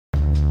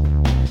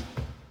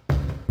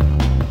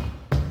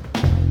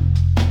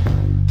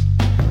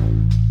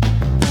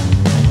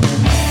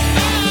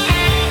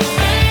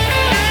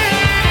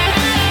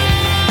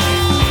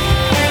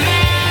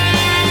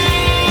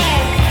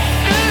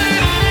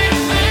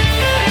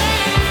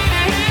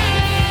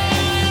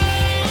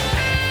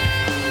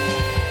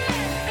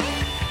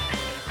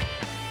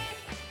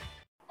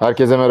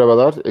Herkese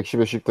merhabalar. Ekşi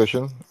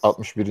Beşiktaş'ın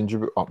 61.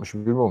 mi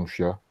olmuş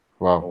ya?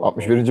 Wow. Oldu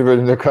 61. oldu.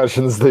 bölümde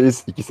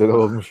karşınızdayız. 2 sene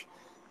olmuş.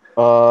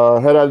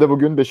 Herhalde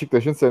bugün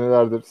Beşiktaş'ın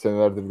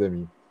senelerdir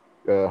demeyeyim.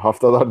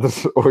 Haftalardır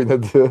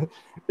oynadığı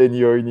en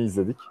iyi oyunu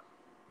izledik.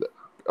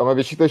 Ama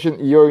Beşiktaş'ın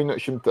iyi oyunu,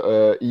 şimdi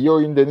iyi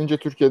oyun denince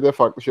Türkiye'de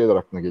farklı şeyler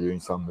aklına geliyor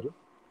insanların.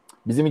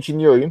 Bizim için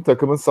iyi oyun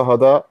takımın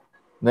sahada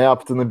ne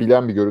yaptığını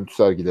bilen bir görüntü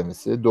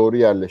sergilemesi, doğru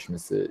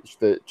yerleşmesi,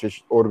 işte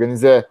çeşit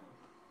organize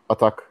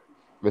atak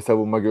ve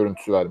savunma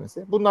görüntüsü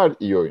vermesi. Bunlar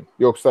iyi oyun.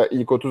 Yoksa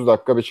ilk 30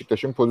 dakika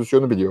Beşiktaş'ın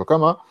pozisyonu bile yok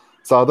ama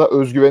sahada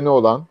özgüveni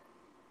olan,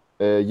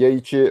 ya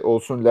içi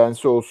olsun,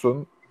 lensi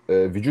olsun,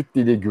 vücut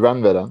dili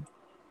güven veren,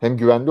 hem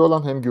güvenli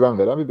olan hem güven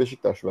veren bir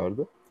Beşiktaş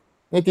vardı.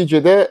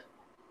 Neticede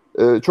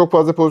çok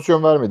fazla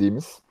pozisyon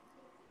vermediğimiz,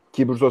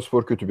 ki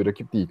Bursaspor kötü bir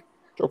rakip değil.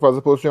 Çok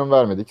fazla pozisyon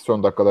vermedik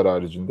son dakikalar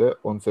haricinde.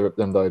 Onun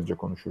sebeplerini de ayrıca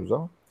konuşuruz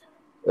ama.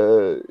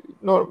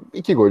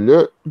 İki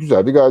gollü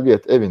güzel bir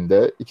galibiyet.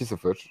 Evinde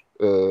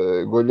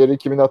 2-0. Golleri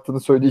kimin attığını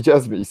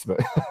söyleyeceğiz mi ismi?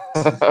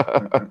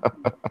 Abi,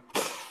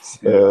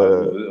 Ee,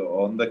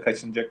 onda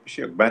kaçınacak bir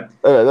şey yok. Ben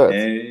evet,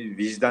 evet.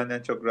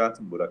 vicdanen çok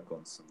rahatım Burak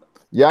konusunda.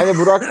 Yani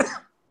Burak,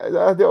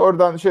 hadi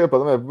oradan şey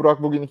yapalım. Evet,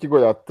 Burak bugün 2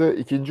 gol attı.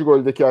 İkinci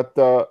goldeki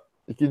hatta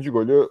ikinci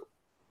golü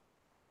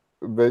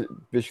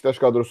Beşiktaş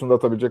kadrosunda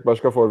atabilecek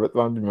başka forvet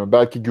var mı bilmiyorum.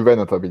 Belki Güven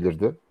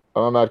atabilirdi.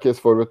 Ama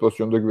merkez forvet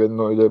pozisyonunda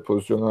Güven'in öyle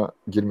pozisyona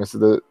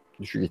girmesi de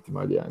düşük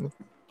ihtimal yani.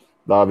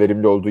 Daha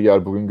verimli olduğu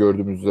yer bugün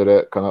gördüğümüz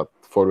üzere kanat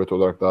forvet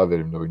olarak daha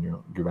verimli oynuyor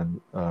Güven.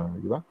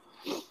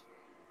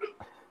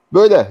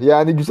 Böyle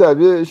yani güzel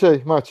bir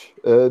şey maç.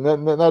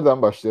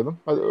 Nereden başlayalım?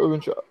 Hadi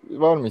övünç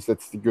var mı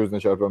istatistik gözüne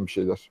çarpan bir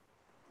şeyler?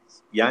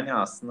 Yani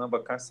aslına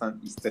bakarsan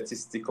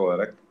istatistik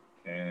olarak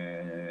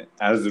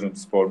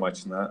Erzurumspor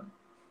maçına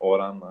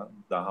oranla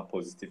daha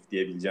pozitif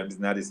diyebileceğimiz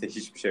neredeyse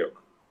hiçbir şey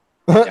yok.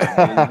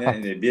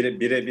 Yani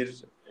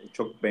birebir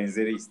çok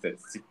benzeri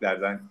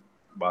istatistiklerden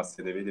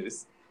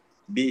bahsedebiliriz.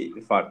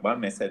 Bir fark var.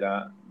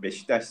 Mesela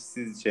Beşiktaş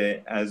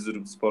sizce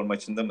Erzurumspor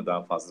maçında mı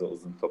daha fazla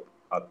uzun top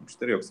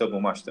atmıştır yoksa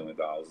bu maçta mı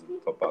daha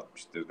uzun top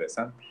atmıştır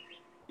desem?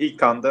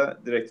 İlk anda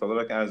direkt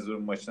olarak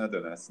Erzurum maçına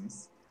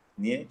dönersiniz.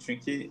 Niye?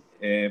 Çünkü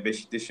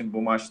Beşiktaş'ın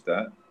bu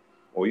maçta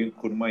oyun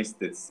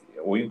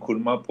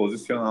kurma,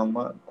 pozisyon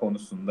alma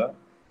konusunda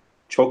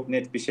çok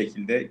net bir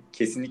şekilde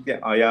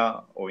kesinlikle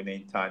ayağa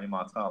oynayın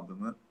talimatı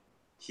aldığını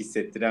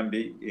hissettiren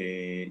bir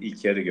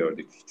ilk yarı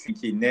gördük.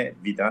 Çünkü ne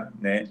Vida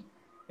ne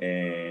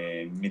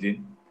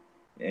Mirin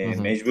Hı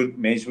hı.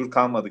 mecbur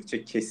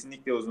kalmadıkça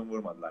kesinlikle uzun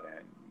vurmadılar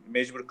yani.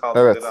 Mecbur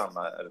kaldıkları Evet.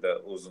 anlarda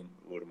uzun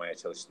vurmaya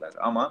çalıştılar.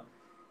 Ama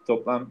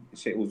toplam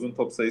uzun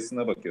top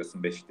sayısına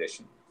bakıyorsun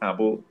Beşiktaş'ın. Ha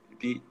bu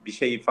bir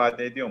şey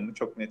ifade ediyor mu?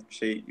 Çok net bir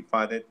şey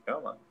ifade etmiyor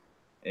ama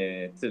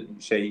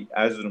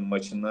Erzurum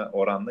maçına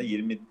oranla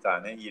 20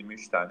 tane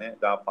 23 tane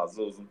daha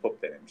fazla uzun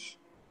top denemiş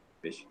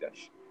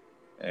Beşiktaş.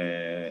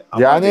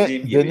 Ama Yani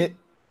dediğim gibi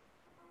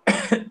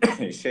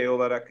beni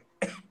olarak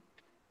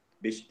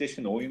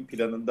Beşiktaş'ın oyun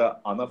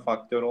planında ana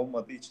faktör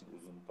olmadığı için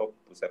uzun top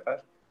bu sefer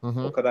hı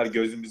o hı. kadar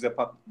gözümüze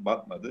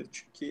batmadı.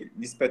 Çünkü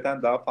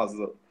nispeten daha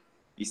fazla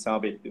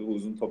isabetli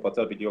uzun top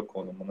atabiliyor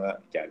konumuna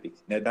geldik.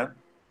 Neden?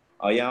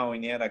 Ayağa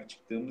oynayarak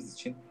çıktığımız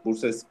için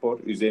Bursaspor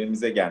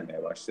üzerimize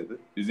gelmeye başladı.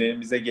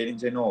 Üzerimize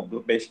gelince ne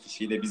oldu? 5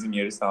 kişiyle bizim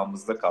yarı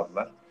sahamızda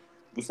kaldılar.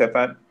 Bu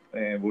sefer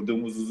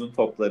vurduğumuz uzun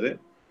topları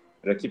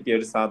rakip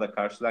yarı sahada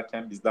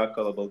karşılarken biz daha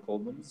kalabalık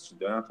olduğumuz için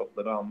dönen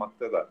topları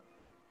almakta da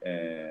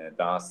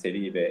daha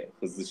seri ve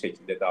hızlı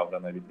şekilde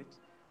davranabildik.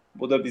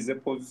 Bu da bize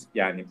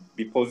yani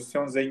bir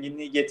pozisyon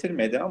zenginliği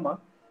getirmedi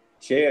ama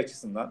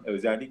açısından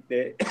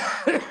özellikle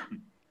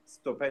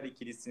stoper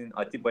ikilisinin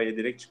Atiba'ya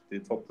direkt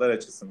çıktığı toplar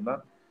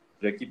açısından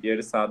rakip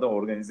yarı sahada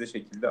organize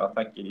şekilde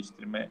atak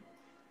geliştirme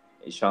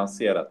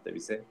şansı yarattı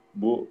bize.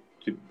 Bu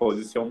tip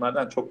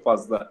pozisyonlardan çok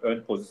fazla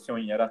ön pozisyon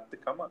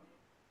yarattık ama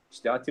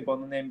işte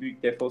Atiba'nın en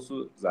büyük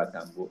defosu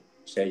zaten bu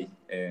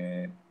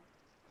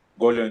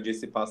gol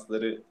öncesi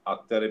pasları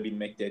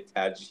aktarabilmekte,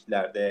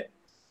 tercihlerde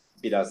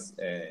biraz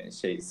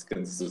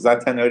sıkıntısı.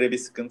 Zaten öyle bir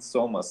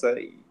sıkıntısı olmasa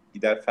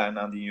gider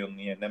Fernandinho'nun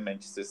yerine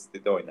Manchester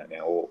City'de oynar.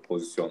 Yani o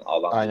pozisyon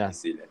alan Aynen.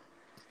 bilgisiyle.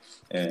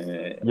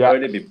 Ya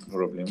Öyle bir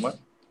problem var.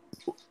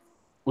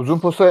 uzun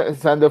pasa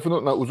sen lafını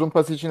unutma. Uzun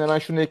pas için hemen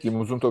şunu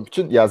ekleyeyim uzun top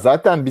için. Ya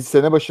zaten biz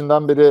sene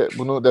başından beri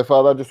bunu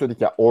defalarca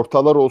söyledik ya.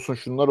 Ortalar olsun,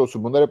 şunlar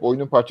olsun. Bunlar hep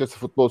oyunun parçası.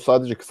 Futbol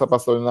sadece kısa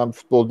pasla oynanan bir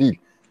futbol değil.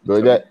 Tabii.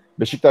 Böyle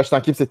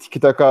Beşiktaş'tan kimse tiki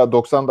taka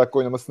 90 dakika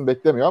oynamasını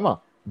beklemiyor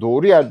ama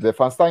doğru yerde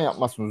defanstan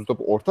yapmazsın uzun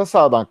topu. Orta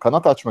sahadan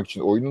kanat açmak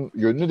için, oyunun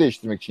yönünü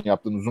değiştirmek için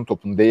yaptığın uzun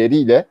topun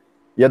değeriyle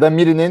ya da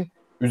Miri'nin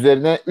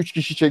üzerine 3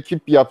 kişi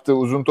çekip yaptığı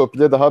uzun top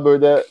ile daha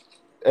böyle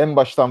en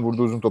baştan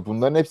vurduğu uzun top,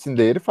 bunların hepsinin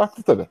değeri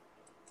farklı tabii.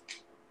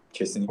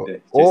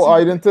 Kesinlikle. O Kesinlikle.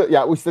 ayrıntı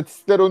ya, o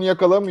istatistikler onu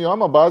yakalamıyor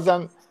ama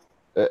bazen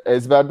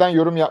ezberden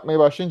yorum yapmaya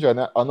başlayınca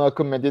hani ana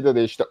akım medyada da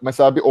işte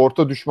mesela bir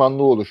orta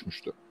düşmanlığı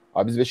oluşmuştu.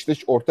 Abi biz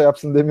Beşiktaş orta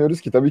yapsın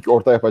demiyoruz ki, tabii ki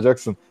orta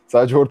yapacaksın.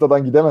 Sadece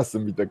ortadan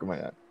gidemezsin bir takıma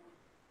yani.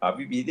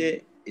 Abi bir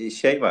de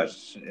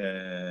var.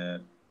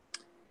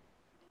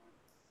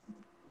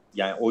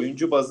 Yani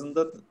oyuncu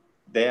bazında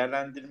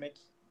değerlendirmek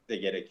de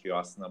gerekiyor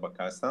aslına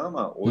bakarsan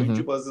ama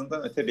oyuncu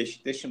bazından öte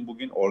Beşiktaş'ın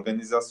bugün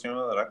organizasyon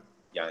olarak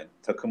yani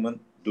takımın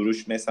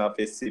duruş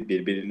mesafesi,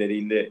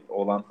 birbirleriyle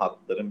olan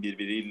hatların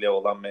birbiriyle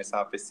olan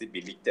mesafesi,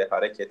 birlikte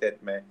hareket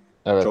etme,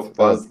 çok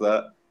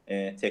fazla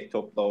tek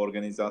topla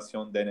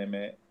organizasyon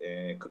deneme,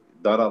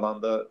 dar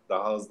alanda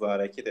daha hızlı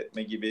hareket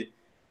etme gibi,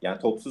 yani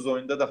topsuz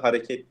oyunda da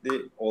hareketli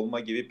olma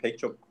gibi pek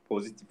çok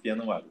pozitif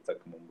yanı vardı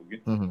takımın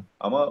bugün.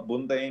 Ama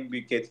bunda en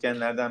büyük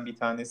etkenlerden bir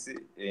tanesi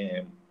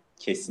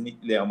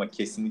kesinlikle ama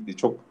kesinlikle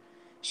çok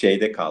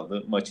şeyde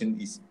kaldı.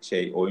 Maçın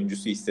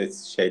oyuncusu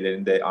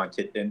şeylerinde,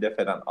 anketlerinde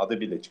falan adı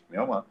bile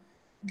çıkmıyor ama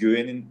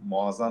Güven'in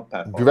muazzam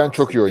performansı. Güven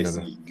çok iyi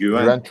oynadı.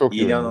 Güven çok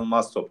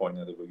inanılmaz top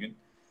oynadı bugün.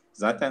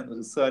 Zaten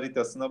ısı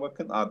haritasına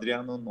bakın,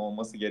 Adriano'nun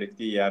olması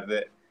gerektiği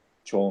yerde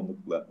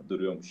çoğunlukla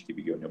duruyormuş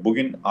gibi görünüyor.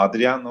 Bugün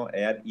Adriano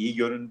eğer iyi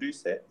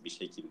göründüyse bir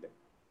şekilde,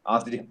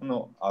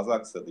 Adriano az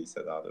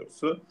aksadıysa daha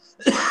doğrusu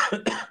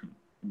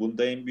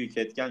bunda en büyük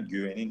etken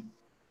Güven'in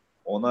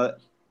ona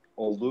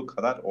olduğu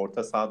kadar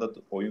orta sahada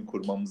oyun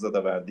kurmamıza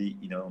da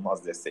verdiği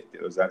inanılmaz destekti.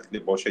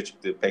 Özellikle boşa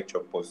çıktığı pek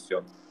çok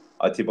pozisyon.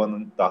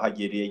 Atiba'nın daha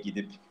geriye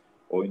gidip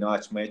oyunu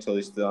açmaya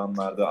çalıştığı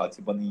anlarda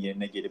Atiba'nın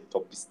yerine gelip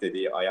top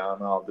istediği,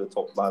 ayağını aldığı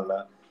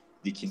toplarla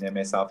dikine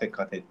mesafe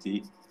kat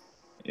ettiği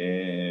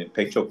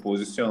pek çok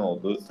pozisyon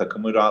oldu.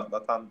 Takımı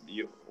rahatlatan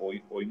bir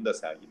oyun da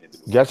sergiledi.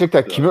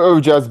 Gerçekten kimi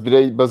öveceğiz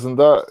birey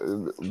bazında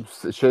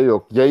şey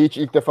yok. Yayiç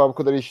ilk defa bu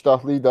kadar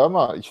iştahlıydı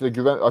ama işte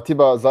Güven,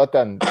 Atiba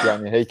zaten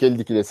yani heykel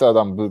dikilesi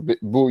adam.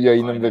 Bu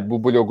yayının Aynen. Ve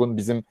bu blogun,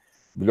 bizim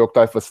blog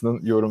tayfasının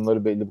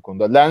yorumları belli bu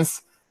konuda. Lens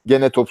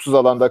gene topsuz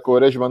alanda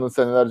Quaresma'nın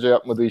senelerce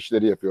yapmadığı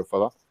işleri yapıyor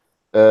falan.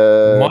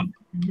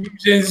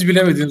 Bileceğinizi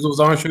bilemediniz. O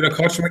zaman şöyle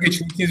karşıma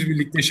geçin, ikiniz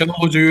birlikte Şenol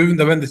Hoca'yı övün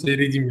de ben de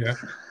seyredeyim ya.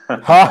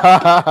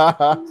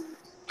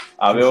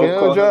 Abi o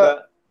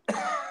konuda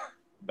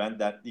ben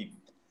dertliyim.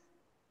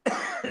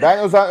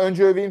 Ben o zaman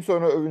önce öveyim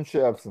sonra övün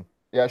şey yapsın.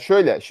 Ya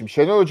şöyle, şimdi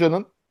Şenol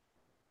Hoca'nın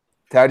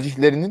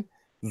tercihlerinin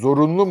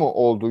zorunlu mu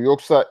olduğu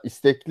yoksa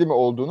istekli mi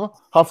olduğunu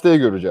haftaya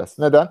göreceğiz.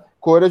 Neden?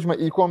 Quaresma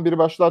ilk 11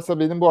 başlarsa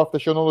benim bu hafta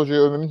Şenol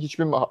Hoca'yı övmemin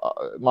hiçbir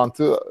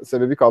mantığı,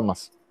 sebebi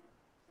kalmaz.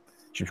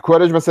 Şimdi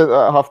Quaresma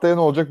haftaya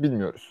ne olacak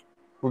bilmiyoruz.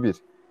 Bu bir.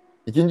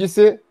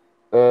 İkincisi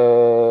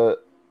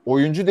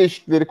oyuncu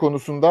değişiklikleri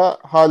konusunda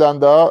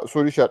halen daha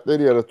soru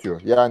işaretleri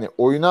yaratıyor. Yani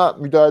oyuna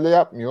müdahale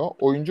yapmıyor.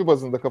 Oyuncu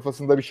bazında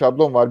kafasında bir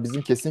şablon var.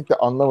 Bizim kesinlikle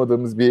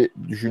anlamadığımız bir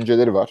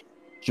düşünceleri var.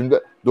 Şimdi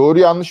doğru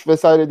yanlış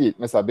vesaire değil.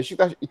 Mesela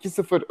Beşiktaş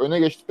 2-0 öne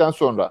geçtikten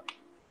sonra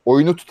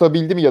oyunu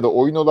tutabildi mi ya da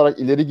oyun olarak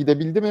ileri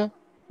gidebildi mi?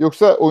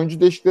 Yoksa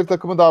oyuncu değişiklikleri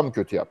takımı daha mı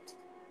kötü yaptı?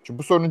 Şimdi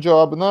bu sorunun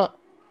cevabına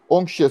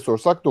 10 kişiye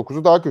sorsak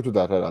 9'u daha kötü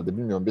der herhalde.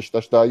 Bilmiyorum,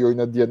 Beşiktaş daha iyi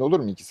oynadı diyen olur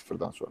mu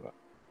 2-0'dan sonra?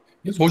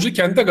 Hoca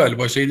kendi de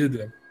galiba şey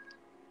dedi.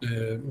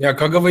 Ya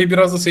Kagawa'yı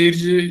biraz da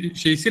seyirci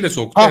şeysiyle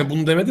soktu. Yani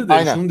bunu demedi de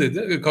Aynen. Şunu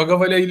dedi.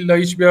 Kagawa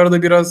ile hiç bir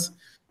arada biraz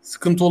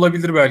sıkıntı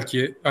olabilir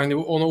belki. Hani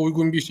ona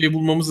uygun bir şey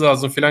bulmamız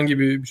lazım falan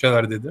gibi bir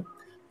şeyler dedi.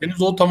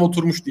 Henüz o tam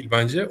oturmuş değil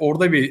bence.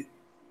 Orada bir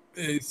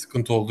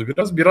sıkıntı oldu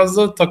biraz. Biraz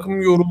da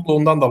takım yoruldu,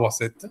 ondan da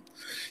bahsetti.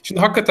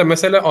 Şimdi hakikaten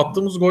mesela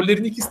attığımız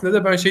gollerin ikisinde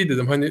de ben şey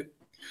dedim. Hani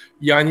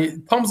yani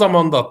tam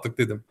zamanda attık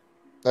dedim.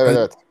 Evet,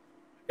 evet.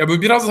 Ya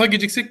böyle biraz daha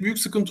geciksek büyük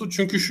sıkıntı.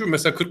 Çünkü şu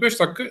mesela 45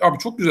 dakika abi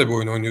çok güzel bir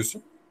oyun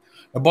oynuyorsun.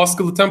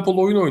 Baskılı,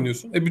 tempolu oyun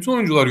oynuyorsun. Bütün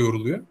oyuncular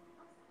yoruluyor.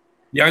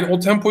 Yani o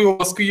tempoyu, o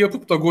baskıyı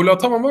yapıp da gol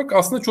atamamak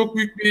aslında çok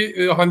büyük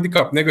bir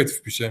handikap,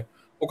 negatif bir şey.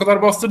 O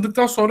kadar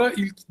bastırdıktan sonra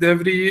ilk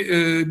devreyi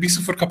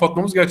 1-0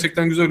 kapatmamız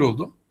gerçekten güzel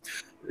oldu.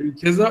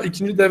 Keza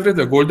ikinci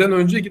devrede golden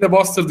önce yine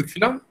bastırdık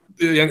filan.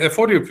 Yani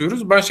efor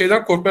yapıyoruz. Ben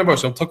şeyden korkmaya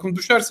başladım. Takım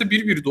düşerse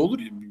 1-1 de olur.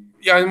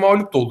 Yani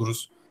mağlup da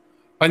oluruz.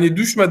 Hani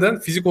düşmeden,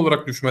 fizik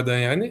olarak düşmeden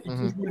yani.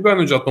 İkinci golü ben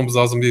önce atmamız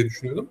lazım diye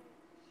düşünüyordum.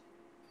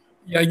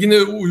 Yani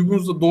yine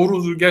uygun,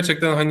 doğru,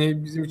 gerçekten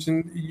hani bizim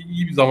için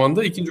iyi bir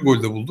zamanda ikinci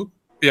golü de bulduk.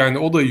 Yani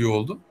o da iyi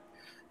oldu.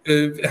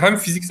 Hem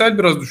fiziksel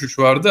biraz düşüş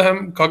vardı,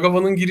 hem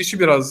Kagawa'nın girişi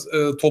biraz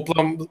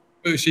toplam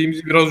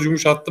şeyimizi biraz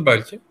yumuşattı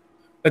belki.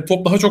 Yani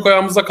top daha çok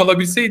ayağımızda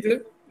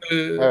kalabilseydi.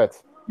 Evet.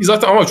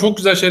 Zaten ama çok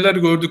güzel şeyler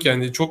gördük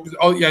yani. Çok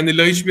yani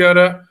Laiç bir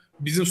ara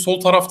bizim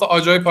sol tarafta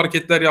acayip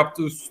hareketler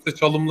yaptı. Üst üste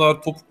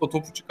çalımlar,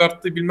 topu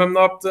çıkarttı, bilmem ne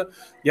yaptı.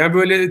 Yani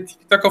böyle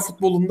tiki-taka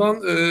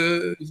futbolundan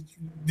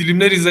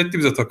dilimler izletti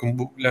bize takım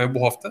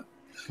bu hafta.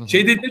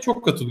 Şey dediğine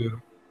çok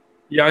katılıyorum.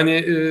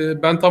 Yani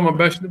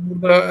ben şimdi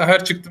burada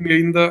her çıktığım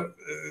yayında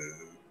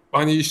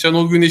hani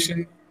Şenol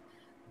Güneş'in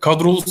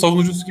kadrolu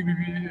savunucusu gibi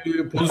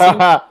bir pozisyon.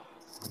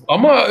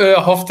 Ama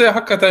haftaya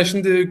hakikaten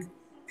şimdi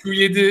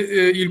Q7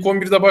 ilk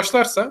 11'de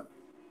başlarsa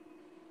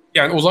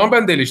yani o zaman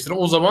ben de eleştiririm.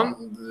 O zaman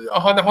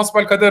hani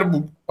hasbelkader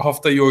bu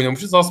hafta iyi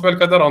oynamışız.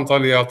 Hasbelkader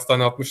Antalya'ya 6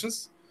 tane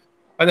atmışız.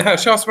 Hani her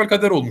şey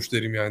hasbelkader olmuş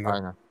derim yani.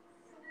 Aynen.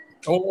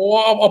 O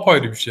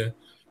apayrı bir şey.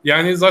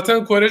 Yani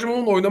zaten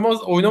Quaresma'nın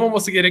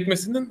oynamaması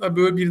gerekmesinin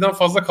böyle birden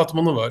fazla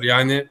katmanı var.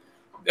 Yani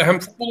hem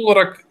futbol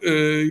olarak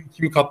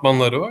kimi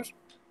katmanları var.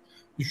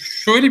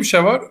 Şöyle bir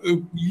şey var.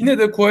 Yine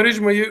de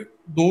Quaresma'yı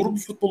doğru bir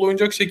futbol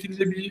oynayacak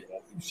şekilde bir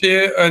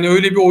şeye, hani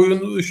öyle bir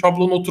oyun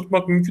şablonu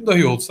oturtmak mümkün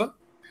dahi olsa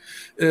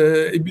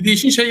bir de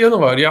işin şey yanı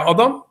var. Ya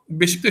adam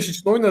Beşiktaş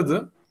için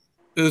oynadı.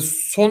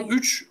 son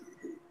 3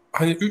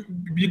 hani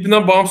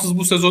birbirinden bağımsız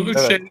bu sezon 3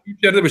 Evet.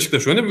 3 yerde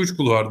Beşiktaş oynadı ve 3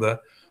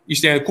 kulvarda.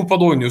 İşte yani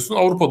kupada oynuyorsun,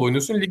 Avrupa'da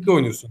oynuyorsun, ligde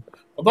oynuyorsun.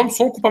 Adam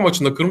son kupa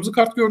maçında kırmızı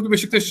kart gördü.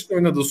 Beşiktaş için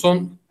oynadı.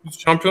 Son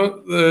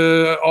şampiyon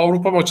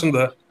Avrupa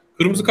maçında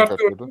kırmızı kart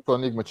gördü.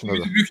 Son lig maçında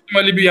da. Büyük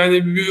ihtimalle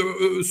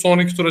bir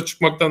sonraki tura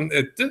çıkmaktan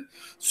etti.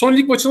 Son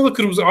lig maçında da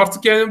kırmızı.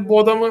 Artık yani bu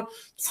adamı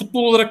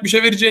futbol olarak bir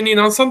şey vereceğine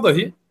inansan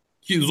dahi,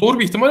 ki zor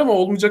bir ihtimal ama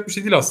olmayacak bir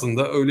şey değil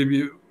aslında.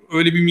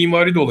 Öyle bir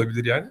mimari de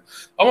olabilir yani.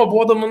 Ama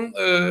bu adamın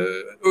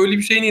öyle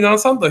bir şeyine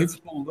inansan dahi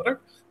futbol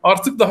olarak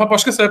artık daha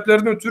başka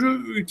sebeplerden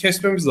ötürü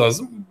kesmemiz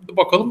lazım.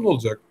 Bakalım ne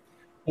olacak.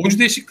 Oyuncu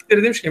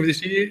değişiklikleri demişken bir de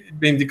şeyi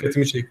benim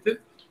dikkatimi çekti.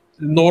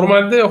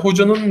 Normalde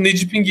hocanın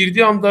Necip'in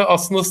girdiği anda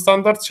aslında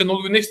standart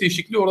Şenol Güneş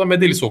değişikliği orada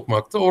Medeli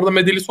sokmaktı. Orada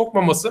Medeli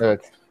sokmaması,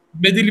 Evet.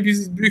 Medeli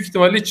biz büyük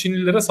ihtimalle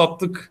Çinlilere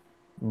sattık.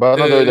 Bana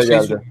da öyle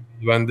geldi.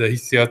 Bende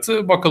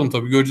hissiyatı. Bakalım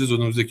tabii göreceğiz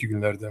önümüzdeki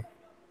günlerde.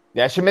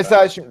 Ya şimdi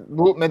mesela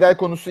bu Medel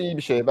konusu iyi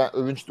bir şey. Ben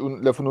övünç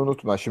lafını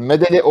unutma. Şimdi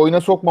Medel'i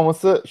oyuna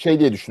sokmaması şey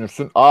diye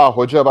düşünürsün.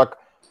 Hoca bak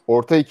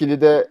orta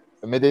ikilide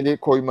Medel'i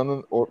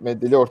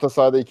orta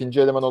sahada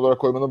ikinci eleman olarak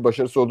koymanın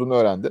başarısı olduğunu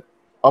öğrendi.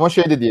 Ama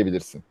şey de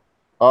diyebilirsin.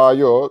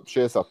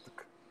 Şeye sattık.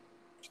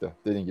 İşte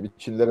dediğin gibi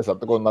Çinlilere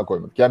sattık, ondan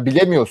koymadık. Yani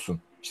bilemiyorsun.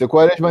 İşte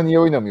Quaresma niye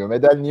oynamıyor?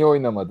 Medel niye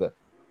oynamadı?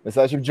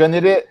 Mesela şimdi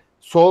Caner'i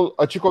sol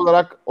açık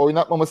olarak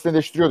oynatmamasını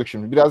eleştiriyorduk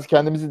şimdi. Biraz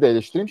kendimizi de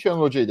eleştireyim,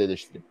 Şenol Hoca'yı da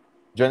eleştireyim.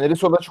 Caner'i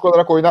sol açık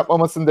olarak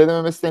oynatmamasını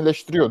denememesini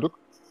eleştiriyorduk.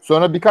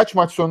 Sonra birkaç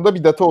maç sonunda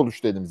bir data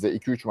oluştu elimize.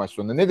 2-3 maç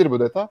sonunda. Nedir bu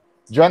data?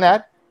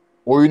 Caner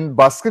oyun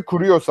baskı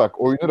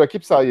kuruyorsak, oyunu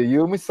rakip sahaya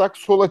yığmışsak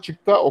sol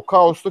açıkta o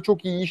kaosta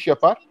çok iyi iş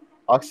yapar.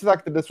 Aksi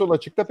takdirde sol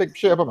açıkta pek bir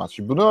şey yapamaz.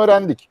 Şimdi bunu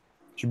öğrendik.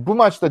 Şimdi bu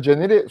maçta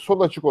Caner'i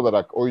sol açık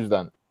olarak o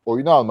yüzden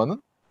oyunu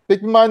almanın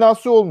pek bir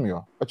manası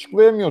olmuyor.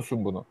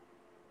 Açıklayamıyorsun bunu.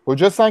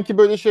 Hoca sanki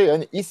böyle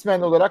hani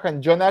ismen olarak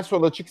hani Caner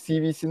sol açık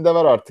CV'sinde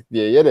var artık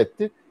diye yer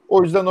etti.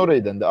 O yüzden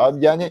orayı dendi.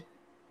 Abi yani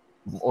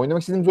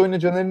oynamak istediğimiz oyuna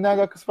Caner'in ne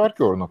alakası var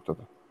ki o noktada?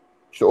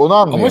 İşte onu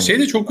anlayamadım. Ama şey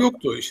de çok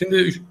yoktu.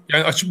 Şimdi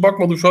yani açıp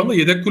bakmadım şu anda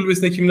yedek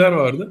kulübesinde kimler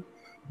vardı?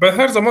 Ben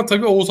her zaman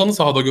tabii Oğuzhan'ı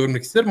sahada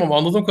görmek isterim ama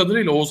anladığım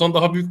kadarıyla Oğuzhan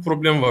daha büyük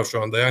problem var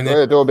şu anda. Yani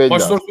evet, o belli.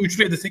 Maç sonrası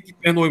üçlüye desek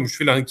gitmeyen oymuş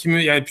filan.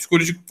 Kimi yani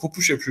psikolojik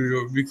kopuş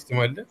yapıyor büyük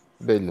ihtimalle.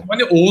 Belli.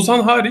 Hani Oğuzhan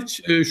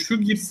hariç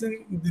şu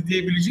girsin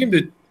diyebileceğim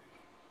de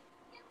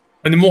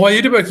hani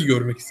Muhayyer'i belki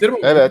görmek isterim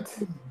ama evet.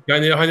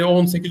 Yani hani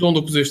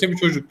 18-19 yaşında bir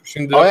çocuk.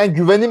 Şimdi ama yani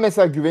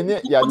güveni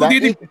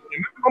yani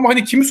ama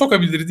hani kimi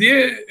sokabilir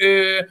diye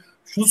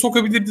şunu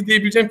sokabilirdi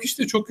diyebileceğim kişi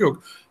de çok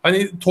yok.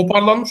 Hani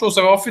toparlanmış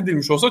olsa ve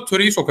affedilmiş olsa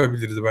Töre'yi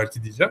sokabilirdi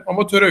belki diyeceğim.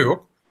 Ama Töre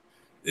yok.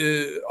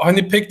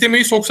 Hani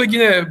Pekteme'yi soksa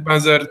yine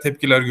benzer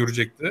tepkiler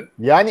görecekti.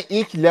 Yani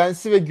ilk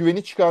Lens'i ve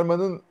Güven'i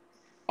çıkarmanın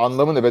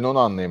anlamı ne? Ben onu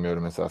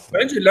anlayamıyorum esasında.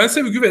 Bence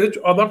Lens'e ve Güven'e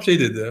adam şey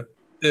dedi.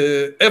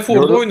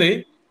 Efor'da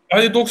oynayın.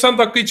 Hani 90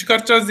 dakikayı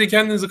çıkartacağız diye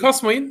kendinizi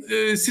kasmayın.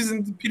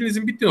 Sizin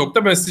pilinizin bittiği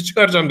nokta ben sizi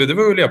çıkaracağım dedi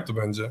ve öyle yaptı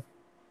bence.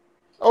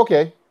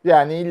 Okey.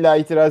 Yani illa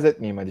itiraz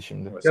etmeyeyim hadi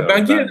şimdi. Ya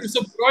ben yine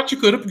mesela Burak'ı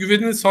çıkarıp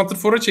Güven'i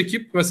santrfora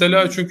çekip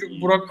mesela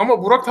çünkü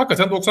Burak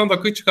hakikaten 90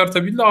 dakikayı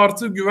çıkartabildi.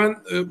 Artı Güven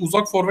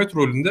uzak forvet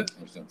rolünde.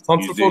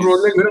 Santrfor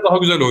rolüne göre daha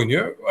güzel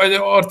oynuyor. Hani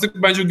artık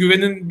bence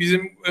Güven'in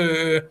bizim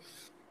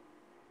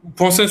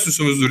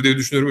konsensüsümüzdür diye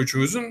düşünüyorum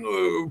üçümüzün.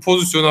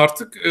 Pozisyonu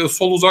artık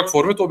sol uzak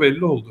forvet o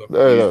belli oldu.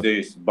 Evet.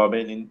 %100.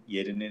 Babel'in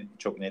yerini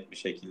çok net bir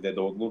şekilde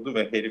doldurdu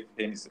ve herif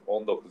henüz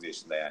 19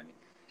 yaşında yani.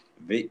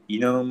 Ve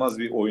inanılmaz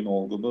bir oyun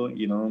olgunluğu,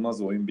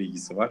 inanılmaz oyun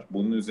bilgisi var.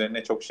 Bunun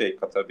üzerine çok şey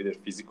katabilir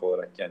fizik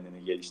olarak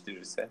kendini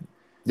geliştirirse.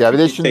 Ya bir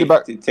de şimdi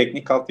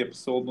teknik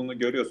altyapısı olduğunu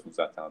görüyorsun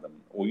zaten adamın.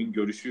 Oyun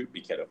görüşü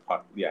bir kere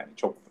farklı yani.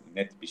 Çok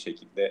net bir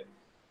şekilde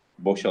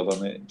boş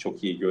alanı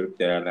çok iyi görüp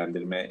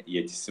değerlendirme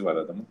yetisi var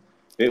adamın.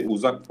 Ve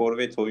uzak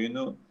forvet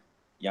oyunu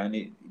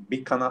yani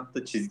bir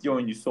kanatta çizgi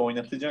oyuncusu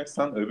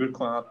oynatacaksan öbür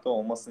kanatta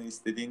olmasını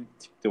istediğin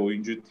tipte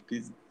oyuncu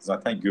tipi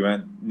zaten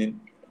Güven'in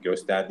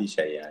gösterdiği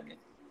şey yani.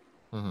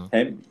 Hı.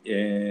 Hem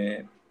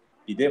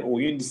bir de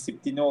oyun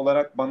disiplini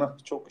olarak bana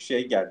çok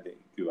şey geldi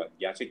Güven.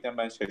 Gerçekten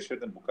ben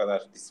şaşırdım bu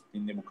kadar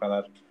disiplinli, bu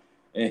kadar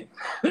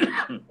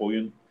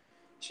oyun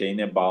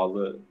şeyine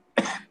bağlı,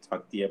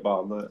 taktiğe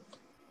bağlı,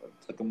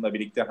 takımla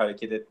birlikte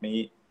hareket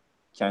etmeyi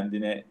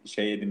kendine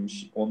şey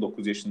edinmiş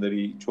 19 yaşında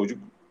bir çocuk.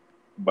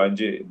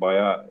 Bence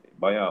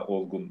bayağı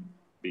olgun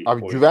bir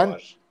abi oyun Güven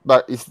var.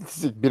 Bak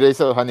istatistik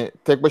bireysel hani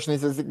tek başına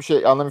istatistik bir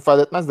şey anlam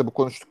ifade etmez de bu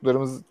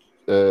konuştuklarımız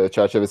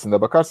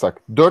çerçevesinde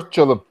bakarsak 4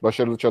 çalım,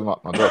 başarılı çalım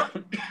atma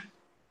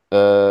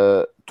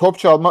 4. Top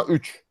çalma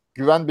 3.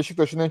 Güven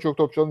Beşiktaş'ın en çok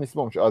top çalan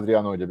ismi olmuş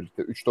Adriano ile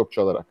birlikte 3 top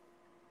çalarak.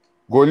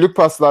 Gollük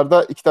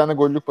paslarda 2 tane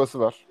gollük pası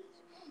var.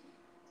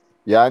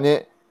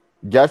 Yani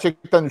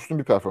gerçekten üstün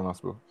bir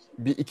performans bu.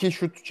 Bir iki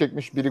şut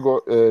çekmiş,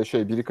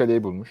 biri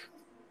kaleyi bulmuş.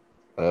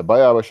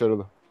 Bayağı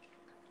başarılı.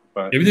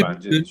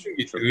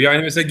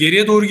 Yani mesela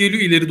geriye doğru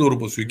geliyor, ileri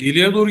doğru basıyor.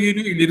 Geriye doğru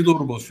geliyor, ileri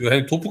doğru basıyor.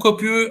 Yani topu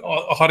kapıyor,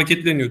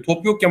 hareketleniyor.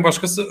 Top yokken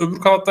başkası öbür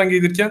kanattan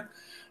gelirken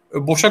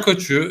boşa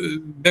kaçıyor.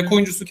 Bek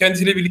oyuncusu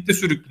kendisiyle birlikte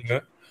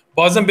sürüklüyor.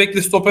 Bazen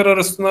bekle stoper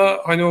arasına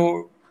hani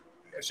o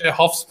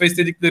half space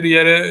dedikleri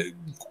yere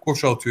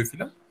koşu atıyor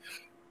filan.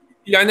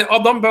 yani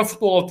adam ben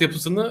futbol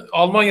altyapısını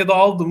Almanya'da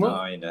aldı mı?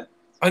 Aynen.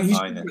 Hani hiç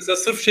Aynen. mesela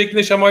sırf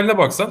şekline şemaline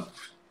baksan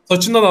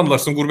saçından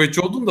anlarsın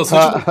gurbetçi olduğunu da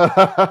saçından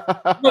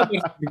anlarsın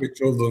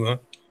gurbetçi olduğunu.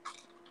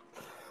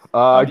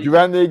 Abi-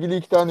 Güvenle ilgili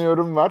 2 tane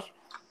yorum var.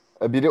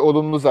 Biri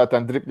olumlu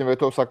zaten. Dribbling ve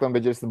top saklama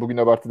becerisini bugün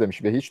abarttı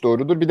demiş ve hiç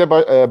doğrudur. Bir de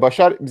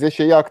Başar bize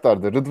şeyi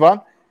aktardı.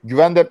 Rıdvan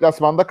güven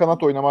deplasmanda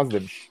kanat oynamaz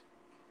demiş.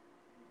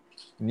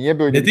 Niye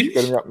böyle Ne bir demiş?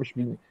 çıkarım yapmış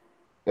bilmiyorum.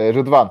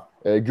 Rıdvan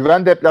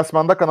güven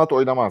deplasmanda kanat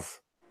oynamaz.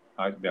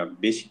 Abi ya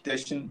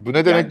Beşiktaş'ın Bu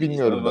ne demek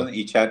bilmiyorum ben.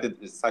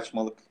 içeride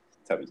saçmalık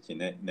tabii ki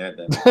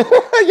nereden?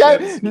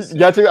 Yani Biz-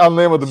 gerçekten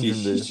anlayamadım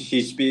cümleyi.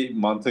 hiçbir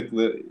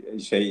mantıklı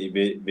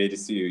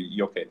verisi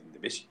yok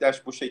elinde.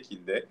 Beşiktaş bu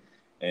şekilde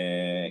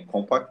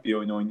kompakt bir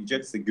oyun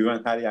oynayacaksa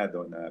güven her yerde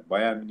oynar.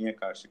 Bayern Münih'e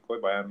karşı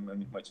koy, Bayern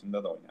Münih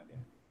maçında da oynar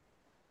yani.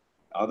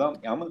 Adam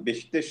ama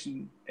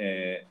Beşiktaş'ın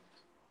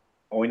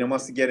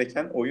oynaması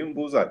gereken oyun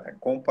bu zaten.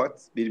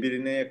 Kompakt,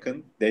 birbirine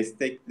yakın,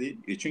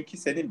 destekli. Çünkü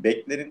senin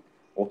beklerin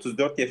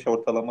 34 yaş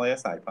ortalamaya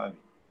sahip abi.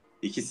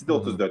 İkisi de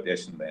 34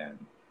 yaşında yani.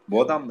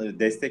 Bu adamları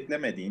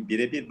desteklemediğin,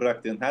 birebir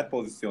bıraktığın her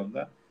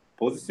pozisyonda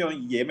pozisyon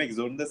yemek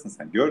zorundasın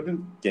sen.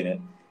 Gördün gene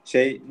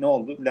ne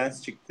oldu?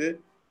 Lens çıktı.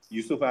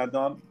 Yusuf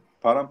Erdoğan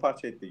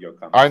paramparça etti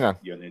Gökhan. Aynen.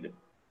 Yöneli.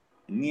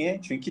 Niye?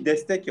 Çünkü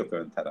destek yok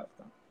ön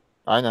taraftan.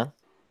 Aynen.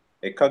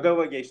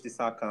 Kagawa geçti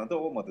sağ kanada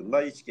olmadı.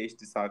 Laiç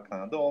geçti sağ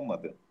kanada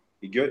olmadı.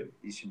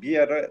 Bir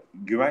ara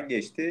Güven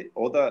geçti.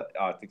 O da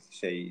artık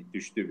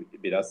düştü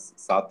biraz.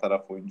 Sağ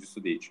taraf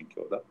oyuncusu değil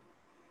çünkü o da.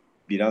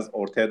 Biraz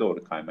ortaya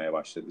doğru kaymaya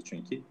başladı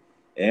çünkü.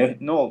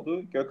 Ne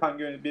oldu? Gökhan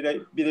Gönül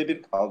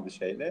birebir kaldı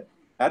şeyle.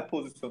 Her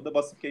pozisyonda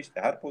basıp geçti.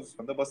 Her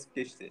pozisyonda basıp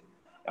geçti.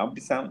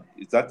 Yani sen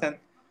zaten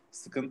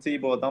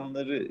sıkıntıyı bu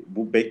adamları,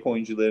 bu bek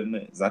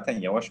oyuncularını, zaten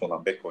yavaş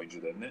olan bek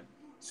oyuncularını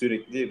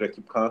sürekli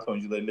rakip kanat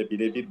oyuncularıyla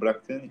birebir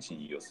bıraktığın için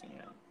yiyorsun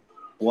yani.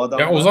 Bu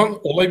adamlar... Yani o zaman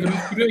olay biraz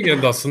şuraya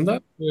geldi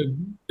aslında.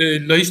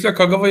 Laiç'le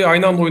Kagawa'yı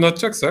aynı anda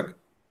oynatacaksak,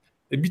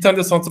 bir tane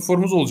de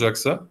santraforumuz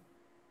olacaksa,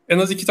 en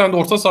az 2 tane de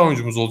orta saha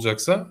oyuncumuz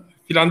olacaksa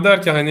filan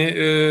derken hani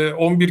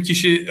 11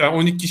 kişi, yani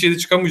 12 kişiye de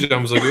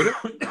çıkamayacağımıza göre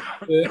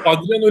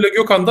Adriano ile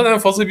Gökhan'dan en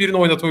fazla birini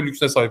oynatma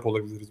lüksüne sahip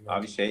olabiliriz.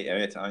 Abi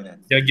evet aynen.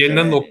 Ya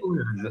gelinen nokta o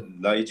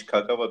yani. Laiç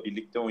Kagawa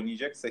birlikte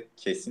oynayacaksa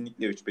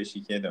kesinlikle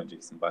 3-5-2'ye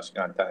döneceksin.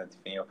 Başka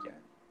alternatifin yok yani.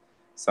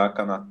 Sağ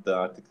kanatta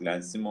artık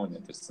Lens'i mi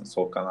oynatırsın?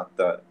 Sol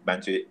kanatta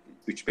bence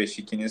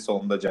 3-5-2'nin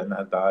solunda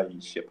Caner daha iyi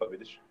iş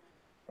yapabilir.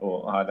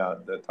 O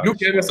hala da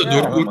Yok yani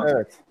mesela 4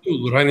 evet.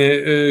 olur. Hani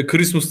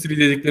Christmas tree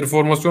dedikleri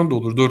formasyon da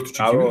olur.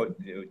 4-3-2 abi mi? o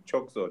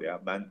çok zor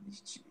ya.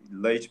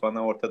 Laiç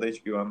bana ortada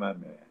hiç güven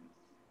vermiyor yani.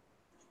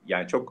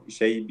 Yani çok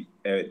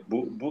evet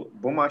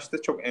bu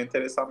maçta çok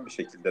enteresan bir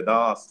şekilde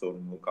daha az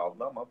sorumluluk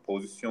aldı ama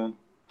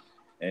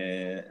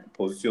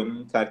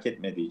pozisyonunu terk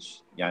etmedi hiç.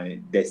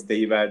 Yani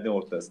desteği verdi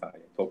orta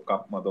sahaya. Top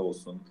kapmada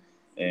olsun,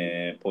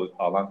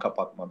 alan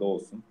kapatmada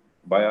olsun.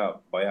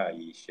 Baya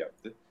iyi iş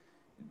yaptı.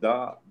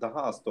 Daha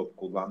az top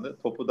kullandı.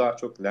 Topu daha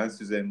çok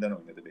Lens üzerinden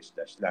oynadı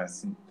Beşiktaş.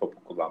 Lens'in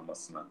topu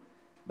kullanmasına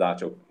daha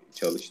çok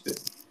çalıştı.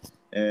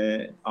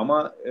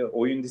 Ama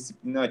oyun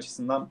disiplini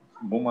açısından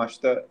bu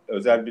maçta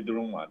özel bir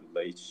durum vardı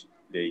Laiç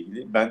ile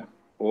ilgili. Ben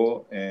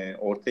o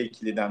orta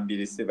ikiliden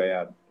birisi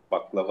veya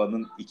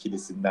Baklava'nın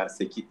ikilisinden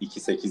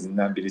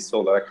 2-8'inden birisi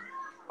olarak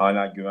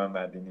hala güven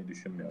verdiğini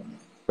düşünmüyorum.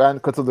 Ben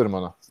katılırım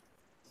ona.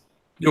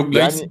 Yok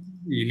Laiç 8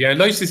 değil. Yani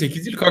Laiç de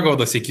 8 değil, Kagawa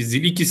da 8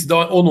 değil. İkisi de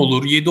 10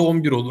 olur,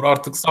 7-11 olur.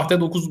 Artık sahte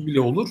 9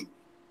 bile olur.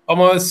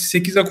 Ama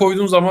 8'e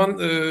koyduğun zaman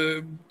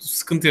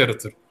sıkıntı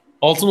yaratır.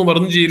 6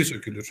 numaranın ciğeri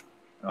sökülür.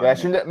 Ya yani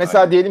şimdi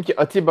mesela diyelim ki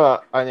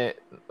Atiba hani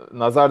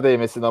nazar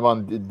değmesin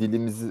aman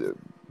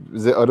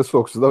dilimize arı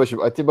soksun ama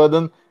şimdi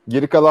Atiba'nın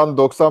geri kalan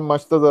 90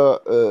 maçta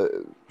da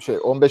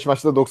 15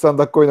 maçta 90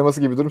 dakika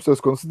oynaması gibi bir durum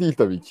söz konusu değil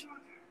tabii ki.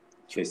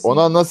 Kesinlikle.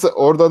 Ona nasıl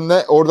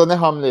orada ne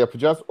hamle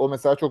yapacağız? O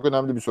mesela çok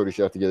önemli bir soru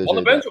işareti geleceği.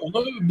 Valla bence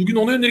bugün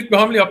ona yönelik bir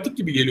hamle yaptık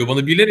gibi geliyor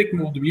bana. Bilerek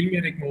mi oldu,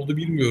 bilmeyerek mi oldu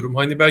bilmiyorum.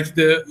 Hani belki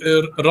de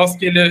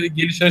rastgele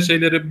gelişen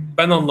şeyleri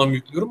ben anlam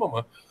yüklüyorum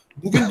ama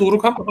bugün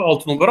Dorukhan daha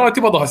 6 numara,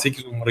 Atiba daha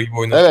 8 numara gibi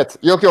oynadı. Evet,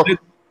 yok.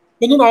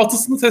 Bunun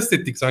 6'sını test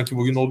ettik sanki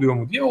bugün oluyor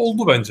mu diye.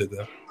 Oldu bence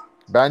de.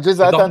 Bence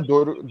zaten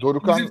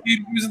Dorukhan...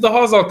 Bizi daha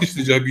az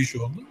alkışlayacağı bir iş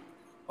oldu.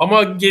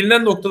 Ama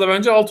gelinen noktada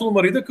bence 6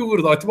 numarayı da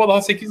kıvırdı. Atiba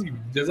daha 8 gibi.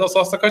 Ceza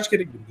sahasına kaç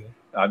kere girdi?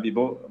 Abi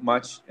bu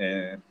maç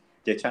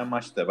geçen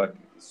maçta bak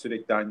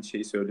sürekli aynı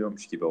şeyi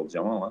söylüyormuş gibi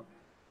olacağım ama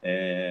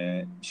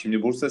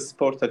şimdi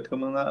Bursaspor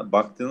takımına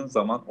baktığınız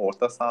zaman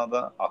orta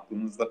sahada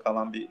aklınızda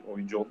kalan bir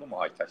oyuncu oldu mu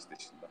Aytaç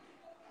dışında?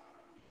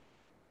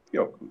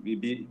 Yok.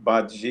 Bir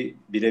Badji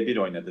birebir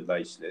oynadı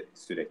Laiç'le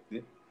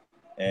sürekli.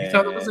 Bir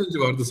tane gazeteci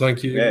vardı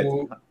sanki. Evet.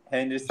 O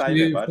Henry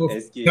Sayve var.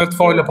 Eski sert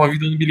faul yapan,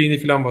 Vida'nın bileğini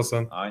falan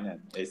basan. Aynen.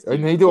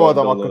 Neydi o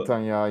adam hakikaten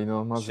ya?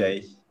 İnanılmaz.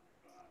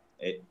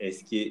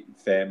 Eski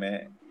FM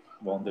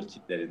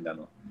Wonderkid'lerinden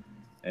o.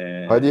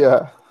 Hadi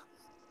ya.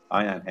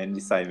 Aynen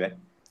Henry Sayve.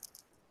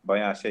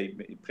 Bayağı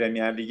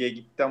Premier Lig'e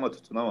gitti ama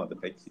tutunamadı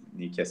pek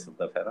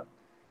Newcastle'da falan.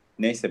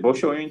 Neyse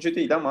boş oyuncu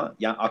değil ama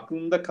yani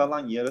aklımda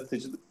kalan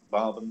yaratıcılık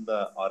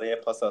babında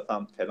araya pas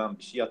atan falan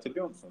bir şey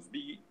hatırlıyor musunuz?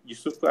 Bir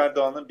Yusuf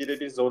Erdoğan'ın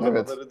birebir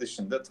zorlamaları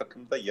dışında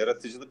takımda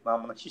yaratıcılık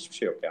namına hiçbir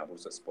şey yok yani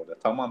Bursaspor'da.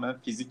 Tamamen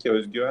fizik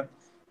özgüven,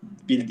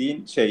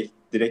 bildiğin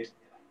direkt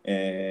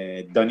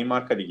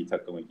Danimarka Ligi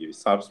takımı gibi,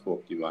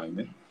 Sarpsborg gibi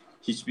aynı.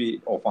 Hiçbir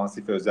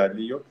ofansif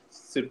özelliği yok.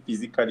 Sırf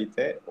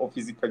fizikalite, o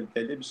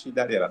fizikaliteyle bir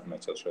şeyler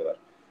yaratmaya çalışıyorlar.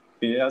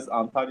 Biraz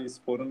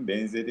Antalyaspor'un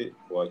benzeri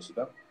bu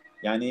açıdan.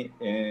 Yani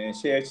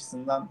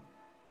açısından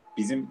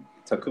bizim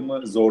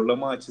takımı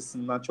zorlama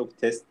açısından çok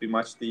test bir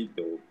maç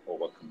değildi o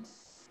bakımdan.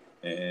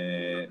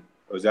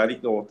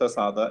 Özellikle orta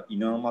sahada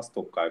inanılmaz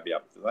top kaybı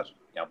yaptılar.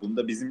 Yani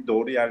bunda bizim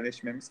doğru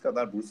yerleşmemiz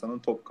kadar Bursa'nın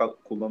top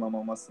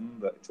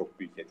kullanamamasının da çok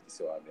büyük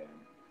etkisi vardı yani.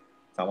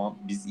 Tamam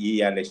biz iyi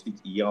yerleştik,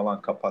 iyi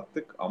alan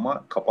kapattık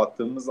ama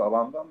kapattığımız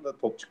alandan da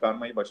top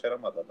çıkarmayı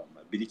başaramadı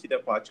adamlar. Bir iki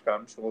defa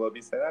çıkarmış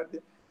olabilselerdi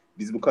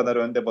biz bu kadar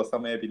önde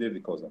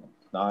basamayabilirdik o zaman.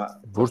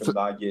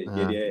 Daha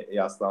geriye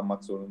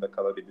yaslanmak zorunda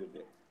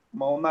kalabilirdi.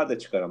 Ama onlar da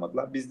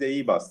çıkaramadılar. Biz de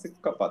iyi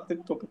bastık,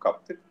 kapattık, topu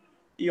kaptık.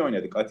 İyi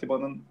oynadık.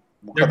 Atiba'nın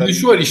bu kadar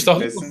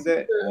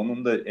gitmesinde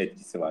onun da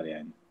etkisi var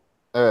yani.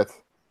 Evet.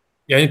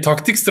 Yani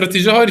taktik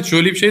strateji hariç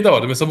şöyle bir şey de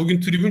vardı. Mesela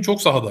bugün tribün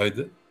çok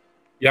sahadaydı.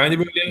 Yani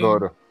böyle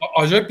Doğru.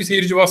 Acayip bir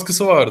seyirci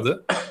baskısı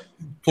vardı.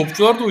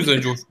 Topçular da o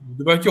yüzden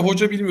coşkuluydu. Belki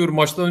hoca bilmiyorum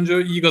maçtan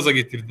önce iyi gaza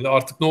getirdi.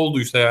 Artık ne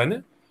olduysa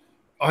yani.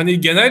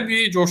 Hani genel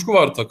bir coşku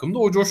vardı takımda.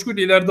 O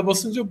coşkuyla ileride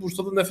basınca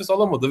Bursa'da nefes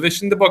alamadı. Ve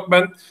şimdi bak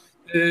ben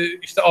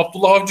işte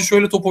Abdullah Avcı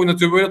şöyle top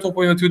oynatıyor, böyle top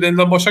oynatıyor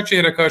denilen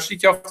Başakşehir'e karşı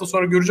 2 hafta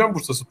sonra göreceğim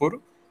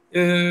Bursaspor'u.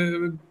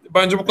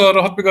 Bence bu kadar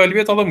rahat bir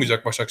galibiyet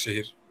alamayacak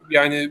Başakşehir.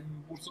 Yani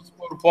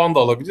Bursaspor puan da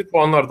alabilir,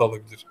 puanlar da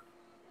alabilir.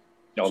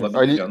 Ya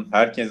olabilir canım.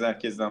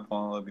 Herkesten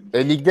puan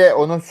alabilir. Ligde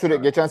onun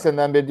geçen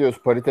seneden beri diyoruz.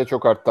 Parite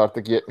çok arttı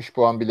artık. 70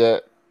 puan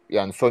bile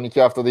yani son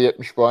 2 haftada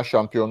 70 puan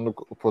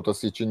şampiyonluk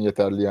potası için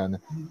yeterli yani.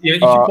 Yani 2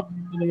 puan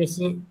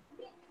olması.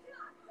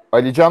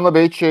 Ali Can'la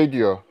Beyt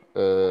diyor.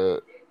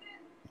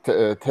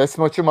 Test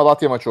maçı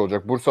Malatya maçı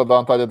olacak. Bursa'da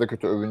Antalya'da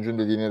kötü. Övüncün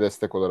dediğine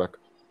destek olarak.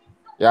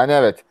 Yani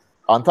evet.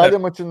 Antalya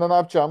maçında ne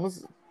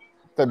yapacağımız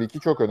tabii ki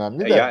çok önemli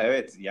de. Ya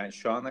evet yani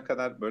şu ana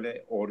kadar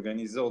böyle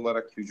organize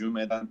olarak hücum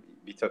eden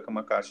bir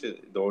takıma karşı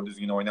doğru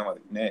düzgün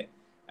oynamadık. Ne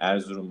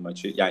Erzurum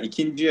maçı. Yani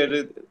ikinci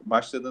yarı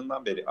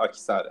başladığından beri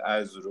Akhisar,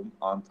 Erzurum,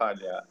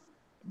 Antalya,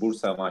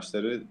 Bursa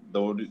maçları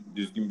doğru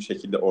düzgün bir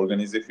şekilde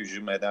organize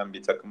hücum eden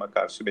bir takıma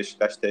karşı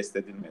Beşiktaş test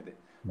edilmedi.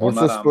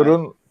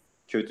 Bursaspor'un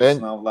kötü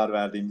sınavlar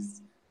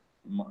verdiğimiz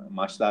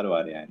maçlar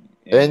var yani.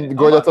 En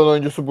gol atan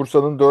oyuncusu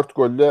Bursa'nın 4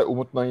 golle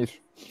Umut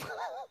Nayır.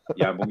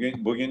 Ya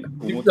bugün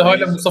Umut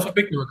Nayır hala Mustafa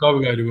Pekmemek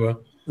abi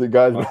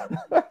galiba.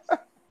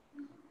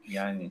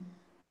 Yani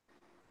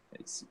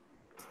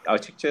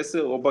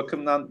açıkçası o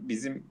bakımdan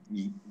bizim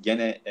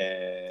gene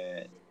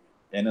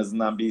en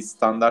azından bir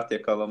standart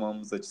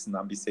yakalamamız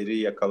açısından, bir seri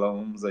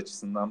yakalamamız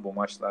açısından bu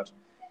maçlar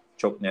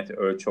çok net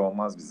ölçü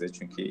olmaz bize.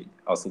 Çünkü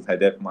asıl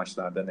hedef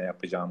maçlarda ne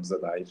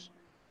yapacağımıza dair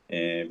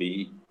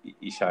bir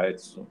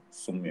işaret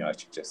sunmuyor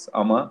açıkçası.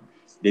 Ama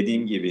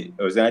dediğim gibi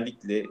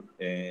özellikle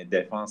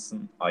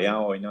defansın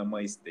ayağa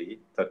oynama isteği,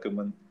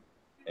 takımın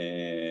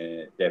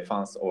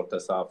defans, orta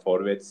saha,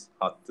 forvet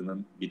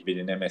hattının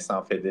birbirine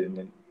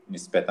mesafelerinin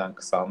nispeten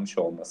kısalmış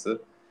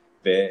olması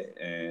ve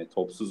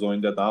topsuz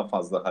oyunda daha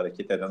fazla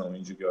hareket eden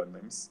oyuncu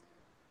görmemiz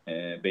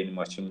benim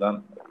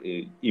açımdan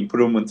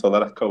improvement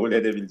olarak kabul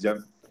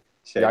edebileceğim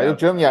şeyler. Ya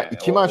canım ya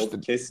 2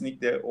 maçtır.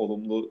 Kesinlikle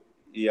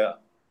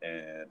olumluya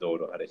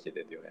doğru hareket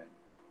ediyor yani.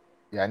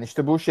 Yani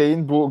işte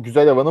bu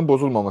güzel havanın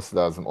bozulmaması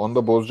lazım. Onu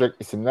da bozacak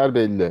isimler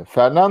belli.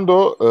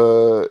 Fernando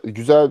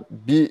güzel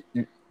bir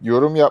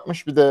yorum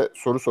yapmış, bir de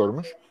soru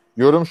sormuş.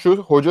 Yorum şu: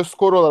 hoca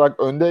skor olarak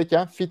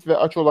öndeyken fit ve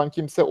aç olan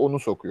kimse onu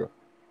sokuyor.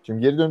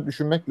 Şimdi geri dönüp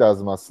düşünmek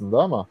lazım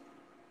aslında ama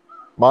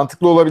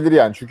mantıklı olabilir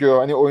yani. Çünkü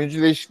hani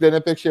oyuncu değişikliklerine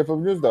pek şey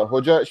yapabiliyoruz da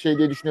hoca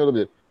diye düşünüyor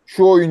olabilir.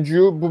 Şu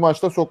oyuncuyu bu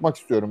maçta sokmak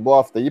istiyorum. Bu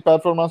hafta iyi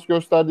performans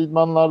gösterdi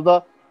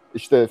idmanlarda.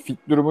 İşte fit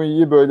durumu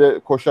iyi, böyle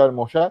koşar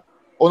moşar.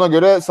 Ona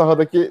göre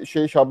sahadaki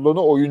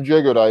şablonu oyuncuya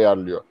göre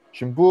ayarlıyor.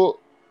 Şimdi bu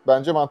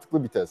bence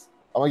mantıklı bir tez.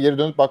 Ama geri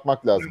dönüp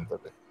bakmak lazım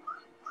tabii.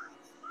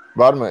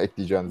 Var mı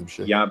ekleyeceğiniz bir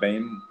şey? Ya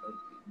benim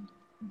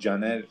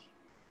Caner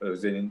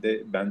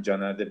özelinde ben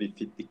Caner'de bir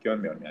fitlik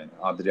görmüyorum yani.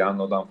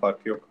 Adriano'dan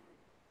fark yok.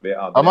 Ve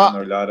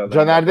ama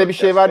Caner'de bir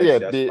şey var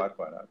ya, bir fark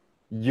var abi.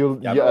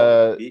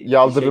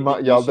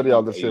 yaldır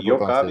yok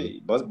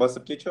potansiyeli. Abi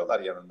basıp geçiyorlar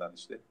yanından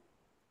işte.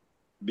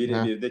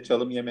 Birebir de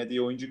çalım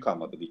yemediği oyuncu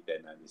kalmadı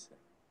ligde neredeyse.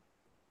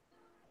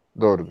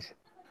 Doğrudur.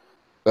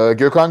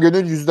 Gökhan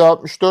Gönül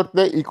 %64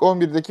 ile ilk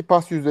 11'deki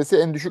pas yüzdesi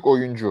en düşük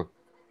oyuncu.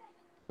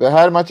 Ve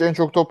her maç en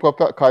çok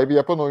top kaybı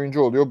yapan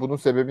oyuncu oluyor. Bunun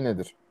sebebi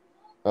nedir?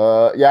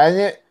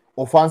 Yani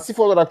ofansif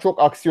olarak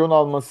çok aksiyon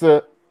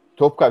alması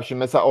top kaybı. Şimdi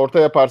mesela orta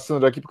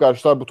yaparsın, rakip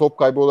karşılar, bu top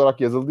kaybı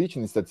olarak yazıldığı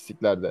için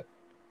istatistiklerde.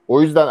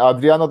 O yüzden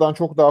Adriano'dan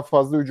çok daha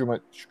fazla hücuma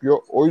çıkıyor.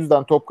 O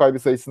yüzden top kaybı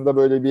sayısında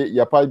böyle bir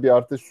yapay bir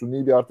artış,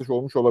 suni bir artış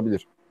olmuş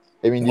olabilir.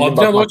 Emin değilim,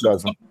 bakmak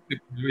lazım.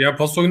 Yani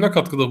pas oyununa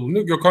katkıda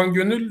bulunuyor. Gökhan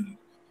Gönül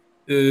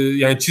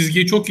yani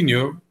çizgiye çok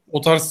iniyor.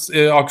 O tarz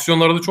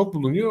aksiyonlarda çok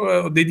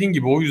bulunuyor. Dediğin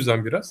gibi o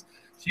yüzden biraz.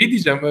 Şey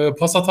diyeceğim,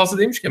 pas hatası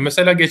demişken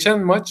mesela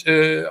geçen maç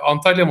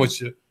Antalya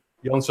maçı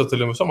yanlış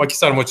hatırlamıyorsam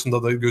Akhisar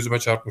maçında da gözüme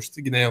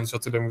çarpmıştı. Yine yanlış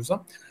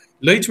hatırlamıyorsam.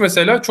 Laiç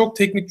mesela çok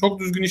teknik, çok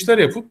düzgün işler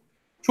yapıp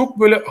çok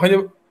böyle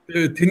hani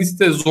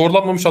teniste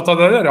zorlanmamış hata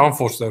derler ya,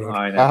 unforced error.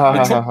 Aynen.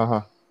 Ve çok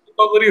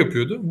hataları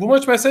yapıyordu. Bu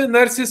maç mesela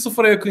neredeyse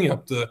sıfıra yakın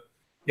yaptı.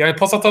 Yani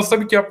pas hatası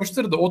tabii ki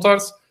yapmıştır da o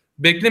tarz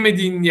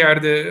beklemediğin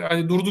yerde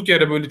hani durduk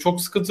yere böyle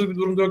çok sıkıntılı bir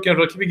durumda yokken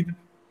rakibe gidip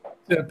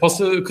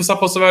kısa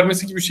pası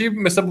vermesi gibi şey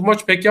mesela bu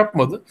maç pek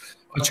yapmadı.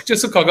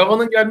 Açıkçası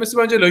Kagawa'nın gelmesi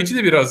bence Laiç'i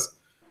de biraz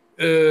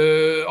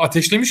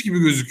ateşlemiş gibi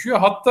gözüküyor.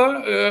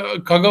 Hatta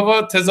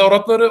Kagawa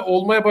tezahüratları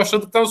olmaya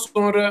başladıktan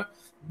sonra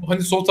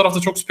hani sol tarafta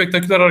çok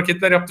spektaküler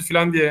hareketler yaptı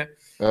falan diye.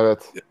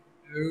 Evet.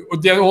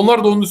 Yani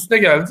onlar da onun üstüne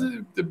geldi.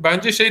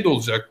 Bence şey de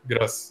olacak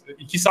biraz.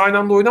 İkisi aynı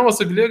anda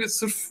oynamasa bile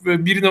sırf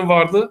birinin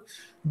vardı,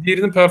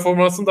 diğerinin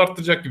performansını da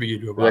arttıracak gibi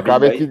geliyor bana.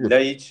 Rekabetlidir.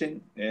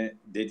 Laiç'in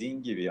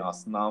dediğin gibi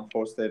aslında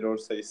unforced error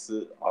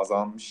sayısı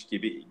azalmış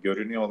gibi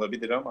görünüyor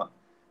olabilir ama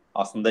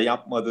aslında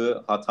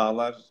yapmadığı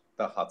hatalar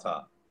da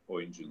hata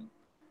oyuncunun.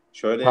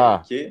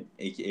 Şöyle ki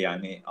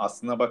yani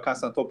aslına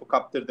bakarsan topu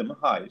kaptırdı mı?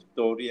 Hayır.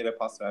 Doğru yere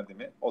pas verdi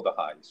mi? O da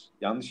hayır.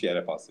 Yanlış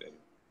yere pas veriyor.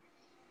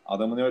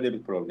 Adamın öyle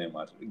bir problemi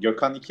var.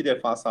 Gökhan 2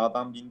 defa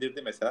sağdan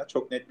bindirdi mesela.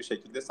 Çok net bir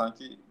şekilde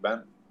sanki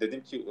ben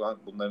dedim ki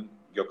bunların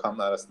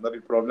Gökhan'la arasında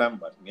bir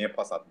problem var. Niye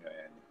pas atmıyor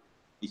yani?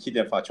 2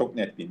 defa çok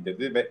net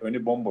bindirdi ve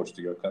önü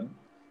bomboştu Gökhan'ın.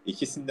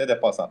 İkisinde de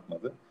pas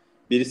atmadı.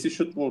 Birisi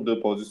şut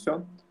vurduğu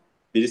pozisyon.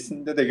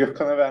 Birisinde de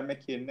Gökhan'a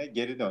vermek yerine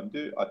geri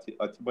döndü.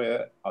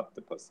 Atiba'ya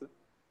attı pası.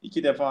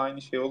 2 defa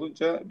aynı şey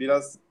olunca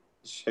biraz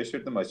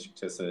şaşırdım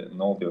açıkçası.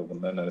 Ne oluyor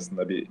bunların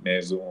arasında bir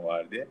mevzu mu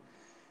var diye.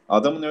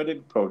 Adamın öyle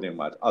bir problemi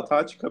var.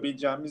 Atağa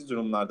çıkabileceğimiz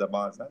durumlarda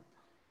bazen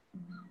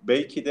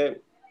belki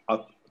de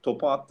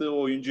topu attığı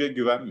oyuncuya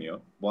güvenmiyor.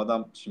 Bu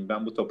adam şimdi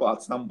ben bu topu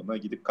atsam buna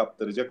gidip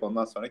kaptıracak,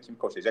 ondan sonra kim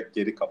koşacak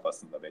geri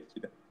kafasında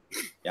belki de.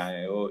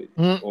 Yani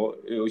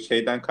o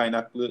şeyden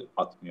kaynaklı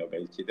atmıyor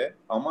belki de.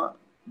 Ama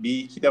bir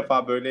iki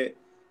defa böyle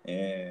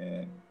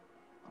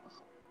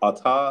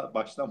atağa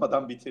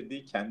başlamadan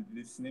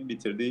kendisinin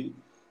bitirdiği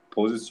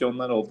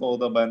pozisyonlar oldu. O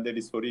da bende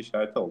bir soru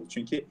işareti oldu.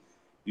 Çünkü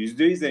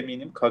 %100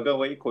 eminim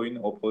Kagawa'yı koyun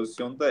o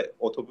pozisyonda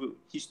o topu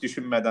hiç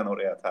düşünmeden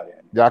oraya atar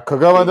yani. Ya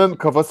Kagawa'nın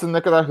kafasının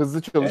ne kadar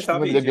hızlı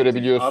çalıştığını bile ki,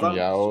 görebiliyorsun adam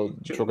ya. O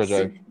çok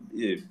acayip.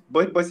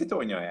 Basit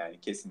oynuyor yani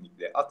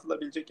kesinlikle.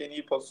 Atılabilecek en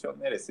iyi pozisyon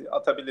neresi?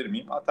 Atabilir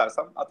miyim?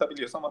 Atarsam,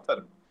 atabiliyorsam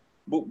atarım.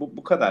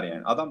 Bu kadar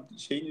yani. Adam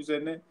şeyin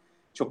üzerine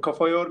çok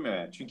kafa yormuyor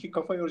yani. Çünkü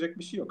kafa yoracak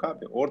bir şey yok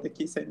abi.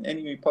 Oradaki senin en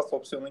iyi pas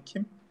opsiyonun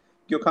kim?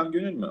 Gökhan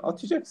Gönül mü?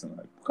 Atacaksın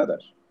abi. Bu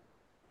kadar.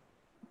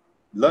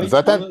 Laiç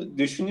Zaten bunu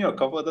düşünüyor.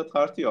 Kafada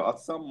tartıyor.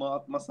 Atsam mı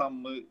atmasam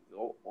mı?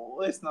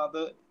 O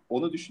esnada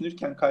onu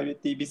düşünürken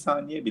kaybettiği bir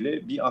saniye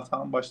bile bir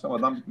atağın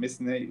başlamadan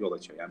bitmesine yol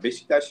açıyor. Yani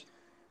Beşiktaş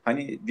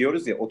hani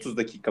diyoruz ya 30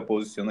 dakika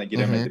pozisyona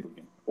giremedi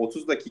bugün.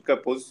 30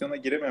 dakika pozisyona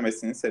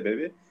girememesinin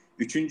sebebi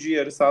 3.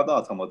 yarı sahada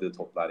atamadığı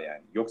toplar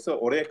yani. Yoksa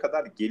oraya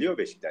kadar geliyor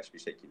Beşiktaş bir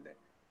şekilde.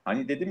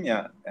 Hani dedim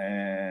ya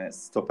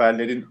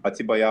stoperlerin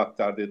Atiba'ya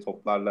aktardığı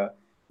toplarla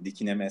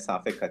dikine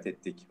mesafe kat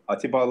ettik.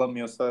 Atiba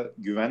alamıyorsa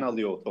Güven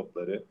alıyor o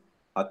topları.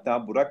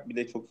 Hatta Burak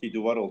bile çok iyi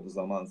duvar oldu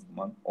zaman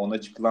zaman.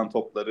 Ona çıkılan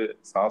topları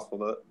sağa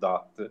sola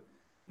dağıttı.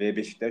 Ve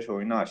Beşiktaş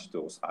oyunu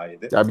açtı o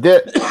sayede. ya bir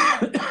de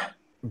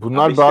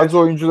bunlar Beşiktaş... bazı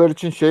oyuncular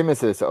için şey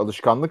meselesi,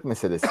 alışkanlık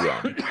meselesi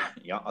yani.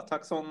 Ya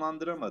atak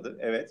sonlandıramadı.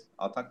 Evet,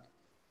 atak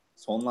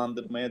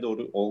sonlandırmaya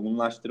doğru,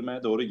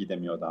 olgunlaştırmaya doğru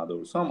gidemiyor daha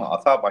doğrusu ama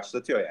atağı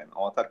başlatıyor yani.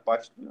 O atak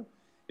başlıyor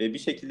ve bir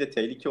şekilde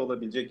tehlike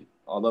olabilecek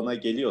alana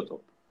geliyor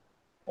top.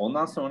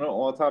 Ondan sonra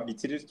o atağı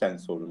bitirirken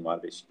sorun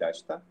var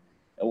Beşiktaş'ta.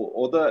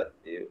 O da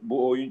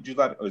bu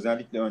oyuncular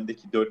özellikle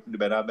öndeki dörtlü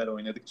beraber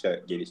oynadıkça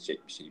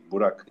gelişecek bir şey.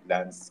 Burak,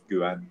 Lens,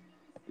 Güven,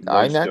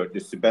 Laiç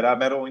dörtlüsü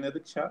beraber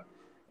oynadıkça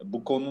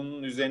bu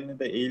konunun üzerine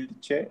de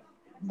eğildikçe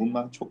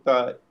bundan çok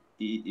daha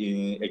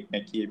iyi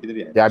ekmek yiyebilir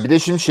yani. Ya bir de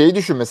şimdi şeyi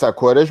düşün mesela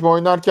Quaresma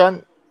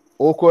oynarken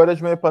o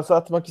Quaresma'ya pas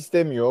atmak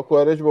istemiyor.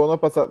 Quaresma ona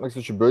pas atmak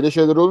istiyor. Böyle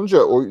şeyler olunca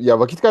ya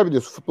vakit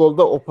kaybediyorsun.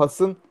 Futbolda o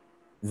pasın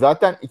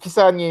zaten 2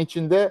 saniye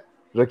içinde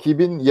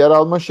rakibin yer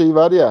alma şeyi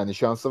var yani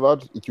şansı var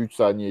 2-3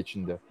 saniye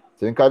içinde.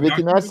 Senin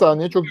kaybettiğin her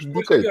saniye çok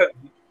ciddi kayıp.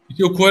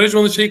 Yok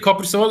Quaresma'nın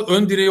kaprisi var.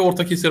 Ön direği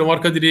orta keserim,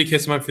 arka direği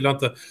kesmem filan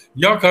da.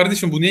 Ya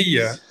kardeşim bu ne iyi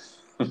ya?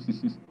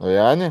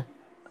 Yani.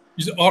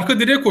 İşte arka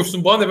direğe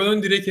koşsun bana ben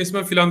ön direği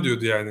kesmem filan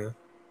diyordu yani.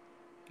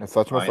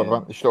 Saçma aynen.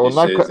 sapan. İşte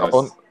onlar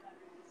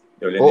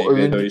o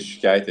Vedo'yu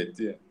şikayet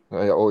etti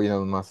ya. O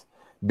inanılmaz.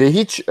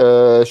 Behiç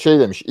şey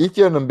demiş. İlk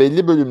yarının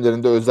belli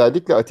bölümlerinde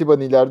özellikle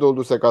Atiba'nın ileride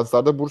olduğu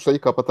sekanslarda Bursa'yı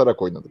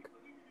kapatarak oynadık.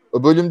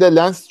 O bölümde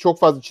Lens çok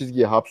fazla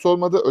çizgiye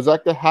hapsolmadı.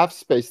 Özellikle half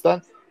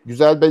space'ten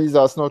güzel bel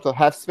hizasına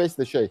half space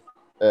de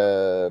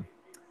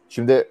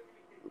şimdi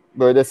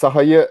böyle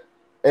sahayı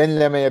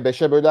enlemeye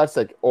 5'e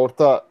bölersek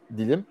orta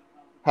dilim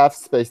half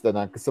space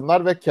denen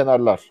kısımlar ve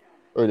kenarlar.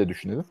 Öyle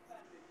düşünelim.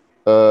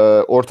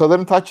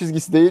 Ortaların taç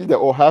çizgisi değil de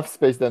o half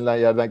space denilen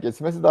yerden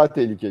kesilmesi daha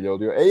tehlikeli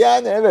oluyor.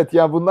 Yani evet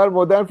ya bunlar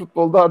modern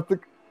futbolda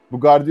artık bu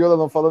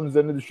Guardiola'nın falan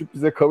üzerine düşüp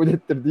bize kabul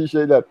ettirdiği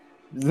şeyler.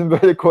 Bizim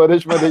böyle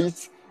Quaresma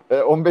reis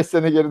 15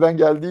 sene geriden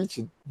geldiği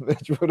için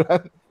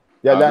mecburen.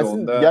 Ya Abi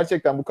Lens'in onda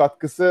gerçekten bu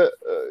katkısı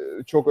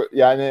çok,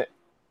 yani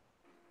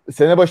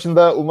sene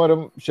başında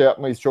umarım şey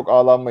yapmayız, çok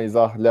ağlanmayız.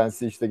 Ah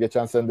Lens'i işte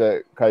geçen sene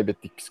de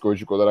kaybettik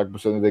psikolojik olarak, bu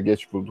sene de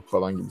geç bulduk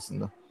falan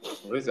gibisinden.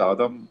 Öyle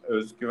adam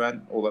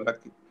özgüven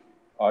olarak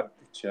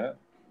arttıkça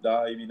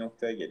daha iyi bir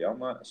noktaya geliyor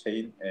ama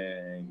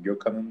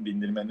Gökhan'ın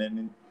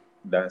bindirmelerinin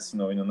Lens'in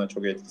oyununa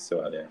çok etkisi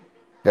var yani.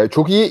 Yani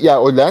çok iyi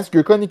ya, o Lens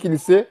Gökhan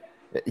ikilisi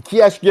 2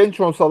 yaş genç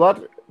olsalar,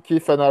 ki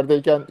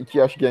Fener'deyken 2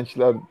 yaş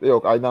gençler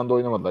yok, aynı anda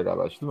oynamadılar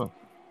galiba, değil mi?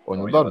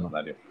 Oynadılar mı?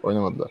 Oynamadılar yok.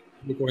 Oynamadılar.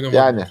 Yok, Yani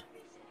oynamadılar.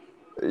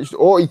 işte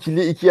o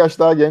ikili 2 yaş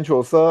daha genç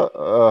olsa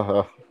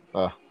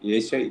ah.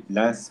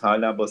 Lens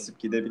hala basıp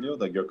gidebiliyor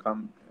da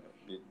Gökhan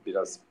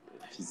biraz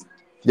fizik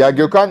Ya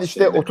Gökhan işte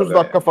şeyinde 30 kalıyor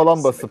dakika yani, falan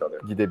etkisinde basıp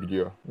kalıyor.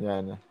 gidebiliyor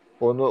yani.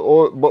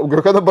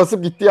 Gökhan'a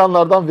basıp gittiği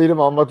anlardan verim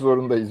almak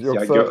zorundayız. Ya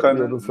Yoksa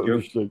yarın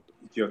düşecek.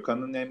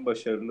 Gökhan'ın en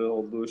başarılı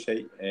olduğu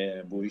şey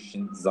bu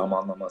işin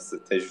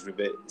zamanlaması,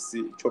 tecrübesi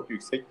çok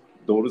yüksek.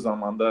 Doğru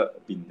zamanda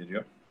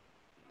bindiriyor.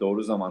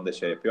 Doğru zamanda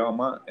şey yapıyor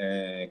ama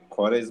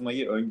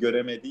Quaresma'yı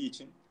öngöremediği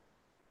için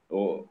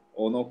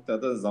o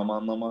noktada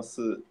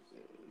zamanlaması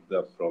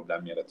da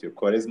problem yaratıyor.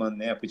 Quaresma'nın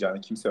ne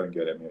yapacağını kimse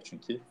öngöremiyor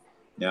çünkü.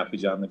 Ne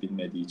yapacağını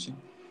bilmediği için.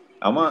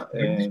 Ama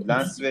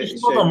Lens ve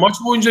Adam maç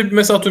boyunca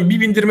mesela atıyorum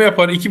bir bindirme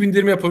yapar, 2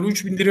 bindirme yapar,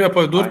 3 bindirme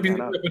yapar, 4 Aynen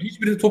bindirme abi. yapar.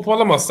 Hiçbirini topu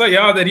alamazsa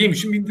ya der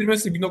yemişim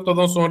bindirmesi bir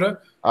noktadan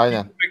sonra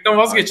Aynen. bindirmekten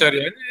vazgeçer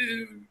yani.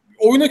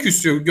 Oyuna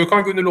küsüyor.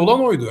 Gökhan Gönüllü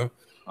olan oydu.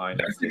 Aynen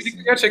Lens'le birlikte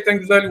kesin. gerçekten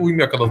güzel bir uyum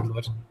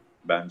yakaladılar.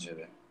 Bence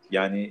de.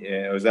 Yani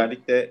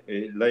özellikle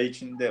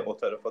Laiç'in de o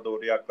tarafa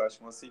doğru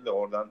yaklaşmasıyla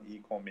oradan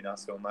iyi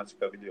kombinasyonlar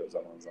çıkabiliyor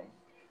zaman zaman.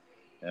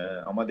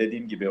 Ama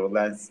dediğim gibi o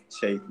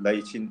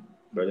Laiç'in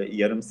böyle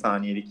yarım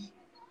saniyelik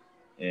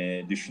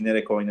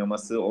düşünerek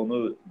oynaması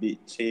onu bir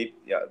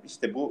ya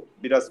işte bu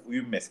biraz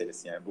uyum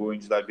meselesi yani. Bu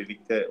oyuncular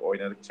birlikte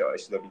oynadıkça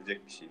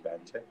aşılabilecek bir şey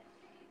bence.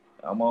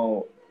 Ama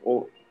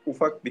o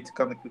ufak bir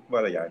tıkanıklık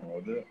var yani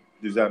orada.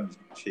 Düzen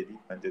bir şey değil.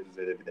 Bence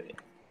düzelebilir yani.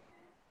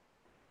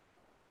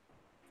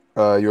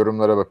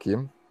 Yorumlara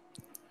bakayım.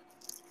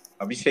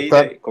 Bir şeyi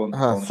Ben de söyle.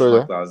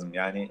 konuşmak lazım.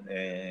 Yani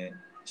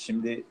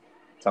şimdi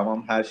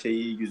tamam her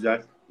şey iyi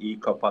güzel, iyi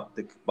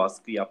kapattık,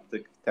 baskı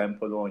yaptık,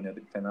 tempolu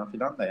oynadık falan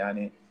filan da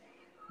yani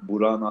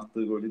Burak'ın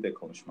attığı golü de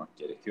konuşmak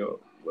gerekiyor.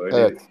 Böyle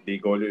Evet.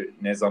 bir golü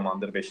ne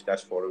zamandır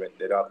Beşiktaş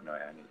forvetleri atmıyor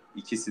yani.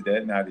 İkisi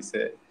de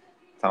neredeyse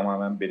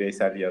tamamen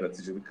bireysel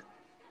yaratıcılık.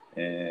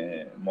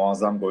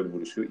 Muazzam gol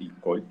vuruşu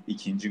ilk gol.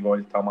 İkinci gol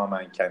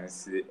tamamen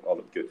kendisi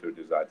alıp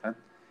götürdü zaten.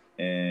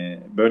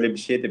 Böyle bir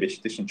şeye de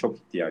Beşiktaş'ın çok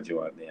ihtiyacı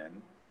vardı yani.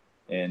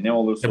 Ne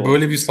olursa Ya böyle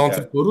olsun. bir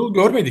santrforu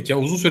görmedik ya.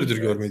 Uzun süredir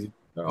Evet. görmedik.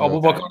 Ya Evet.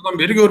 Abubakar'dan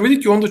beri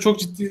görmedik ki onda çok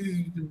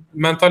ciddi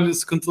mental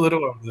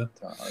sıkıntıları vardı.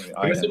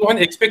 Mesela bu hani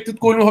expected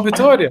goal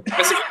muhabbeti var ya.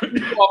 Mesela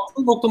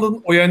attığı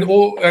noktanın yani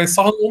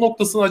sahanın o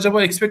noktasının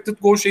acaba expected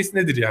goal şeysi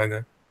nedir yani?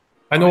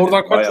 Hani Aynen.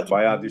 oradan kaç şut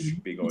Bayağı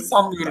düşük bir gol. hiç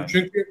sanmıyorum Bence.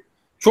 çünkü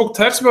çok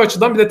ters bir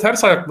açıdan bir de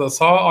ters ayakla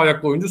sağ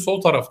ayaklı oyuncu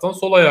sol taraftan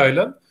sol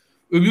ayağıyla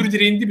öbür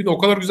direğin dibine o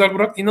kadar güzel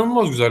bıraktı.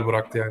 İnanılmaz güzel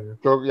bıraktı yani.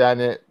 Çok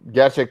yani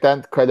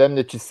gerçekten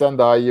kalemle çizsen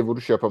daha iyi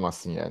vuruş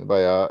yapamazsın yani.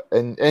 Bayağı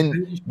en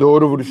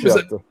doğru vuruşu Mesela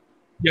yaptı.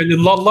 yani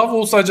Love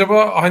olsa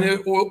acaba hani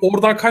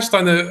oradan kaç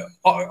tane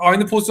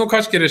aynı pozisyon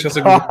kaç kere yaşasa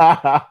gol.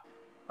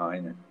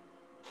 Aynen.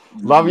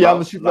 Love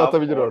yanlışlıkla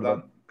atabilir oradan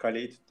oradan.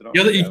 kaleyi Ya da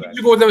tutturamaz ya ikinci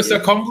bence. golde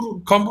mesela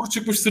kambur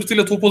çıkmış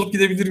sırtıyla top alıp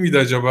gidebilir miydi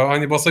acaba?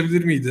 Hani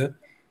basabilir miydi?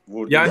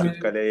 Vurduğu Yani şut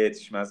kaleye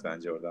yetişmez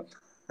bence oradan.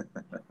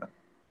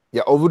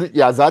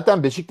 Ya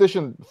zaten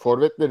Beşiktaş'ın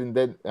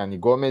forvetlerinde yani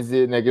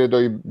Gomez'i,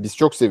 Negredo'yu biz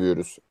çok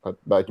seviyoruz.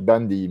 Belki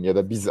ben de iyiyim ya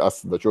da biz,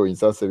 aslında çoğu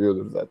insan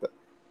seviyordur zaten.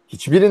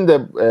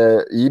 Hiçbirinde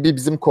iyi bir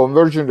bizim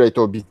conversion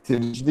rate, o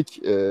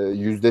bitiricilik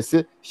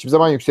yüzdesi hiçbir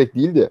zaman yüksek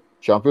değildi.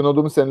 Şampiyon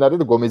olduğumuz senelerde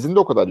de Gomez'in de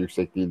o kadar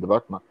yüksek değildi,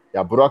 bakma.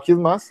 Ya Burak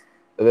Yılmaz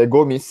ve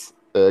Gomis,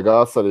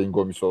 Galatasaray'ın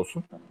Gomis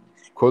olsun.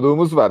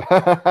 Konuğumuz var.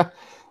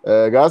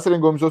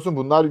 Galatasaray'ın Gomis olsun,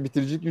 bunlar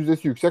bitiricilik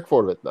yüzdesi yüksek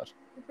forvetler.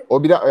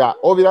 O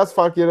biraz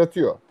fark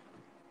yaratıyor.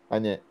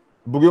 Hani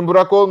bugün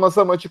Burak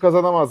olmasa maçı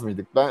kazanamaz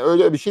mıydık? Ben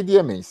öyle bir şey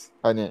diyemeyiz.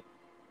 Hani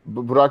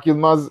Burak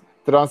Yılmaz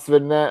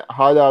transferine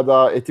hala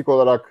daha etik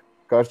olarak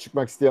karşı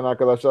çıkmak isteyen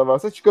arkadaşlar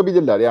varsa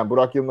çıkabilirler. Yani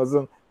Burak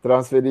Yılmaz'ın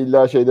transferi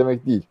illa şey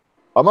demek değil.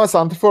 Ama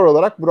santrfor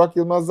olarak Burak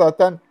Yılmaz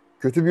zaten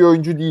kötü bir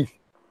oyuncu değil.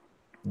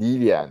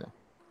 Değil yani.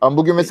 Ama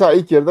bugün mesela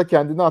ilk yarıda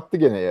kendini attı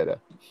gene yere.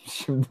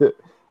 Şimdi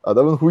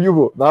adamın huyu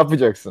bu. Ne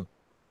yapacaksın?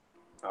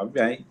 Abi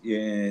ben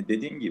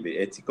dediğim gibi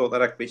etik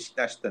olarak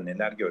Beşiktaş'ta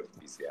neler gördük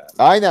biz ya.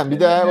 Aynen, bir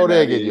de oraya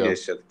Neler geliyor.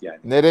 yaşadık yani.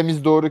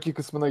 Neremiz doğru ki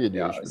kısmına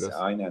geliyor Ya iş biraz.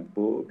 aynen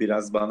bu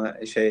biraz bana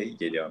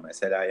geliyor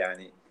mesela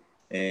yani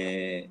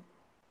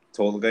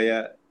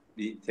Tolga'ya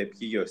bir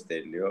tepki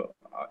gösteriliyor.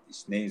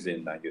 İşte ne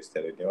üzerinden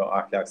gösteriliyor?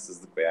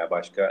 Ahlaksızlık veya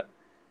başka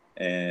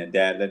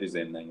değerler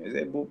üzerinden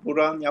gösteriliyor. Bu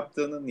Burak'ın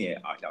yaptığını niye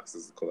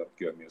ahlaksızlık olarak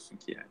görmüyorsun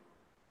ki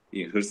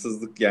yani?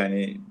 Hırsızlık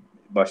yani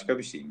başka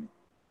bir şey mi?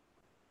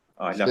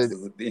 İşte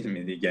Ahlaksızlık değil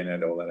mi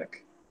genel olarak?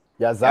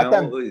 ya Yani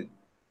zaten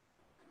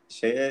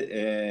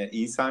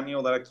insani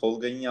olarak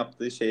Tolga'nın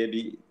yaptığı şeye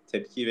bir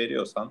tepki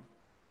veriyorsan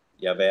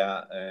ya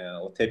veya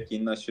o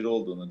tepkinin aşırı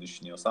olduğunu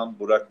düşünüyorsan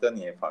Burak'ta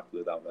niye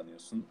farklı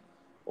davranıyorsun?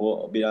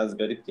 O biraz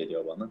garip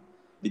geliyor bana.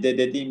 Bir de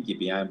dediğim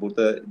gibi yani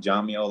burada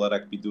camia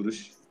olarak bir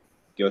duruş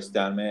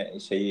gösterme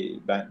şeyi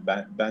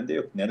bende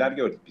yok. Neler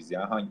gördük biz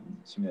ya?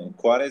 Şimdi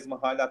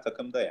Quaresma hala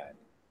takımda yani.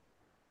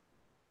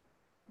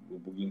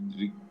 Bugün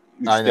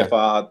 3 Aynen.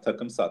 defa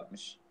takım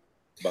satmış.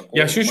 Bak,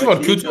 Ya şu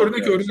var, kötü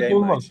örnek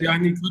olmaz.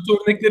 Yani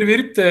kötü örnekleri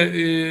verip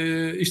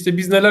de işte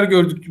biz neler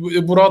gördük,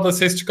 Burak'a da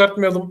ses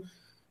çıkartmayalım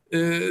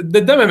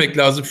dememek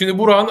lazım. Şimdi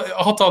Burak'ın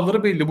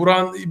hataları belli.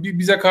 Burak'ın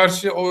bize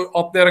karşı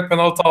atlayarak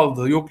penaltı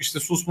aldığı, yok işte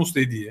susmus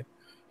dediği.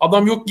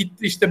 Adam yok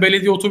gitti işte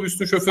belediye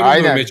otobüsünün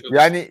şoförünü dövmeye çalıştı.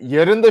 Yani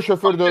yarın da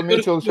şoför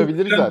dövmeye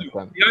çalışabilir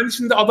zaten. Yani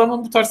şimdi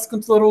adamın bu tarz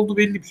sıkıntıları olduğu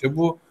belli bir şey.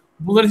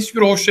 Bunların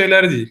hiçbir hoş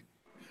şeyler değil.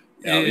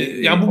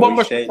 Yani bu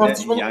bambaşka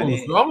tartışmalı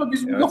konusu. Ama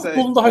biz burada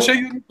futbolun daha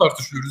yönünü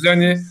tartışıyoruz.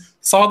 Yani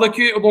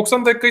sahadaki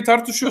 90 dakikayı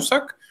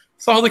tartışıyorsak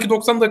sahadaki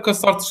 90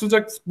 dakikası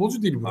tartışılacak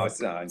futbolcu değil bu.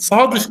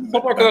 Saha dışında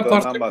sabaha kadar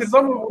tartışabiliriz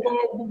ama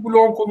bu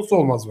bloğun konusu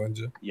olmaz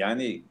bence.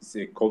 Yani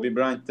Kobe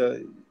Bryant da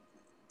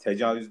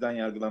tecavüzden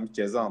yargılanmış,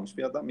 ceza almış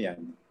bir adam yani.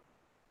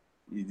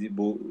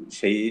 Bu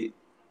şeyi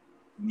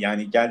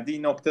yani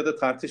geldiği noktada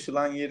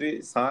tartışılan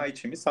yeri saha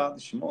içi mi saha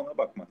dışı mı ona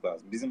bakmak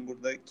lazım. Bizim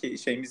buradaki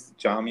şeyimiz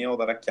camia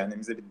olarak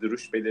kendimize bir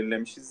duruş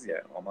belirlemişiz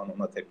ya, aman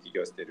ona tepki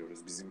gösteriyoruz,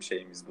 bizim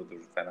şeyimiz budur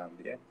falan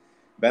diye.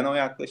 Ben o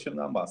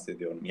yaklaşımdan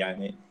bahsediyorum.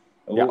 Yani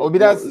o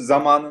biraz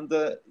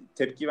zamanında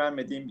tepki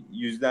vermediğim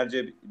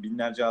yüzlerce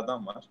binlerce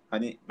adam var.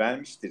 Hani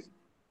vermiştir.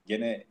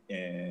 Gene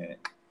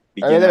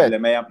bir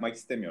genelleme yapmak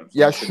istemiyorum.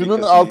 Ya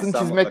şunun altını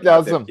çizmek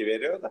lazım. Tepki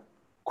veriyor da.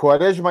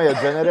 Quaresma'ya,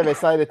 Caner'e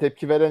vesaire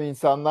tepki veren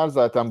insanlar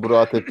zaten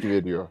Burak'a tepki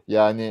veriyor.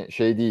 Yani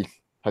şey değil.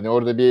 Hani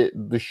orada bir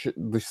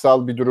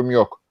dışsal bir durum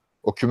yok.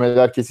 O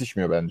kümeler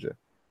kesişmiyor bence.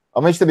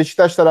 Ama işte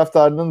Beşiktaş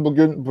taraftarının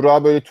bugün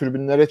Burak'ı böyle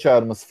tribünlere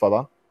çağırması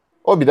falan.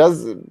 O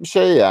biraz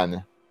şey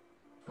yani.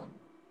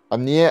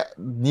 Hani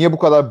niye bu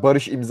kadar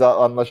barış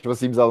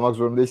anlaşması imzalamak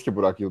zorundayız ki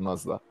Burak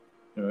Yılmaz'la?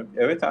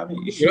 Evet abi.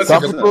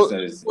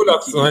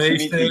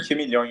 2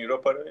 milyon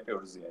euro para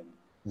veriyoruz yani.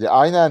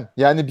 Aynen.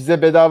 Yani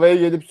bize bedavaya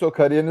gelip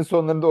kariyerinin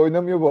sonlarında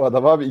oynamıyor bu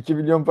adam abi. 2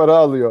 milyon para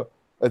alıyor.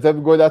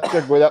 Tabii gol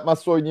atacak. Gol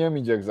atmazsa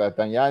oynayamayacak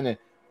zaten. Yani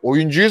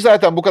oyuncuyu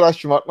zaten bu kadar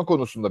şımartma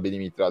konusunda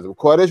benim itirazım.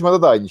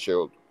 Quaresma'da da aynı şey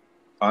oldu.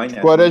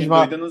 Aynen.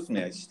 Quaresma... Duydunuz mu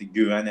ya? İşte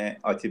Güven'e,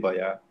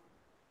 Atiba'ya.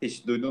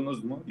 Hiç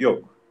duydunuz mu?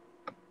 Yok.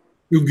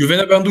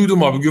 Güven'e ben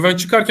duydum abi. Güven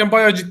çıkarken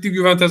bayağı ciddi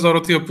Güven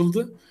tezahüratı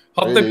yapıldı.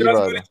 Hatta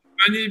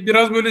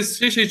biraz böyle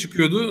şey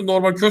çıkıyordu.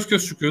 Normal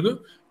kös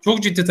çıkıyordu.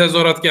 Çok ciddi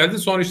tezahürat geldi.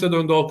 Sonra işte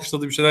döndü,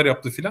 alkışladı, bir şeyler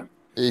yaptı filan.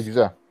 İyi,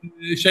 güzel.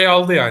 Şey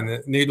aldı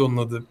yani. Neydi onun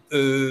adı?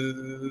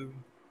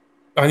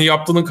 Hani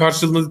yaptığının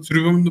karşılığını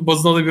tribün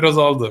bazına da biraz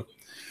aldı.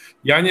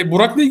 Yani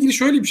Burak'la ilgili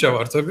şöyle bir şey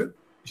var tabii.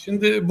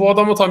 Şimdi bu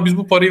adama tam biz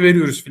bu parayı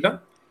veriyoruz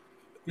filan.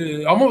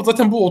 Ama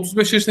zaten bu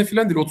 35 yaşında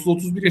falan değil.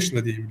 30-31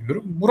 yaşında diye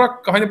biliyorum.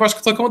 Burak hani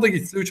başka takıma da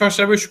gitse 3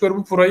 aşağı 5 yukarı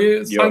bu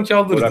parayı sanki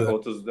alırdı. Burak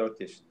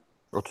 34 yaşında.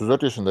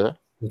 34 yaşında ya.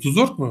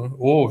 34 mu?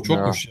 Oo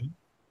çokmuş ya.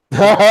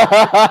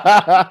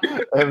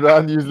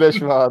 Emrah'ın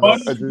yüzleşme abi.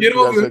 Geri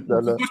alıyorum.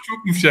 34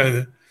 çokmuş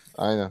yani.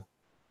 Aynen.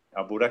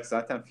 Ya Burak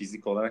zaten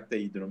fizik olarak da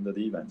iyi durumda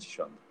değil bence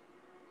şu anda.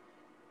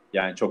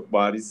 Yani çok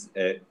bariz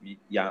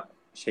ya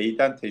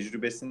şeyden,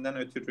 tecrübesinden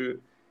ötürü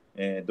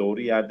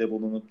doğru yerde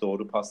bulunup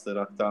doğru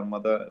pasları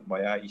aktarmada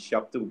bayağı iş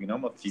yaptı bugün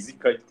ama fizik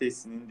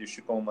kalitesinin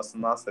düşük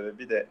olmasından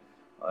sebebi de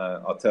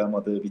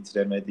atamadığı,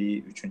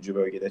 bitiremediği 3.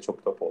 bölgede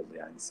çok top oldu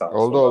yani.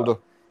 Oldu.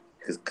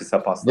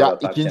 Kısa paslar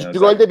atarken. Ya ikinci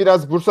golde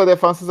biraz Bursa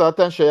defansı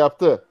zaten şey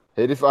yaptı.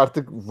 Herif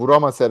artık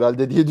vuramaz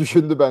herhalde diye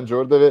düşündü bence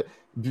orada ve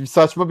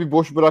saçma bir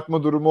boş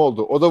bırakma durumu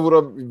oldu. O da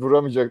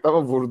vuramayacaktı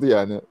ama vurdu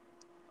yani.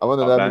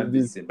 Ama önemli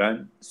değil.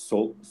 Ben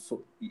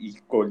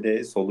ilk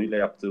golde soluyla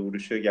yaptığı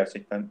vuruşu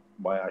gerçekten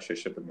bayağı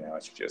şaşırdım ya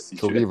açıkçası.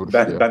 Çok iyi vuruş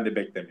ben de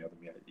beklemiyordum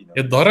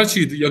yani. Dar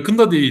açıydı. Yakın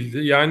da değildi.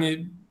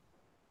 Yani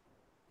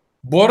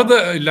bu arada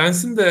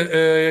Lens'in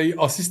de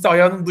asisti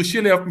ayağının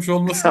dışıyla yapmış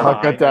olması.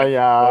 Hakikaten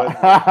ya.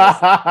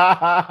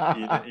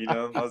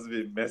 İnanılmaz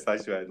bir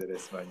mesaj verdi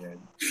resmen yani.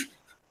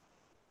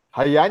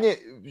 Hayır yani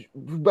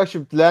bak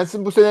şimdi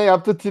Lens'in bu sene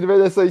yaptığı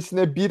Tirvele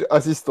sayısına 1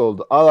 asist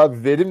oldu.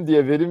 Abi verim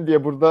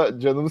diye burada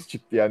canımız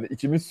çıktı yani.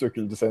 İçimiz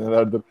söküldü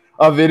senelerdir.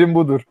 Abi verim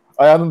budur.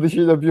 Ayağının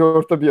dışıyla bir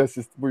orta bir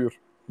asist. Buyur.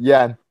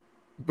 Yen.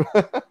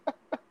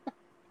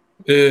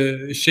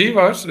 Şey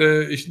var.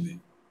 İşte,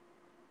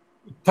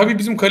 tabii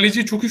bizim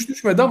kaleciye çok iş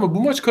düşmedi ama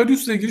bu maç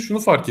Karius'la ilgili şunu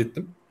fark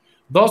ettim.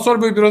 Daha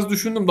sonra böyle biraz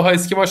düşündüm. Daha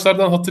eski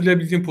maçlardan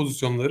hatırlayabildiğim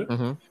pozisyonları.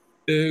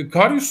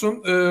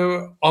 Karius'un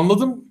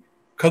anladığım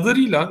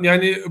kadarıyla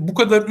yani bu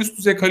kadar üst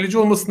düzey kaleci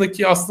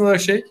olmasındaki aslında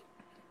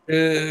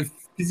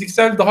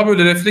fiziksel daha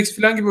böyle refleks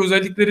falan gibi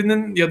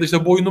özelliklerinin ya da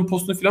işte boyunun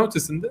postunun falan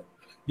ötesinde.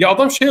 Ya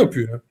adam şey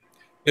yapıyor.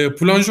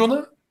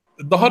 Plonjona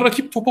daha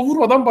rakip topa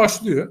vurmadan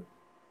başlıyor.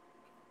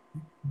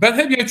 Ben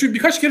hep yani çünkü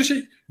birkaç kere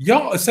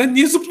ya sen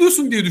niye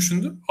zıplıyorsun diye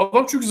düşündüm.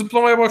 Adam çünkü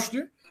zıplamaya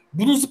başlıyor.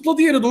 Bunun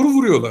zıpladığı yere doğru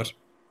vuruyorlar.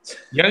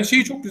 Yani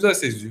şeyi çok güzel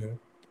seziyor.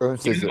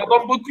 Yani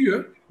adam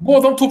bakıyor. Bu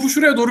adam topu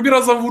şuraya doğru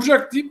birazdan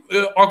vuracak deyip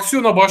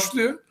aksiyona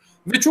başlıyor.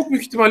 Ve çok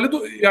büyük ihtimalle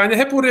yani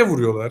hep oraya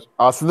vuruyorlar.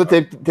 Aslında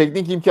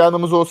teknik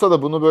imkanımız olsa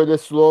da bunu böyle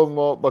slow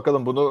mo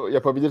bakalım bunu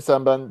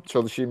yapabilirsem ben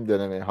çalışayım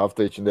denemeye.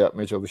 Hafta içinde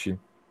yapmaya çalışayım.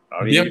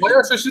 Abi Ben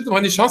bayağı şaşırdım.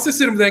 Hani şans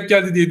eseri mi denk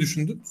geldi diye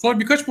düşündüm. Sonra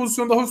birkaç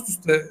pozisyon daha üst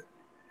üste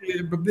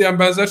yani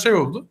benzer şey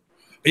oldu.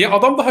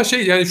 Adam daha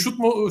yani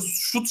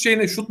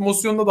şut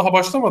mosyonuna daha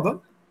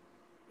başlamadan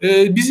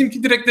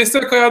bizimki direkt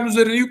destek ayağının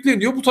üzerine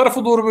yükleniyor. Bu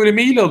tarafa doğru böyle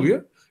meyil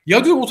alıyor.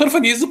 Ya diyor o tarafa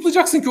niye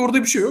zıplayacaksın ki, orada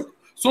bir şey yok.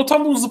 Sonra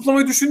tam bunu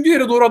zıplamayı düşündüğü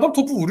yere doğru adam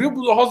topu vuruyor.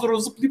 Bu da hazır o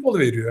zıplayıp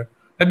alıveriyor.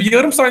 Yani bir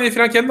yarım saniye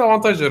falan kendine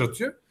avantaj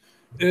yaratıyor.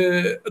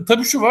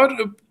 Tabii şu var,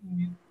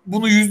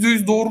 bunu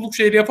 %100 doğruluk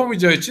şeyle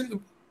yapamayacağı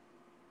için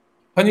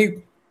hani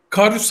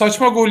Karius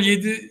saçma gol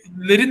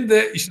yedilerin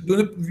de işte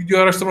dönüp video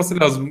araştırması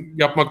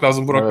yapmak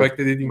lazım Burak, Evet, belki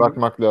de dediğin gibi.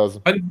 bakmak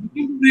lazım. Hani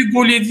bir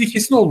gol yediği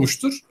kesin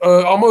olmuştur.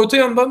 Ama öte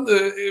yandan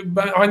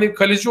ben hani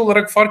kaleci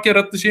olarak fark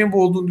yarattığı şeyin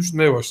bu olduğunu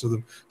düşünmeye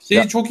başladım.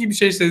 Çok iyi bir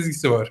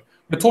sezgisi var.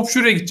 Top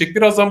şuraya gidecek.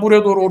 Birazdan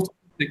buraya doğru orta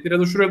çekecekler ya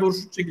da şuraya doğru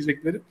şut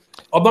çekecekleri.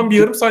 Adam bir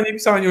yarım saniye, bir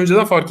saniye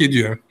önceden fark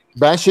ediyor.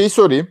 Ben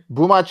sorayım.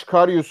 Bu maç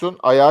Karius'un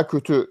ayağı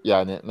kötü,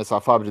 yani mesela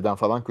Fabri'den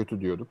falan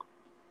kötü diyorduk.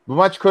 Bu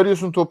maç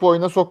Karius'un topu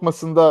oyuna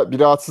sokmasında bir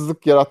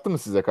rahatsızlık yarattı mı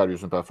size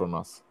Karius'un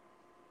performansı?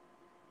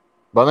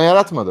 Bana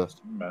yaratmadı.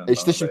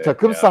 İşte şimdi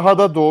takım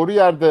sahada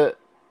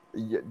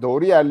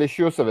doğru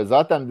yerleşiyorsa ve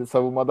zaten de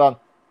savunmadan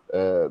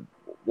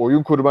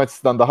oyun kurma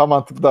açısından daha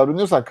mantıklı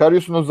davranıyorsan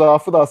Karius'un o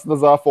zaafı da aslında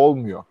zaaf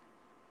olmuyor.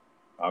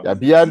 Abi,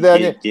 ya bir yerde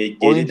hani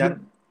geriden oyuncu...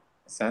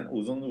 sen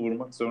uzun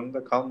vurmak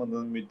zorunda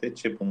kalmadığın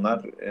müddetçe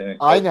bunlar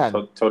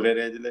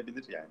tolere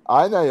edilebilir yani.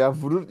 Aynen ya,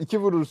 iki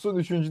vurursun,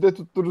 üçüncüde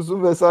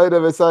tutturursun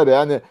vesaire vesaire.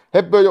 Yani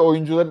hep böyle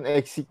oyuncuların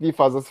eksikliği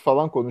fazlası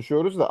falan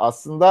konuşuyoruz da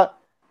aslında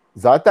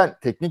zaten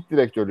teknik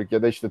direktörlük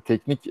ya da işte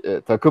teknik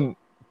takım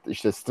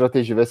işte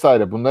strateji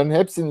vesaire, bunların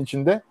hepsinin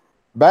içinde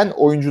ben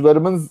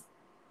oyuncularımın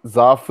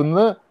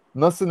zaafını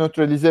nasıl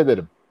nötralize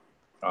ederim?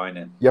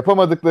 Aynen.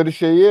 Yapamadıkları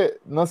şeyi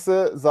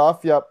nasıl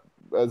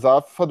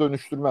zaafa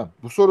dönüştürmem?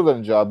 Bu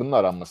soruların cevabının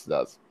aranması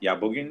lazım.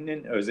 Ya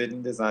bugünün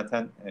özelinde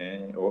zaten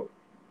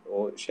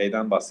o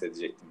şeyden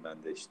bahsedecektim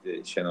ben de,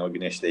 işte Şenol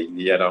Güneş'le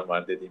ilgili yaran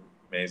var dediğim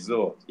mevzu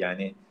o.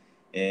 Yani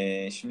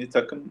şimdi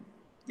takım,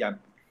 yani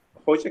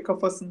hoca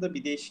kafasında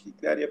bir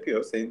değişiklikler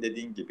yapıyor. Senin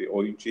dediğin gibi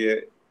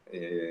oyuncuya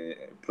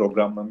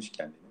programlamış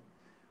kendini.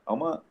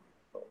 Ama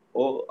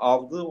o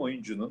aldığı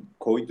oyuncunun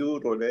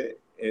koyduğu role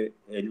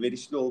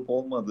elverişli olup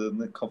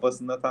olmadığını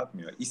kafasında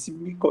takmıyor.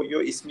 İsmi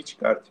koyuyor, ismi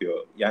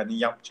çıkartıyor. Yani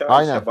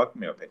yapacağı işe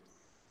bakmıyor pek.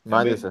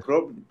 Maalesef.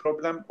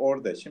 Problem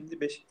orada.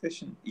 Şimdi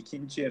Beşiktaş'ın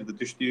ikinci yarıda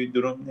düştüğü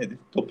durum nedir?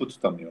 Topu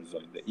tutamıyoruz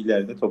oyunda.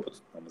 İleride topu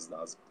tutmamız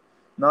lazım.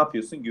 Ne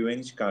yapıyorsun?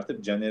 Güveni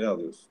çıkartıp Caner'i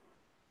alıyorsun.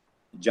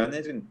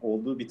 Caner'in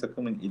olduğu bir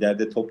takımın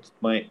ileride top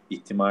tutma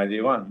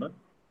ihtimali var mı?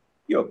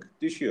 Yok.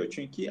 Düşüyor.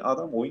 Çünkü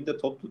adam oyunda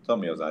top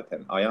tutamıyor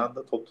zaten.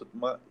 Ayağında top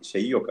tutma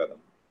şeyi yok adam.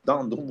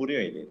 Dandum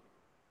vuruyor ileri.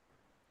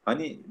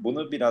 Hani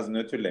bunu biraz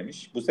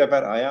nötrlemiş. Bu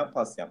sefer ayağa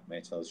pas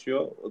yapmaya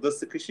çalışıyor. O da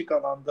sıkışık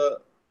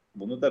alanda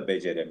bunu da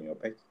beceremiyor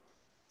pek.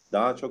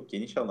 Daha çok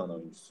geniş alan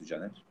oyuncusu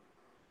Caner.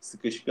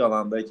 Sıkışık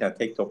alandayken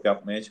tek top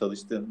yapmaya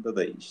çalıştığında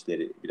da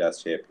işleri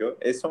biraz şey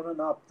yapıyor. Sonra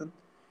ne yaptın?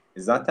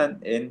 Zaten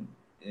en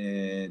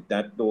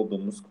dertli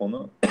olduğumuz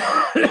konu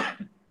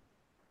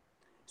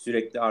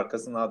sürekli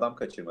arkasına adam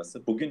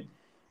kaçırması. Bugün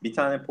bir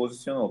tane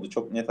pozisyon oldu.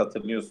 Çok net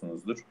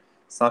hatırlıyorsunuzdur.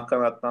 Sağ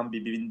kanattan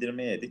bir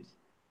bindirme yedik.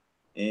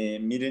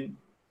 Mir'in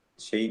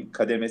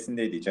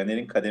kademesindeydi.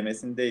 Caner'in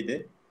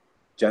kademesindeydi.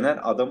 Caner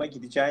adama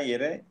gideceği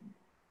yere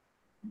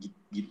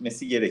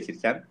gitmesi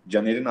gerekirken,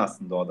 Caner'in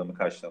aslında o adamı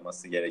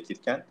karşılaması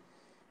gerekirken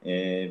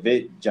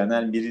ve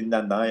Caner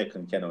birinden daha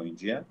yakınken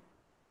oyuncuya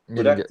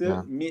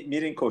bıraktı.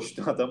 Mirin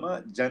koştu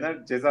adama.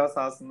 Caner ceza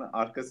sahasının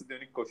arkası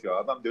dönük koşuyor.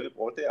 Adam dönüp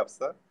orta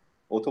yapsa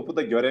o topu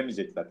da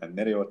göremeyecek zaten.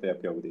 Nereye orta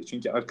yapıyor bu diye.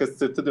 Çünkü arkası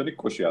sırtı dönük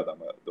koşuyor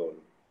adama doğru.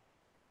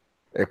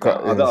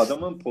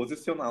 Adamın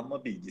pozisyon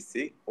alma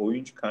bilgisi,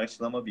 oyuncu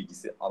karşılama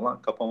bilgisi,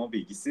 alan kapama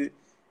bilgisi,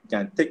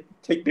 yani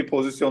tek bir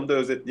pozisyonda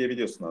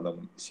özetleyebiliyorsun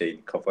adamın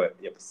kafa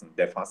yapısını,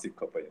 defansif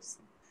kafa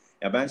yapısını.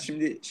 Ya ben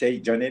şimdi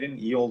Caner'in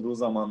iyi olduğu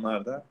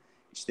zamanlarda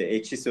işte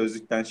Ekşi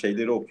Sözlük'ten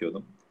şeyleri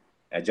okuyordum.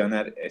 Ya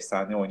Caner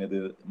efsane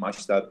oynadığı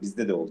maçlar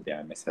bizde de oldu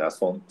yani, mesela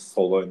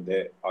sol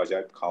önde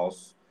acayip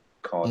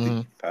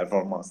kaotik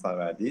performanslar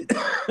verdiği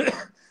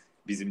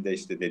bizim de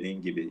işte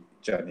dediğin gibi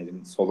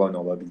Caner'in sol ön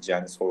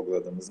olabileceğini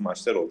sorguladığımız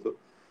maçlar oldu.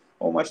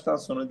 O maçtan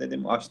sonra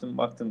dedim, açtım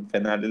baktım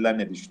Fenerliler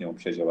ne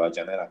düşünüyormuş acaba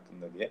Caner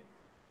hakkında diye.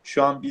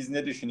 Şu an biz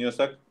ne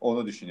düşünüyorsak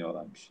onu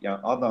düşünüyorlarmış. Yani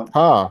adam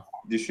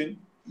düşün,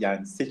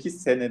 yani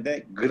 8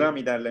 senede gram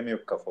ilerleme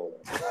yok kafa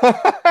olarak.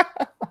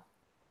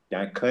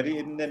 Yani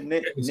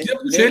kariyerinde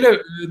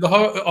daha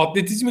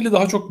atletizmiyle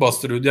daha çok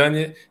bastırıyordu.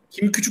 Yani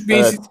kimi küçük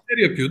beyinsizlikler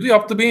yapıyordu.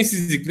 Yaptığı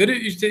beyinsizlikleri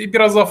işte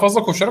biraz daha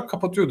fazla koşarak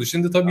kapatıyordu.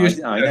 Şimdi tabii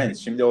aynen.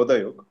 Şimdi o da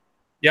yok.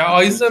 Ya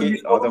Ayza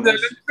biz adamı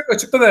değerlendirmek,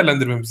 açıkta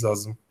değerlendirmemiz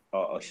lazım.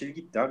 Aşil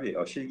gitti abi.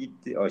 Aşil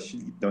gitti.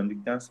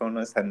 Döndükten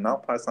sonra sen ne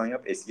yaparsan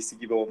yap eskisi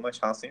gibi olma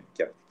şansın yok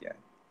ki artık yani.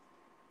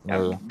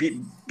 Yani Öyle.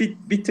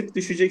 bir tık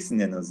düşeceksin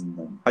en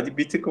azından. Hadi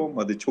bir tık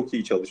olmadı, çok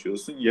iyi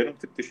çalışıyorsun. Yarım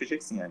tık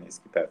düşeceksin yani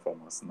eski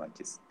performansından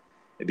kesin.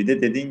 Bir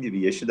de dediğin gibi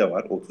yaşı da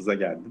var. 30'a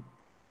geldim.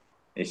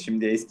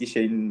 Şimdi eski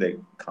şeyinin de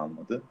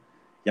kalmadı.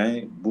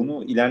 Yani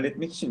bunu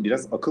ilerletmek için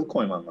biraz akıl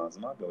koyman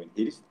lazım abi oyun.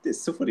 Herifte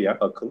sıfır ya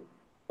akıl.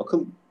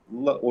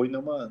 Akılla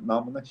oynama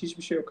namına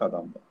hiçbir şey yok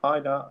adamda.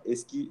 Hala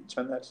eski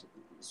Caner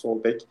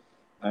sol bek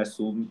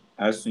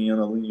Ersun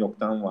Yanal'ın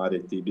yoktan var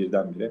ettiği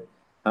birdenbire.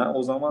 Ha o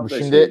Bu zaman da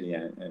şeydi şimdi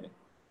yani.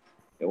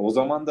 O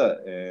zaman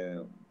da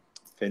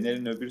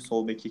Fener'in öbür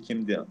sol beki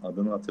kimdi?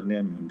 Adını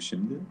hatırlayamıyorum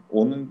şimdi.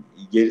 Onun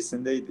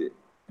gerisindeydi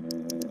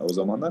o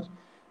zamanlar.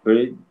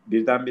 Böyle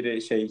birdenbire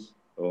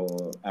o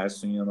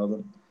Ersun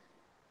Yanal'ın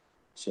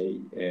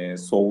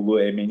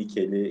Soğlu,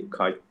 Emenikeli,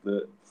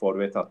 Kayıtlı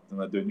forvet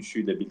hattına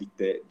dönüşüyle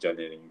birlikte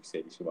Caner'in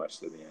yükselişi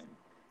başladı yani.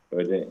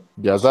 Öyle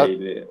yazar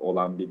şeyli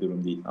olan bir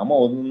durum değil. Ama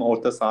onun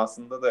orta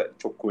sahasında da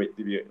çok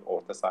kuvvetli bir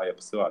orta saha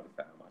yapısı vardı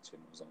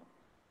Fenerbahçe'nin o zaman.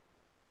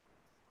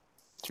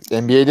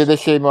 NBA'de de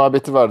şey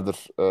muhabbeti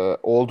vardır.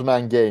 Old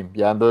man game.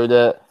 Yani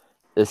böyle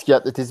eski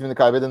atletizmini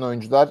kaybeden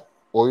oyuncular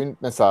oyun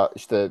mesela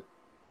işte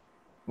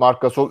Marc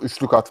Gasol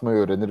üçlük atmayı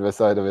öğrenir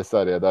vesaire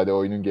vesaire ya da hadi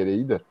oyunun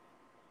gereğidir.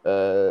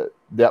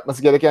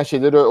 Yapması gereken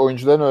şeyleri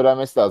oyuncuların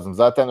öğrenmesi lazım.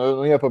 Zaten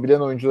onu yapabilen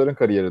oyuncuların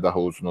kariyeri daha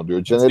uzun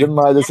oluyor. Caner'in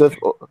maalesef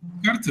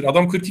Carter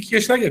adam 42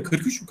 yaşına geldi.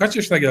 43 kaç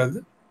yaşına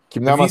geldi?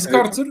 kimden Vince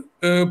bahsediyorsun?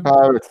 Carter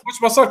Ha evet.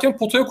 maç basarken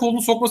potaya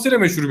kolunu sokmasıyla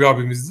meşhur bir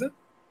abimizdi.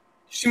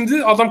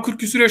 Şimdi adam 40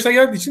 küsur yaşına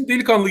geldiği için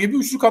delikanlı gibi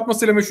üçlük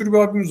atmasıyla meşhur bir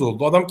abimiz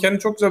oldu. Adam kendini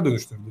çok güzel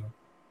dönüştürdü.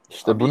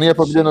 İşte bunu Abi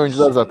yapabilen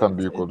oyuncular zaten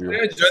büyük oluyor.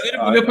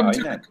 Caner'in bunu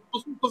yapabilecek aynen.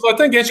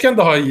 zaten gençken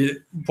daha iyi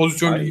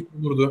pozisyon Aynen. bilgisi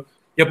olurdu.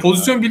 Ya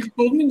pozisyon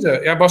bilgisi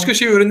olmayınca yani başka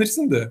şey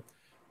öğrenirsin de.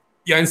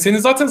 Yani senin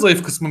zaten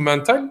zayıf kısmın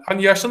mental.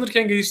 Hani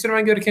yaşlanırken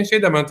geliştirmen gereken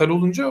şey de mental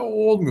olunca o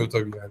olmuyor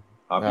tabii yani.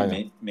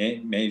 Abi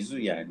mevzu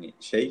yani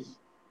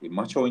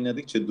maç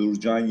oynadıkça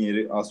duracağın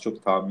yeri az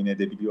çok tahmin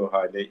edebiliyor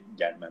hale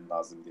gelmen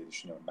lazım diye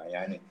düşünüyorum ben.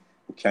 Yani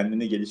bu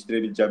kendini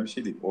geliştirebileceğin bir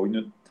şey değil.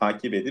 Oyunu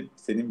takip edip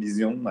senin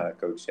vizyonunla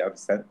alakalı bir şey. Abi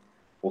sen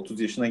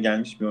 30 yaşına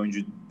gelmiş bir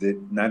oyuncu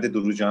nerede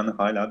duracağını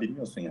hala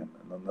bilmiyorsun yani.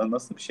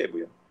 Nasıl bir şey bu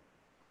ya?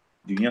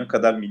 Dünya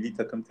kadar milli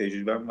takım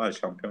tecrüben var,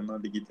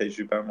 Şampiyonlar Ligi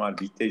tecrüben var,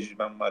 lig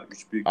tecrüben var,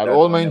 üç Abi büyüklerde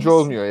olmayınca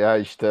oynamışsın. olmuyor ya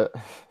işte.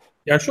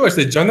 Yani şu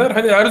işte Caner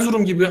hani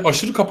Erzurum gibi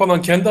aşırı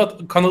kapanan kendi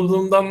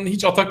kanadından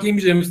hiç atak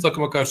yemeyeceğimiz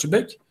takıma karşı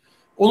bek.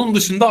 Onun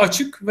dışında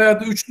açık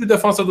veya da üçlü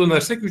defansa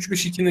dönersek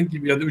 3-5-2'nin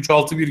gibi ya da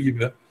 3-6-1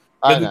 gibi ya da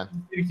Aynen.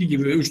 3-2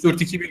 gibi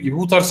 3-4-2-1 gibi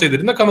bu tarz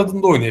şeylerin de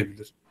kanadında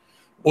oynayabilir.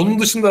 Onun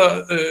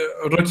dışında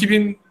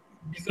rakibin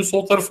bizim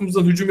sol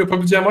tarafımızdan hücum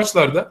yapabileceği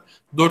maçlarda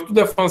dörtlü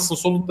defansın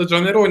solunda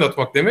Caner'i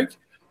oynatmak demek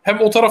hem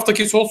o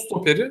taraftaki sol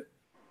stoperi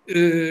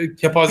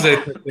kepaze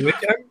etmek demek.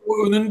 Hem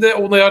o önünde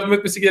ona yardım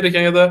etmesi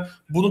gereken ya da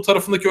bunun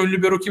tarafındaki ön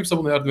libero kimse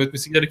buna yardım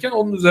etmesi gereken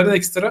onun üzerine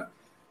ekstra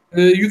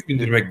yük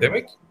bindirmek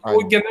demek. Aynen.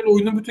 O genel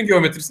oyunun bütün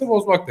geometrisini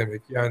bozmak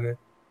demek. Yani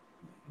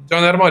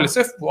Caner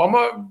maalesef bu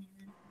ama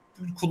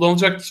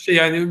kullanılacak şey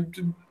yani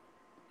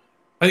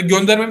hani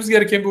göndermemiz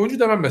gereken bir oyuncu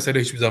demem mesela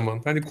hiçbir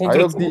zaman. Hani Ay yok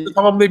kontratını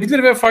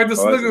tamamlayabilir ve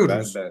faydasını da Ben,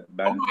 görürüz.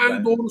 ben, Ama ben,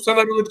 yani ben doğru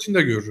senaryolar için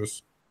de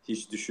görürüz.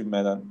 hiç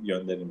düşünmeden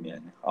gönderirim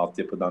yani.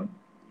 Altyapıdan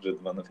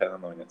Rıdvan'ı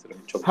falan oynatırım.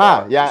 Çok Ha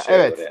daha yani şey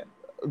olur evet.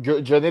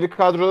 yani. Caner'i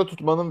kadroda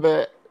tutmanın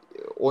ve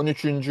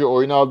 13.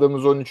 oyunu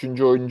aldığımız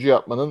 13. oyuncu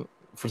yapmanın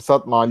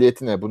fırsat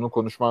maliyeti ne? Bunu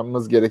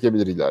konuşmamız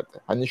gerekebilir ileride.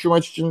 Hani şu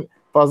maç için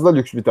fazla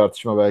lüks bir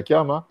tartışma belki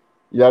ama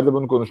ileride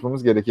bunu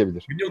konuşmamız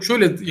gerekebilir. Yok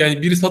şöyle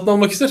yani biri satın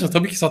almak istersen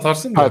tabii ki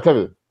satarsın Ha da.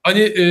 tabii.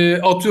 Hani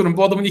atıyorum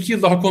bu adamın 2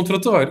 yıl daha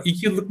kontratı var.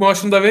 2 yıllık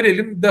maaşını da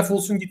verelim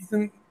defolsun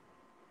gitsin.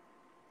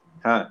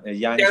 Yani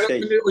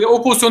Yani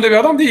o pozisyonda bir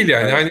adam değil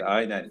yani. evet, Hani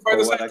aynen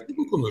faydası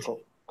dokunur.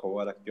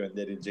 kovarak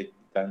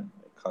gönderilecekten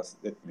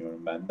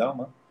kastetmiyorum ben de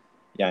ama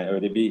yani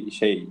öyle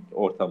bir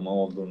ortamı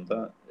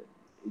olduğunda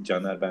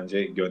Caner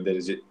bence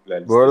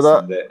göndericiler Bu arada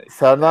listesinde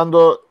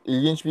Fernando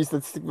ilginç bir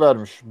istatistik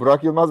vermiş.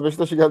 Burak Yılmaz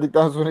Beşiktaş'a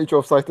geldikten sonra hiç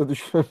ofsayta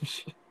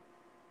düşmemiş.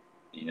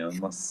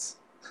 inanılmaz.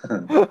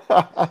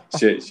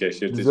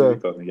 Şaşırtıcı Güzel. bir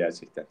konu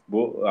gerçekten.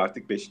 Bu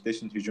artık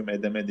Beşiktaş'ın hücum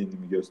edemediğini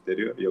mi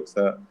gösteriyor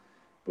yoksa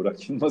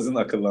Burak Yılmaz'ın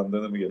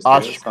akıllandığını mı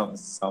gösteriyor? Aşk.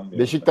 Sanmıyorum ben.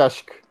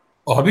 Beşiktaş.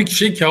 Abi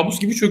kabus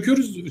gibi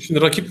çöküyoruz.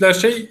 Şimdi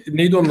rakipler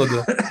neydi onun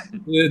adı?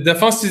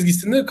 Defans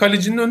çizgisini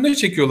kalecinin önüne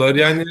çekiyorlar.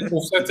 Yani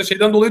offside'da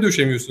şeyden dolayı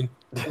düşemiyorsun.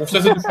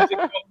 Offside'da düşecek bir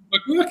adam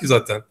bırakmıyorlar ki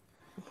zaten.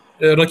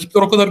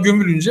 Rakipler o kadar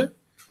gömülünce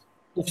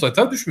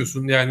offside'a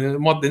düşmüyorsun. Yani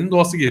maddenin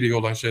doğası gereği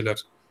olan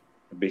şeyler.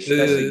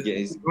 Beşiktaş'ta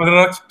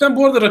Rakipten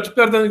bu arada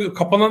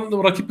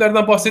kapanan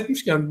rakiplerden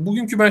bahsetmişken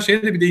bugünkü ben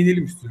şeye de bir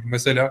değinelim istiyorum.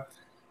 Mesela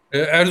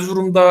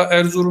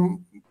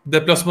Erzurum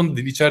deplasmanı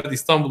değil içeride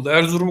İstanbul'da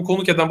Erzurum'u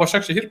konuk eden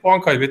Başakşehir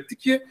puan kaybetti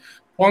ki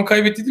puan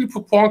kaybetti değil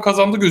puan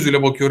kazandı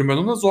gözüyle bakıyorum ben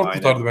ona. Zor aynen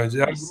kurtardı bence.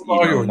 Erzurum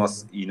daha iyi oynadı.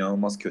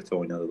 inanılmaz kötü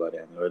oynadılar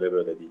yani öyle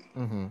böyle değil.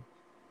 Hı hı.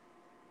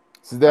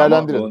 Siz Ama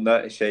değerlendirin.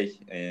 bunda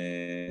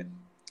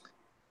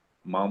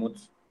Mahmut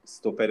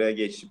stopere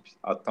geçip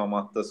tam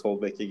hatta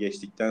sol beke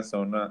geçtikten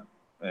sonra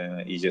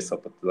iyice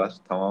sapıttılar.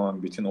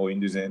 Tamamen bütün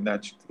oyun düzeninden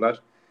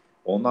çıktılar.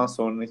 Ondan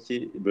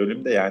sonraki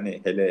bölümde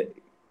yani hele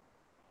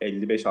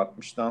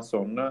 55-60'tan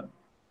sonra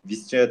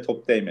Visca'ya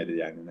top değmedi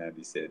yani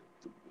neredeyse.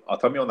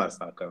 Atamıyorlar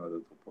sağ kanada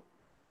topu.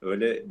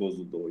 Öyle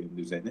bozuldu oyun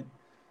düzeni.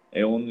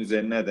 Onun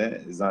üzerine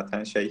de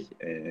zaten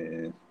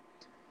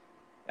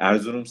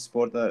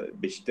Erzurumspor'da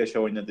Beşiktaş'a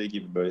oynadığı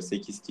gibi böyle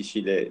 8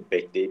 kişiyle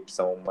bekleyip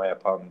savunma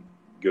yapan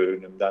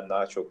görünümden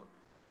daha çok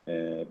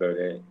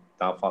böyle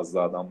daha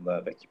fazla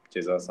adamla rakip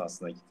ceza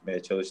sahasına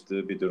gitmeye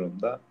çalıştığı bir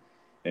durumda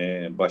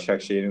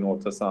Başakşehir'in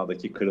orta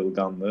sahadaki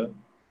kırılganlığı,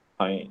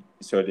 hani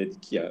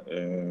söyledik ya,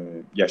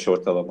 yaş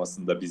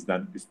ortalamasında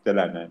bizden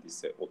üstteler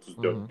neredeyse.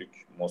 34'lük,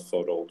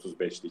 Mossoro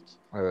 35'lik.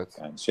 Evet.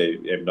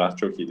 Yani Emrah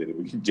çok iyidir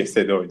bugün.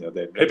 Cesedi oynadı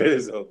Emre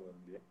Belezoğlu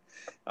diye.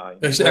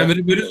 Aynen. İşte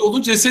Emre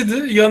Belözoğlu'nun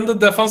cesedi,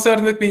 yanında defans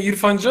yardım etmeyen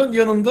İrfan Can,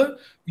 yanında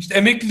işte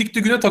emeklilikte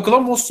güne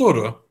takılan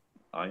Mossoro.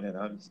 Aynen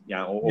abi.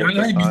 Yani o Yani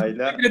orta hani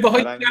sahayla bizimkiyle daha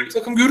iyi bir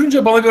takım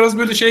görünce bana biraz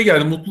böyle şey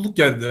geldi, mutluluk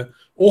geldi.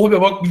 Oh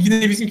be, bak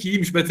yine bizimki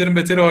iyiymiş, beterin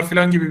beteri var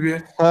falan gibi bir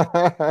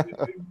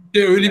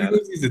öyle Yani- bir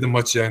göz izledim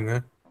maç yani.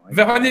 Aynen.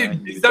 Ve hani Herhangi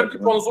bir bizden bir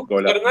takımın puan gol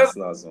zorluklarına atması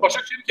lazım.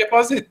 Başakşehir'i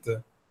kepaze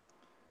etti.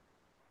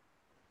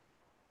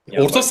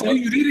 Ya Orta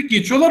sahayı yürüyerek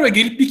geçiyorlar ve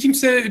gelip bir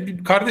kimse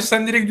kardeş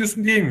sen nereye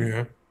gidiyorsun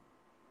diyemiyor.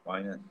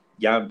 Aynen.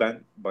 Ya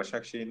ben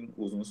Başakşehir'in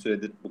uzun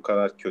süredir bu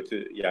kadar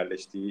kötü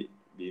yerleştiği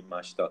bir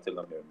maçta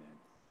hatırlamıyorum yani.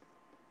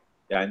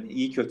 Yani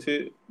iyi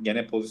kötü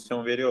gene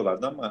pozisyon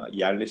veriyorlardı ama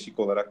yerleşik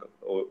olarak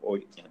o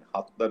yani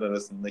hatlar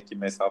arasındaki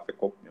mesafe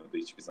kopmuyordu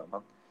hiçbir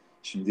zaman.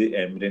 Şimdi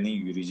Emre'nin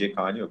yürüyecek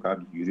hali yok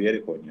abi.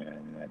 Yürüyerek oynuyor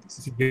yani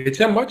neredeyse.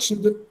 Geçen maç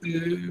şimdi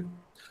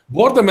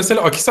bu arada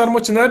mesela Akhisar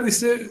maçı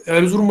neredeyse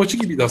Erzurum maçı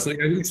gibiydi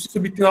aslında. Yani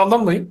 3-0 bittiğini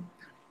anlamayın.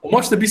 O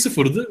maç da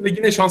 1-0'dı ve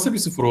yine şansa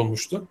 1-0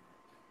 olmuştu.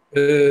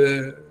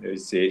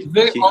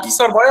 Ve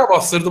Akhisar bayağı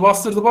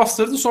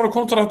bastırdı. Sonra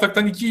kontra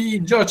ataktan 2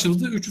 yiyince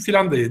açıldı. 3'ü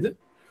filan da yedi.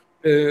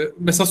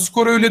 Mesela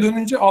skor öyle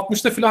dönünce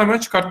 60'ta filan hemen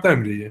çıkarttı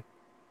Emre'yi.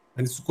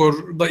 Hani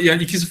skorda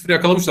yani 2-0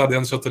 yakalamışlardı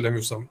yanlış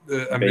hatırlamıyorsam.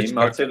 Benim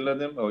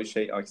hatırladığım o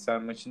Akhisar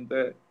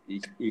maçında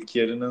ilk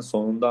yarının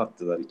sonunda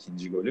attılar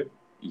ikinci golü.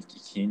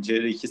 İkinci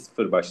yarı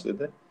 2-0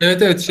 başladı.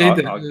 Evet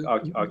şeyde.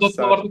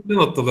 Akhisar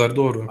attılar,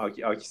 doğru.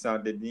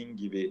 Akhisar dediğin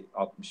gibi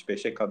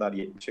 65'e kadar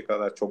 70'e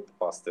kadar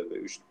çok bastırdı.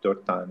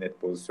 3-4 tane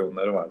net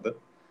pozisyonları vardı.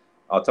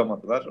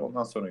 Atamadılar.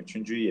 Ondan sonra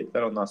üçüncüyü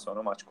yediler. Ondan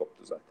sonra maç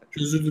koptu zaten.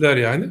 Çözüldüler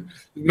yani.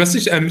 Mesela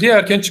işte Emre'yi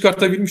erken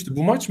çıkartabilmişti.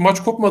 Bu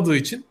maç kopmadığı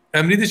için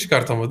Emre'yi de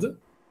çıkartamadı.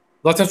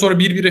 Zaten sonra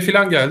 1-1'e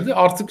falan geldi.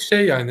 Artık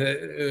yani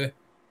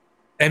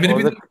Emre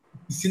Orada... bir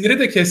siniri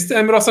de kesti.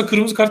 Emre aslında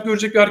kırmızı kart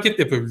görecek bir hareket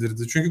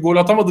yapabilirdi. Çünkü gol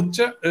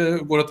atamadıkça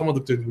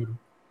diyorum.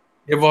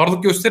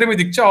 Varlık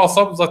gösteremedikçe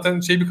asap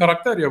zaten bir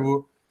karakter ya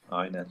bu.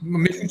 Aynen.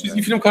 Meşhur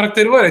çizgi film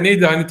karakteri var ya,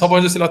 neydi hani,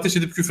 tabancasıyla ateş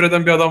edip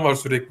küfreden bir adam var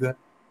sürekli.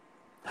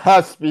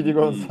 Speedy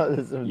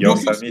Gonzales.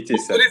 Yosemite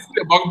Sam.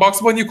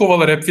 Bugs Bunny'i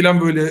kovalar hep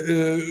filan böyle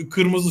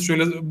kırmızı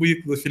şöyle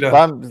bıyıklı filan.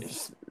 Tam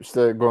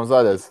işte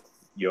Gonzales.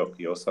 Yok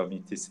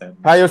Yosemite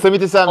Sam.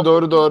 Yosemite Sam,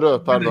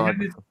 doğru. Pardon.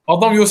 Yani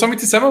adam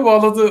Yosemite Sam'e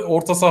bağladı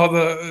orta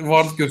sahada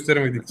varlık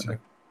gösteremedikçe.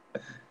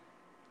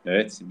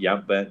 Evet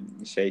ya ben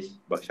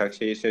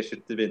Başakşehir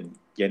şaşırttı beni.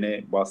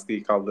 Gene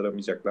baskıyı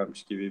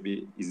kaldıramayacaklarmış gibi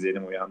bir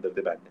izlenim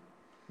uyandırdı bende.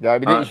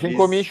 Ya bir de işin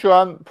komiği şu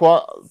an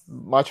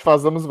maç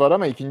fazlamız var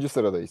ama 2.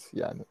 sıradayız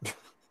yani.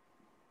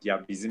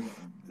 Ya bizim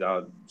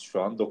daha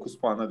şu an 9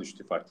 puana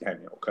düştü fark yani,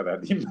 o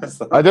kadar diyeyim ben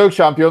sana. Hadi yok,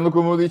 şampiyonluk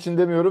umudu için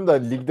demiyorum da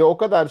ligde o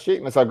kadar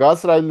mesela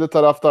Galatasaraylı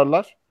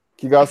taraftarlar,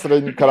 ki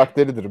Galatasaray'ın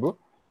karakteridir bu.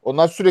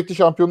 Onlar sürekli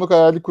şampiyonluk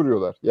hayali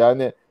kuruyorlar.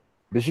 Yani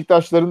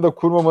Beşiktaşların da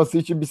kurmaması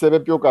için bir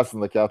sebep yok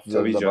aslında kağıt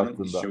üzerinde baktığında.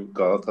 Tabii canım, şu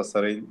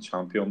Galatasaray'ın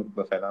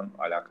şampiyonlukla falan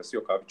alakası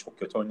yok abi, çok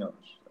kötü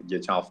oynadılar.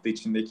 Geçen hafta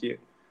içindeki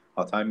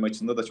Hatay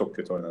maçında da çok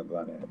kötü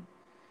oynadılar yani.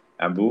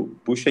 Yani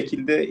bu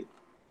şekilde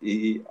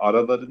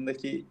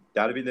aralarındaki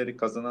derbileri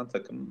kazanan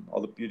takım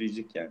alıp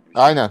yürüyecek yani.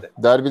 Aynen.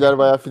 Derbiler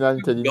bayağı final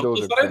niteliğinde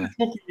olacak. Galatasaray da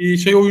çok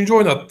iyi oyuncu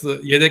oynattı.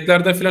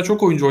 Yedeklerden falan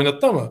çok oyuncu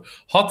oynattı ama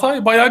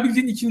Hatay bayağı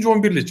bildiğin ikinci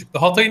 11 ile çıktı.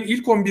 Hatay'ın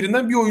ilk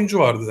 11'inden bir oyuncu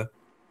vardı.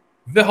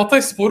 Ve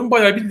Hatayspor'un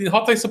bayağı bildiğin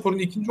Hatayspor'un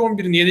ikinci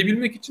 11'ini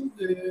yenebilmek için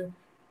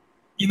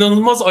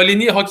inanılmaz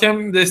aleni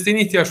hakem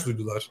desteğine ihtiyaç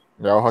duydular.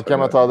 Ya hakem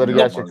hataları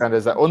gerçekten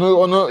rezil.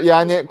 Onu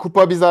yani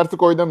kupa biz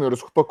artık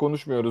oynamıyoruz. Kupa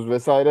konuşmuyoruz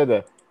vesaire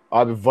de.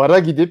 Abi VAR'a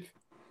gidip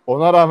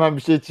ona rağmen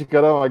bir şey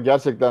çıkaramamak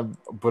gerçekten,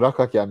 bırak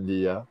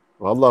hakemliği ya.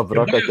 Vallahi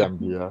bırak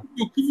hakemliği ya.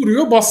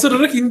 Vuruyor,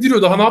 bastırarak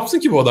indiriyor. Daha ne yapsın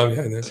ki bu adam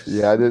yani?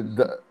 Yani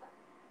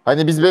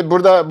hani biz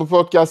burada bu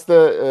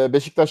podcast'te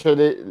Beşiktaş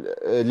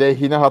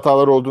lehine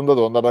hatalar olduğunda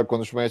da onlardan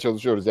konuşmaya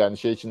çalışıyoruz. Yani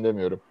için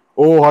demiyorum.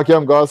 O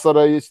hakem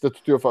Galatasaray'ı işte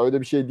tutuyor falan,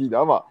 öyle bir şey değil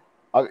ama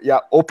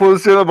ya o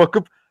pozisyona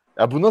bakıp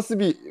ya bu nasıl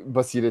bir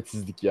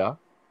basiretsizlik ya?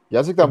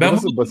 Gerçekten bu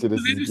nasıl bir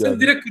basiretsizlik yani?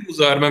 Direkt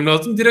kırmızı vermem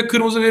lazım. Direkt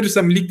kırmızı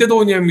verirsem ligde de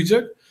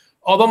oynayamayacak.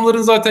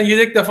 Adamların zaten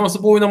yedek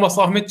defansı bu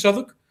oynaması Ahmet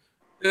Çalık.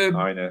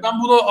 Aynen. Ben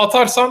bunu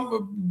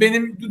atarsam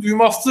benim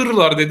düğümü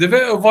astırırlar dedi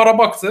ve VAR'a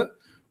baktı.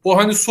 O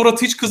hani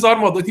suratı hiç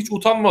kızarmadı, hiç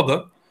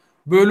utanmadı.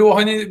 Böyle o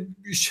hani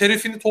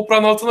şerefini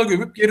toprağın altına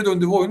gömüp geri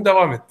döndü ve oyunu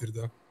devam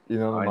ettirdi.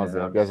 İnanılmaz Aynen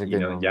ya. abi. Gerçekten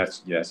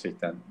inanılmaz.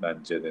 Gerçekten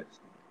bence de.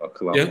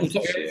 Akıl Yani almaz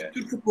bir şey yani.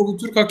 Türk futbolu,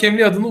 Türk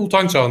hakemliği adına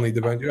utanç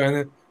anıydı bence.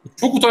 Yani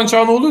çok utanç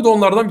anı oluyordu,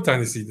 onlardan bir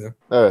tanesiydi.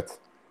 Evet.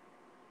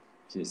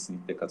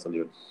 Kesinlikle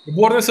katılıyorum.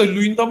 Bu arada mesela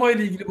Luyendama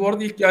ile ilgili bu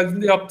arada ilk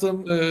geldiğinde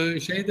yaptığım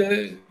şey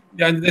de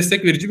yani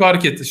destek verici bir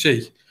hareketti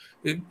şey.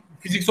 E,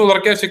 Fiziksel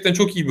olarak gerçekten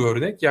çok iyi bir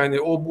örnek.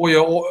 Yani o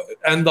boya, o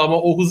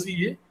endama, o hız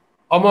iyi.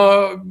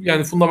 Ama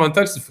yani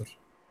fundamental sıfır.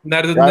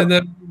 Nerede Ya, ne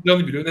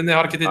yapacağını biliyor, ne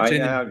hareket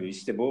edeceğini Aynen biliyor. abi,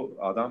 işte bu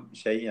adam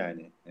şey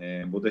yani,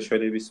 bu da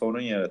şöyle bir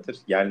sorun yaratır.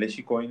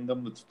 Yerleşik oyunda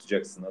mı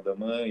tutacaksın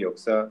adamı,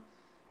 yoksa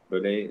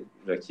böyle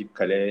rakip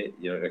kale,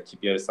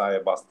 rakip yarı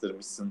sahaya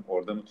bastırmışsın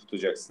orada mı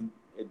tutacaksın?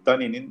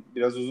 Dani'nin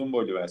biraz uzun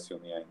boylu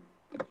versiyonu yani.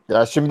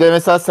 ya şimdi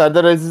mesela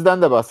Serdar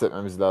Aziz'den de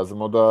bahsetmemiz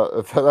lazım. O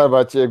da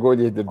Fenerbahçe'ye gol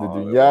yedirdi dün.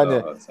 Abi o Yani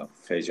da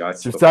fecaat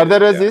şimdi Serdar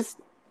stoperiz ya. Aziz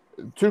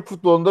Türk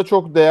futbolunda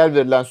çok değer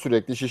verilen,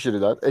 sürekli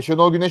şişirilen.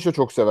 Şenol Güneş de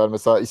çok sever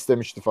mesela,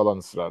 istemişti falan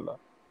ısrarla.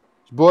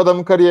 Bu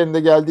adamın kariyerinde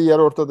geldiği yer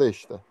ortada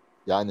işte.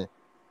 Yani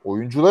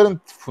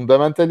oyuncuların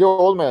fundamentali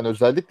olmayan,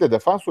 özellikle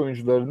defans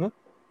oyuncularının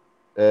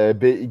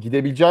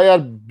gidebileceği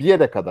yer bir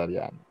yere kadar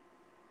yani.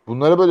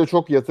 Bunlara böyle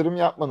çok yatırım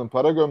yapmanın,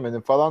 para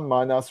gömmenin falan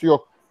manası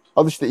yok.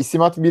 Al işte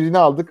İsmat birini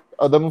aldık.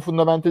 Adamın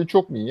fundamentali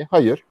çok mu iyi?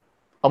 Hayır.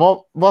 Ama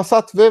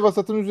vasat ve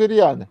vasatın üzeri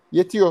yani.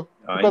 Yetiyor. Bu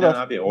Aynen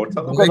kadar. abi, Bu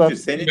ortalama kadar. oyuncu.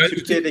 Senin Yani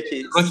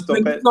Türkiye'deki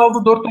rakiplerimizin stoper,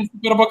 aldığı 4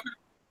 toplara bak,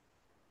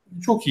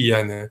 çok iyi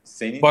yani.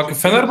 senin Bak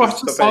Türkiye'deki Fenerbahçe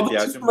stoper sağda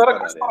ihtiyacın bu çıksınlara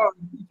kaç kadar ya. tane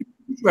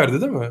 3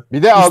 verdi değil mi?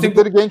 Bir de Üstelik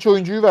aldıkları genç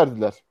oyuncuyu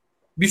verdiler.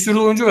 bir sürü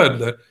oyuncu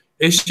verdiler.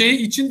 Şey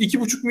için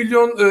 2,5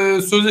 milyon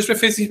sözleşme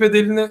fesih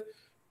bedelini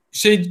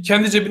şey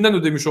kendi cebinden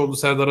ödemiş oldu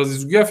Serdar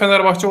Aziz Güya.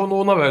 Fenerbahçe onu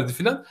ona verdi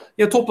filan.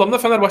 Ya toplamda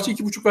Fenerbahçe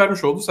 2,5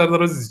 vermiş oldu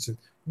Serdar Aziz için.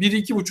 Biri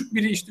 2,5,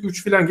 biri işte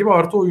 3 filan gibi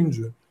artı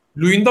oyuncu.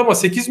 Luyendama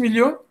 8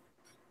 milyon,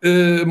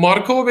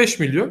 Markao 5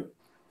 milyon.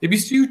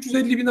 Biz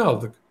 350 bini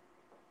aldık.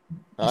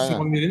 İsim Aynen.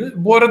 Akmir'ini.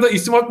 Bu arada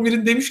İsim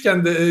Akmir'in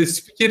demişken de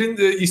spikerin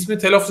ismini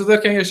telaffuz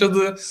ederken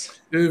yaşadığı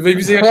ve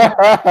bize yaşadığı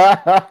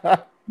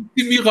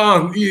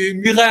Miran,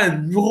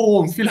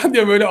 Miran filan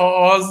diye böyle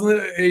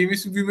ağzını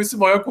eğmesi, büyümesi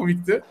bayağı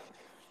komikti.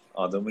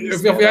 Adamın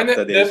ismi her Yani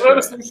hafta devre değişiyor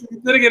arasında yani. şu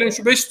büyüklere gelen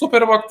şu 5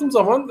 stopere baktığım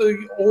zaman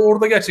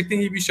orada gerçekten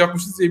iyi bir iş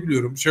yapmışız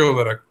diyebiliyorum şey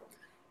olarak.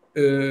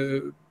 E,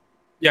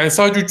 Yani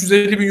sadece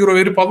 350 bin euro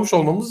verip almış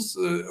olmamız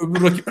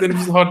öbür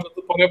rakiplerimizin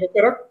harcadığı paraya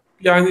bakarak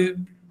yani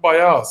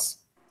bayağı az.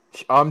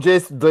 Amca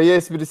dayı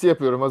esprisi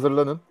yapıyorum,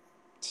 hazırlanın.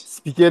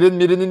 Spikerin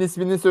birinin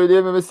ismini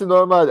söyleyememesi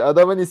normal.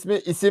 Adamın ismi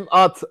isim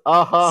at.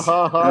 Aha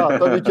ha ha.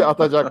 Tabii ki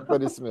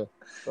atacaklar ismi.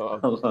 Tamam.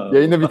 Allah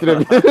Yayını Allah.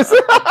 bitirebiliriz.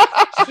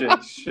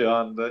 Şu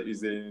anda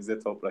üzerimize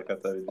toprak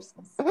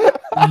atabilirsiniz.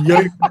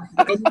 Ya,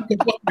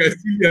 kapat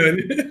gelsin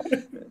yani.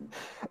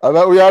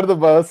 Ama ben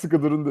uyardım, bana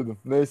sıkı durun dedim.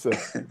 Neyse.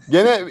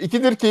 Gene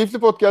ikidir keyifli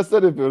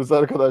podcastlar yapıyoruz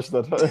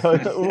arkadaşlar.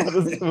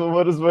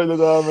 umarız böyle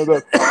devam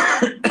eder.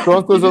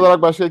 Son söz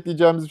olarak başka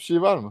ekleyeceğimiz bir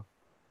şey var mı?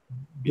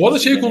 Bu arada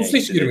şey Bilişimden konusuna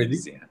hiç eksileri girmedik.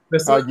 biz yani.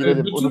 Mesela Ha,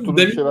 girelim. bütün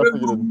Unuttuğumuz bir şey varsa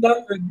Demirören girelim.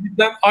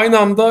 grubundan aynı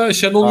anda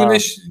Şenol Ha.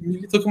 Güneş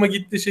milli takıma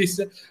gitti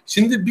şeyse.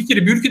 Şimdi bir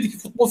kere bir ülkedeki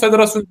futbol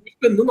federasyonu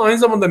başkanının aynı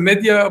zamanda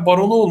medya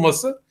baronu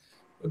olması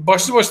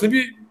başlı başına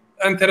bir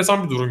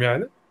enteresan bir durum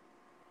yani.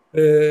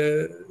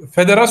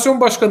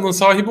 Federasyon başkanının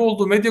sahibi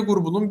olduğu medya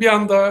grubunun bir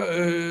anda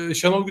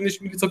Şenol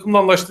Güneş milli takımla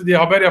anlaştı diye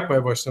haber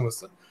yapmaya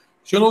başlaması.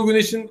 Şenol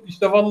Güneş'in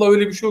işte vallahi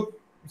öyle bir şey yok,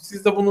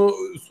 siz de bunu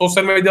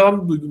sosyal medyadan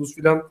mı duydunuz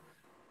filan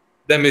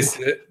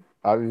demesi.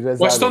 Abi Maçtan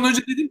rezalet.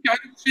 önce dedim ki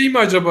hani bu şey mi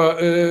acaba,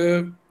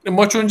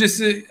 maç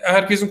öncesi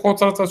herkesin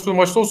konsantrasyonu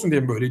maçta olsun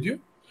diye mi böyle diyor.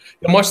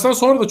 Ya maçtan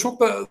sonra da çok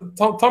da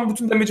tam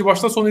bütün demeci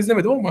baştan sona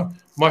izlemedim ama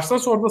maçtan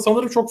sonra da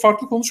sanırım çok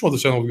farklı konuşmadı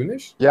Şenol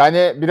Güneş.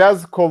 Yani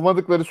biraz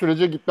kovmadıkları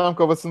sürece gitmem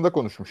kafasında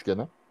konuşmuş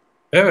gene.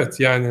 Evet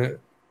yani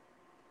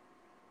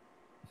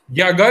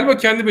ya galiba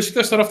kendi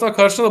Beşiktaş taraftarı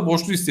karşısında da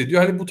borçlu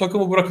hissediyor. Hani bu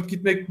takımı bırakıp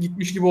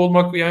gitmiş gibi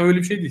olmak, yani öyle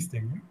bir şey de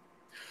istemiyor.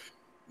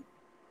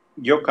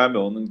 Yok abi,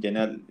 onun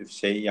genel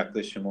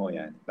yaklaşımı o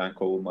yani. Ben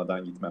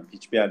kovulmadan gitmem.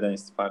 Hiçbir yerden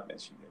istifa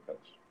etmedi şimdiye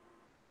kadar.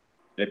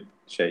 Hep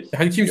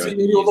Yani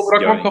kimseyi yarı yolda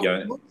bırakmam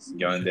kafasında.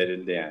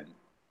 gönderildi yani.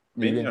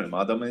 İlginç. Bilmiyorum,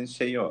 adamın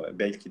o.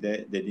 Belki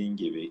de dediğin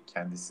gibi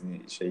kendisini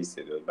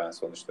hissediyor. Ben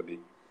sonuçta bir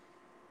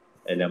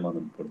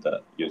elemanım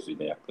burada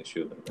gözüyle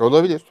yaklaşıyordur.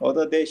 Olabilir. O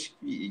da değişik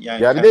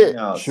yani, Ya bir kendine de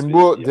has şimdi bir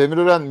bu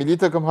Demirören milli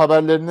takım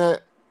haberlerine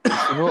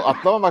şunu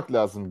atlamamak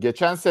lazım.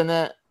 Geçen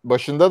sene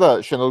başında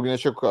da Şenol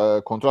Güneş'e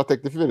kontrat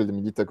teklifi verildi.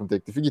 Milli takım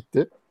teklifi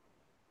gitti.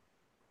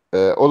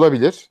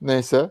 Olabilir.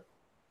 Neyse.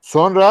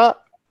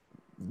 Sonra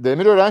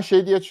Demirören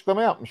şey diye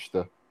açıklama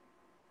yapmıştı.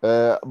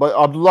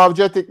 Abdullah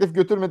Avcı'ya teklif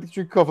götürmedik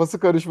çünkü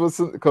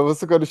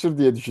kafası karışır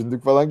diye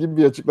düşündük falan gibi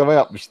bir açıklama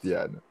yapmıştı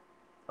yani.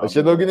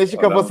 Şenol Güneş'in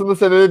kafasını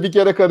senede bir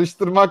kere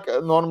karıştırmak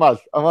normal.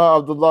 Ama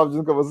Abdullah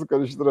Avcı'nın kafasını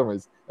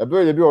karıştıramayız. Ya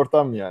böyle bir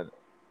ortam mı yani?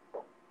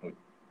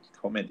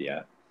 komedi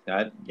ya.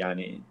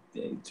 Yani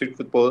Türk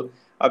futbolu,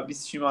 abi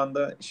biz şu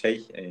anda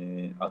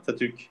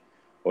Atatürk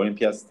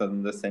Olimpiyat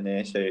Stadında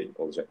seneye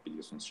olacak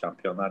biliyorsunuz.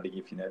 Şampiyonlar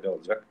Ligi finali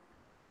olacak.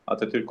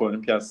 Atatürk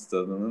Olimpiyat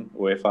Stadı'nın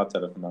UEFA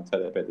tarafından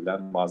talep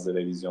edilen bazı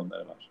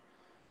revizyonları var.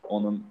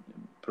 Onun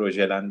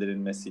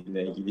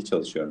projelendirilmesiyle ilgili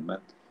çalışıyorum ben.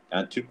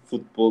 yani Türk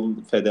Futbol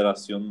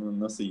Federasyonu'nun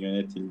nasıl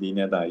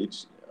yönetildiğine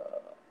dair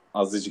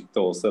azıcık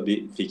da olsa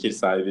bir fikir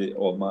sahibi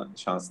olma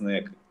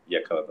şansını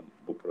yakaladım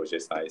bu proje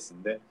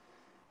sayesinde.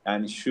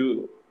 Yani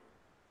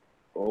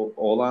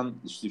olan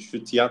işte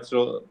şu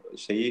tiyatro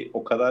şeyi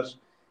o kadar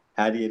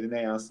her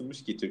yerine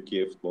yansımış ki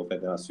Türkiye Futbol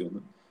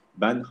Federasyonu.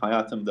 Ben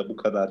hayatımda bu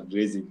kadar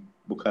rezil,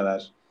 bu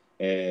kadar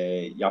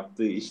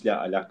yaptığı işle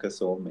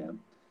alakası olmayan,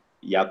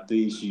 yaptığı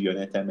işi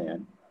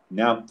yönetemeyen,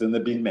 ne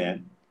yaptığını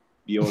bilmeyen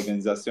bir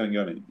organizasyon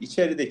görmedim.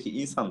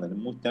 İçerideki insanların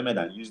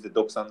muhtemelen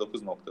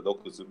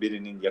 %99.9'u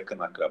birinin yakın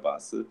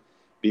akrabası,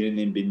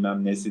 birinin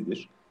bilmem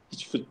nesidir.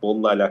 Hiç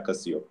futbolla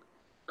alakası yok.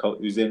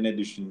 Üzerine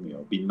düşünmüyor,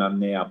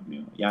 bilmem ne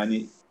yapmıyor.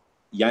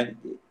 Yani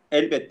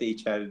elbette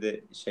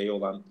içeride şey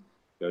olan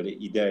böyle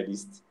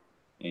idealist,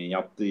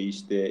 yaptığı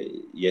işte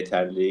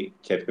yeterli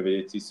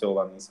capability'si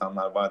olan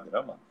insanlar vardır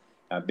ama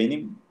yani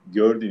benim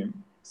gördüğüm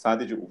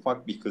sadece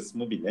ufak bir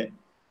kısmı bile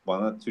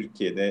bana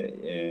Türkiye'de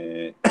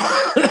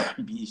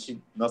bir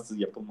işin nasıl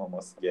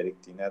yapılmaması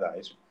gerektiğine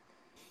dair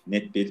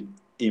net bir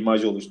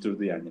imaj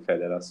oluşturdu yani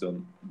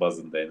federasyon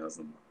bazında en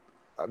azından.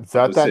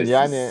 Zaten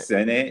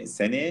yani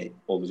Seneye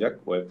olacak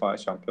UEFA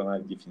Şampiyonlar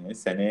Ligi finali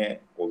seneye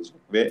olacak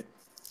ve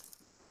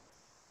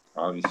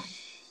abi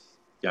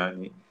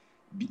yani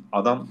bir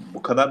adam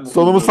bu kadar mı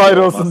sonumuz hayır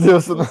olsun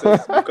diyorsun.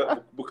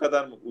 bu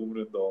kadar mı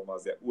umurunda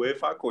olmaz ya.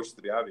 UEFA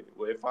koşturuyor abi.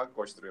 UEFA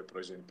koşturuyor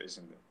projenin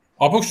peşinde.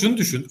 Abi bak şunu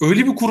düşün.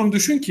 Öyle bir kurum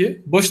düşün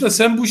ki başına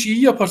sen bu işi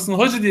iyi yaparsın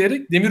hacı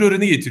diyerek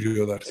Demirören'i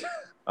getiriyorlar.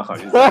 Abi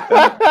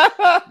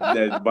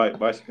zaten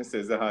başka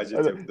söze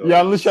hacet yok. Doğru.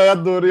 Yanlış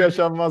hayat doğru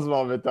yaşanmaz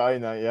Muhammed,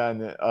 aynen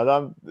yani.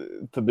 Adam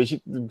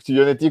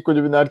yönettiği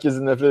kulübün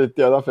herkesin nefret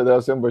ettiği adam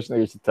federasyon başına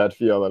geçti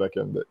terfi alarak,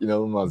 hem de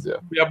inanılmaz ya.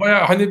 Ya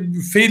bayağı hani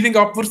failing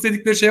upwards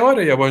dedikleri şey var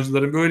ya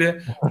yabancıların,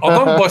 böyle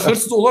adam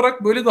başarısız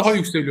olarak böyle daha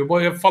yükseliyor.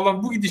 Bayağı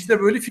falan bu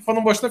gidişle böyle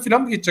FIFA'nın başına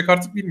falan mı geçecek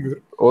artık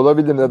bilmiyorum.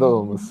 Olabilir, neden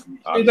olmaz.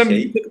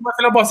 Şeyden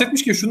falan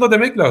bahsetmiş ki şunu da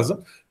demek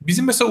lazım.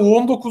 Bizim mesela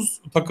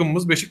U19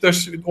 takımımız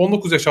Beşiktaş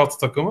 19 yaş altı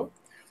takımı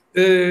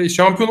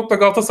şampiyonlukla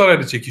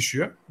Galatasaray'la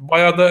çekişiyor.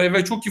 Bayağı da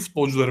ve çok iyi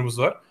futbolcularımız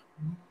var.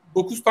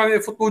 9 tane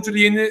futbolcuyla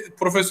yeni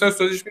profesyonel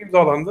sözleşme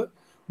imzalandı.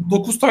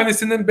 9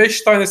 tanesinin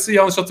 5 tanesi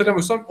yanlış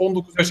hatırlamıyorsam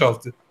 19 yaş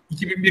altı.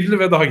 2001'li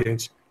ve daha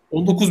genç.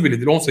 19 bile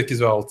değil,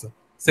 18 ve altı.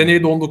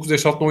 Seneye de 19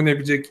 yaş altında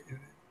oynayabilecek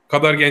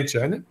kadar genç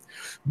yani.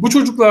 Bu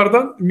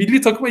çocuklardan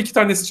milli takıma 2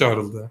 tanesi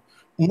çağrıldı.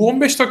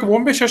 U15 takım,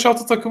 15 yaş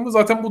altı takımı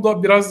zaten bu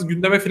da biraz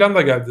gündeme falan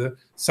da geldi.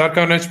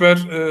 Serkan Rençber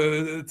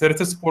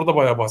TRT Spor'da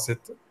bayağı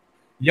bahsetti.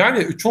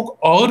 Yani çok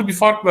ağır bir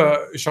farkla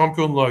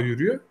şampiyonluğa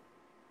yürüyor.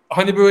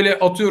 Hani böyle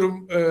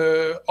atıyorum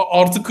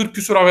artı 40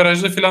 küsur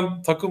averajlı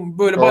falan takım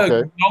böyle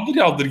bayağı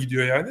yaldır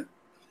gidiyor yani.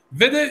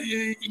 Ve de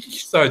 2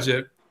 kişi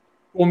sadece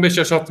 15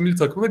 yaş altı milli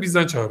takımına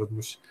bizden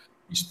çağrılmış.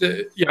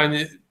 İşte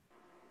yani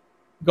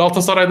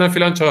Galatasaray'dan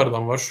falan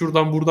çağrılan var.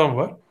 Şuradan buradan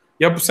var.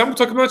 Ya sen bu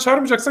takımdan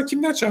çağırmayacaksan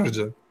kimden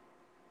çağıracaksın?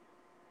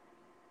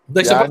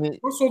 Da işte yani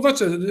soldan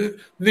çağırdı.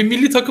 Ve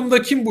milli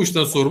takımda kim bu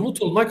işten sorumlu?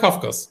 Tolunay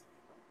Kafkas.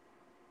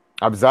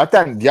 Abi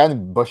zaten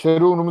yani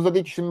başarı umurumuzda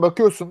değil ki. Şimdi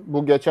bakıyorsun,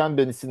 bu geçen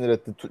beni sinir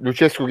etti.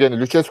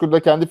 Lucescu da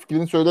kendi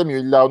fikrini söylemiyor.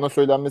 İlla ona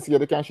söylenmesi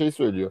gereken şeyi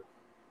söylüyor.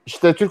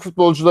 İşte Türk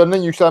futbolcularının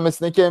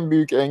yükselmesindeki en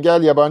büyük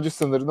engel yabancı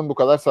sınırının bu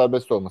kadar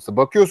serbest olması.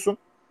 Bakıyorsun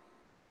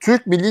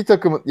Türk milli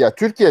takımı, ya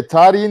Türkiye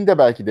tarihinde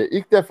belki de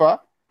ilk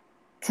defa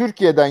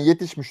Türkiye'den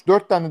yetişmiş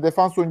 4 tane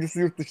defans oyuncusu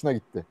yurt dışına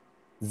gitti.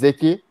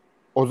 Zeki,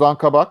 Ozan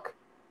Kabak,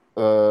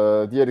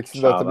 diğer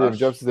ikisini de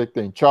hatırlayamayacağım, siz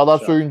ekleyin. Çağlar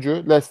Soyuncu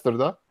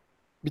Leicester'da.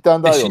 Bir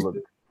tane daha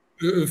yolladık.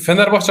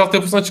 Fenerbahçe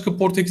altyapısına çıkıp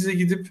Portekiz'e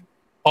gidip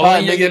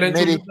Alanya'ya gelen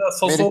çocuklar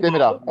Merih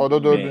Demiral. O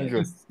da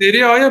 4.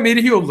 Serie A'ya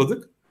Merih'i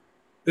yolladık.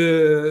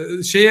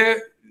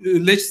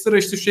 Leicester'a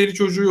işte şehri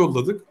çocuğu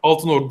yolladık.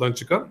 Altınordu'dan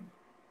çıkan.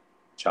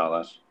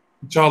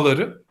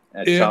 Çağlar'ı.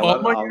 Evet,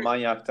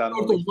 Almanya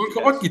aktarmalı. Ozan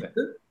Kabak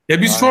gitti.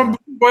 Ya biz şu an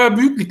bayağı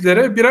büyük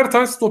liglere birer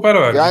tane stoper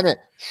verdik. Yani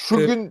şu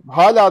gün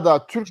hala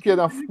da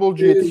Türkiye'den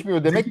futbolcu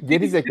yetişmiyor demek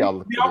geri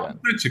zekalılıktır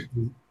yani. Çıktı.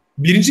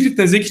 Birinci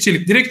ligden Zeki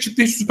Çelik direkt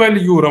çıktı, hiç Süper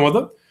Lig'e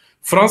uğramadan.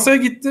 Fransa'ya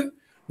gitti.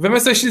 Ve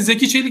mesela şimdi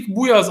Zeki Çelik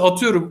bu yaz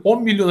atıyorum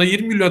 10 milyona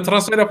 20 milyona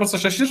transfer yaparsa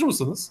şaşırır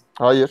mısınız?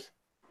 Hayır.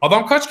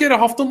 Adam kaç kere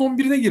haftanın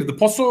 11'ine girdi.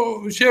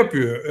 Paso şey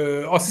yapıyor,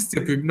 asist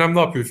yapıyor, bilmem ne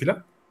yapıyor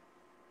filan.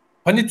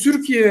 Hani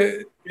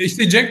Türkiye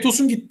işte Cenk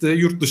Tosun gitti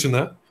yurt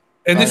dışına.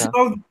 Enes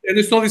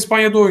Ünal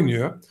İspanya'da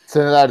oynuyor.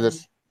 Senelerdir.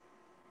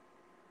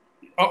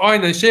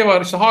 Aynen şey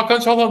var işte Hakan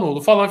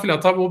Çalhanoğlu falan filan.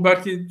 Tabii o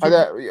belki... Hadi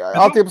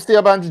altyapısı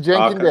yabancı.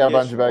 Cenk'in de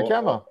yabancı belki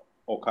ama.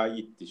 Okay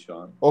gitti şu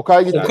an.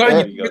 Okay gitti.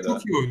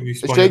 Çok iyi oynuyor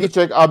İspanya'da. Şey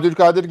gidecek,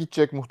 Abdülkadir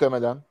gidecek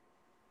muhtemelen.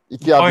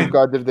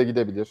 Abdülkadir de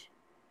gidebilir.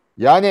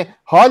 Yani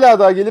hala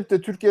da gelip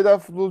de Türkiye'den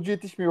futbolcu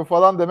yetişmiyor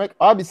falan demek.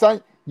 Abi sen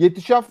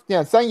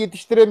sen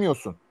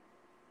yetiştiremiyorsun.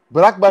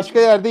 Bırak başka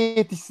yerde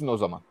yetişsin o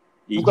zaman.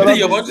 Bu kadar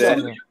yabancı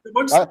sınırı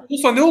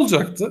olsa ne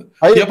olacaktı?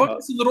 Hayır.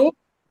 Yabancı sınırı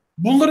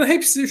bunların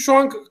hepsi şu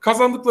an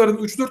kazandıklarının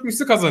 3-4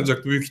 misli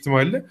kazanacaktı büyük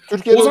ihtimalle.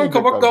 Ozan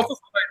Kabak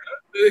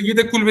Galatasaray'da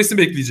yedek kulübesi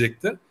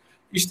bekleyecekti.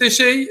 İşte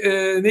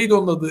neydi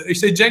onun adı?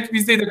 İşte Cenk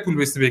bizde yedek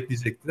kulübesi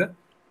bekleyecekti.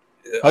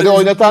 Hadi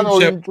oynatan bir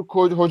şey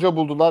oyuncu hoca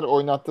buldular,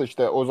 oynattı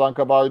işte. Ozan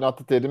Kabak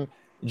oynattı Terim,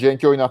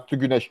 Cenk'i oynattı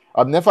Güneş.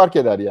 Abi ne fark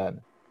eder yani? Hayır,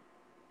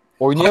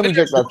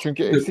 Oynayamayacaklar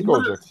çünkü eksik bunlar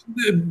olacak.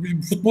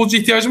 şimdi futbolcu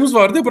ihtiyacımız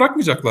vardı ya,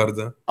 bırakmayacaklardı.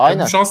 Yani bu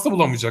Aynen. şans da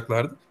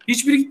bulamayacaklardı.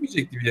 Hiçbiri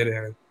gitmeyecekti bir yere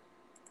yani.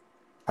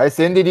 Hayır,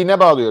 senin dediğine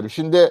bağlıyorum.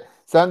 Şimdi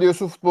sen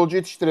diyorsun futbolcu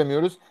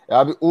yetiştiremiyoruz. Ya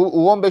abi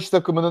U15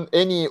 takımının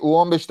en iyi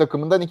U15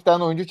 takımından 2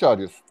 tane oyuncu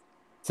çağırıyorsun.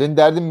 Senin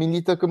derdin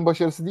milli takım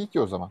başarısı değil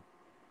ki o zaman.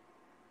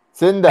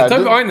 Senin Tabii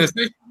derdin aynen.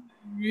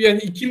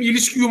 Yani kim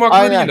ilişki aynen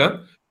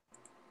yumaklarıyla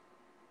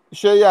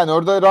yani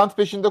orada rant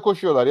peşinde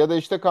koşuyorlar ya da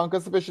işte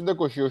kankası peşinde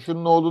koşuyor.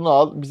 Şunun oğlunu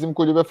al, bizim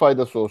kulübe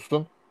faydası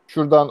olsun.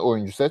 Şuradan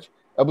oyuncu seç.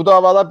 Bu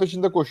davalar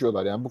peşinde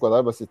koşuyorlar yani, bu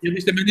kadar basit. ya da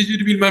işte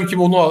menajeri bilmem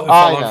kim onu falan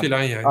Aynen.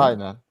 filan yani.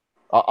 Aynen.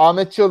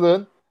 Ahmet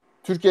Çalık'ın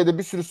Türkiye'de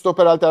bir sürü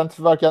stoper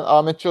alternatifi varken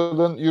Ahmet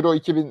Çalık'ın Euro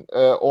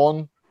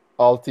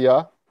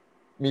 2016'ya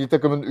milli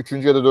takımın 3.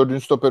 ya da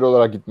 4. stoperi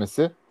olarak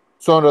gitmesi.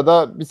 Sonra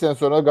da bir sene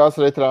sonra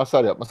Galatasaray'a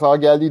transfer yapması. Ha,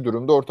 geldiği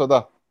durumda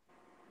ortada.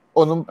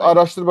 Onun Aynen.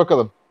 araştır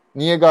bakalım.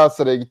 Niye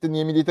Galatasaray'a gitti?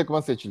 Niye milli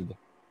takıma seçildi?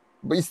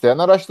 Bu isteyen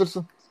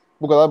araştırsın.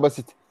 Bu kadar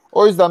basit.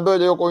 O yüzden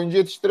böyle yok oyuncu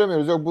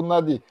yetiştiremiyoruz. Yok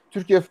bunlar değil.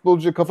 Türkiye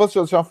futbolcu, kafası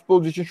çalışan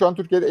futbolcu için şu an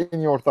Türkiye'de en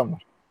iyi ortam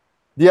var.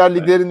 Diğer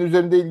liglerin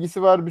üzerinde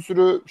ilgisi var. Bir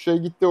sürü şey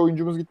gitti,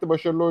 oyuncumuz gitti,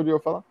 başarılı oynuyor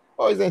falan.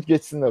 O yüzden hiç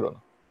geçsinler onu.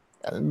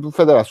 Yani bu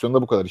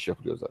federasyonda bu kadar iş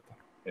yapılıyor zaten.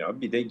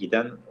 Ya bir de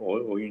giden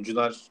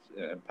oyuncular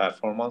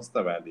performans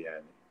da verdi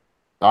yani.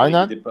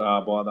 Aynen. Gidip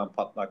bu adam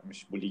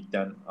patlakmış, bu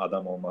ligden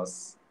adam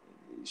olmaz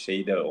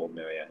şeyi de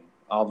olmuyor yani.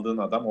 Aldığın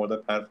adam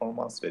orada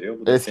performans veriyor.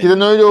 Bu da Eskiden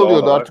senin öyle doğal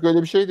oluyordu. olarak Artık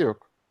öyle bir şey de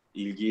yok.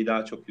 ilgiyi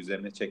daha çok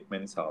üzerine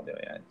çekmeni sağlıyor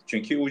yani.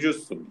 Çünkü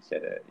ucuzsun bir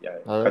kere. Yani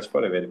Evet. kaç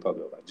para verip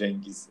alıyorlar?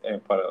 Cengiz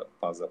en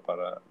fazla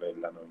para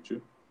verilen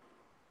oyuncu.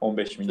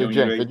 15 milyon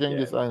İşte euroya Cenk ve gitti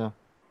Cengiz yani. aynen.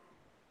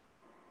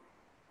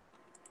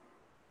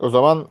 O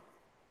zaman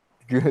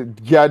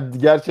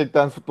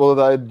gerçekten futbola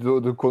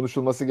dair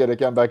konuşulması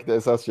gereken belki de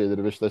esas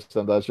şeyleri,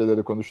 Beşiktaş'tan daha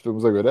şeyleri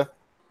konuştuğumuza göre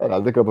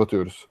herhalde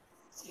kapatıyoruz.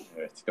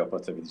 Evet,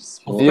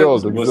 kapatabiliriz. İyi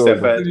oldu, Bu güzel oldu.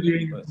 sefer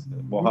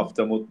bu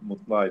hafta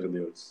mutlu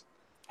ayrılıyoruz.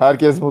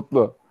 Herkes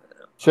mutlu.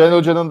 Şenol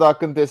Hoca'nın da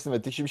hakkını teslim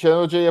ettik. Şimdi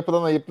Şenol Hoca'ya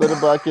yapılan ayıpları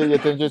belki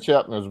yeterince şey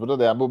yapmıyoruz burada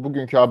da. Yani bu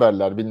bugünkü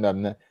haberler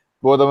bilmem ne.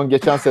 Bu adamın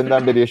geçen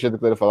seneden beri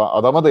yaşadıkları falan.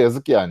 Adama da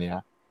yazık yani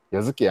ya.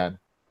 Yazık yani.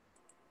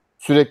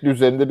 Sürekli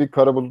üzerinde bir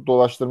kara bulut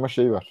dolaştırma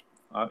şeyi var.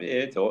 Abi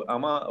evet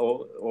ama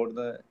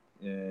orada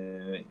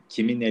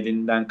kimin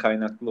elinden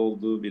kaynaklı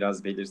olduğu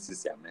biraz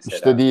belirsiz yani. Mesela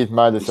İşte değil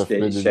maalesef.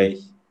 işte belli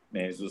değil.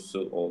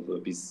 mevzusu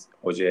oldu. Biz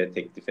hocaya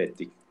teklif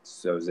ettik.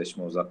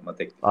 Sözleşme uzatma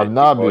teklif Abi ne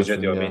ettik. yapıyorsun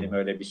Hoca diyor yani? benim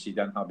öyle bir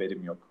şeyden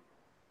haberim yok.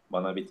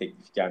 Bana bir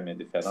teklif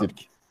gelmedi falan. Sirk.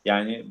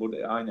 Yani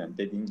burada aynen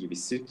dediğin gibi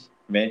sirk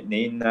ve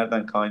neyin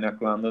nereden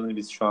kaynaklandığını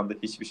biz şu anda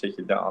hiçbir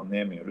şekilde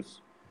anlayamıyoruz.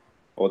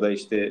 O da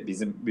işte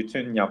bizim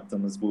bütün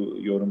yaptığımız bu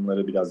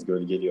yorumları biraz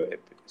gölgeliyor hep.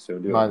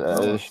 Söylüyorum bunu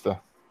ama. İşte.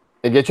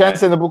 Geçen Yani,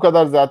 sene bu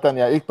kadar zaten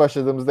ya. İlk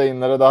başladığımızda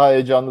yayınlara daha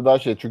heyecanlı, daha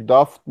şey. Çünkü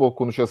daha futbol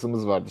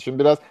konuşasımız vardı. Şimdi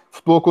biraz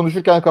futbol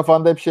konuşurken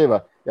kafanda hep şey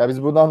var. Ya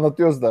biz bunu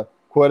anlatıyoruz da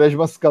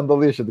Quaresma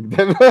skandalı yaşadık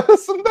devre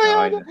arasında yani.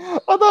 aynen.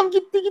 Adam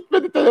gitti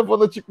gitmedi,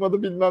 telefona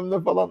çıkmadı bilmem ne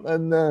falan.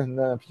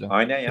 Ne yapacağım?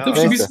 Aynen ya. Tabii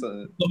şimdi Neyse. biz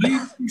daha iyi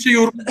bir şey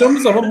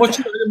yorumlayacağımız zaman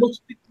maçı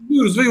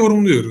dinliyoruz ve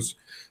yorumluyoruz.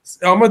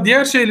 Ama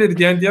diğer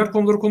şeyleri yani diğer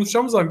konuları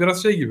konuşacağımız zaman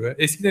biraz şey gibi.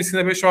 Eskiden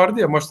Sine 5 vardı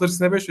ya, maçları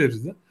Sine 5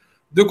 verirdi.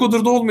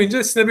 Decoder'da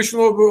olmayınca Sine 5'in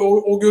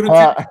o görüntüyü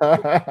Ha.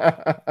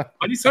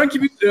 hani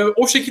sanki bir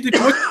o şekilde bir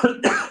maç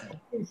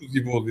konuşuyoruz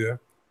gibi oluyor.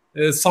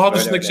 Saha Öyle,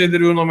 dışındaki öyle.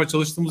 şeyleri yorumlamaya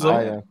çalıştığımız zaman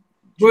Aynen.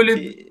 böyle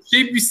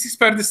Çünkü bir sis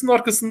perdesinin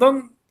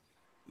arkasından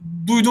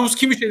duyduğumuz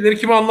kimi şeyleri,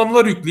 kimi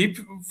anlamlar yükleyip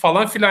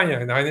falan filan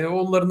yani. Hani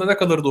onların da ne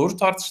kadar doğru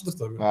tartışılır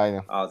tabii.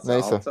 Aynen.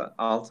 Neyse.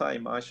 6 ay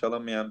maaş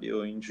alamayan bir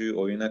oyuncuyu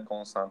oyuna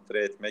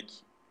konsantre etmek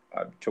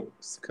abi çok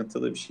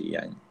sıkıntılı bir şey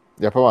yani.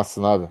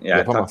 Yapamazsın abi. Yani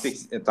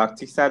Yapamazsın.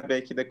 taktiksel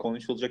belki de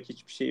konuşulacak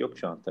hiçbir şey yok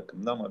şu an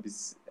takımda ama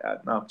biz yani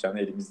ne yapacağını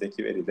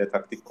elimizdeki veriyle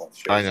taktik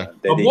konuşuyoruz. Aynen. Yani.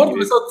 Ya bu Dediğin arada gibi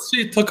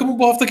mesela takımın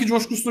bu haftaki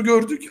coşkusunu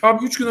gördük.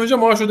 Abi 3 gün önce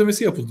maaş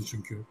ödemesi yapıldı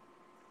çünkü.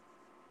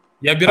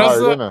 Ya Ha,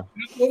 biraz öyle da mi?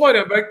 o var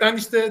ya, belki de hani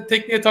işte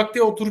tekniğe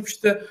taktiğe oturup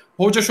işte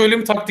hoca şöyle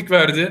mi taktik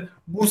verdi?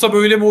 Bursa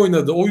böyle mi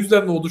oynadı? O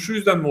yüzden mi oldu? Şu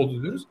yüzden mi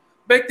oldu diyoruz.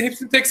 Belki de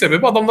hepsinin tek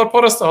sebebi adamlar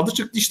parası aldı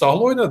çıktı iştahla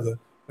oynadı.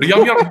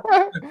 Yam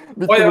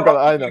Bitti bayağı bu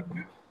kadar. Aynen.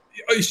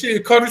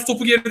 Karius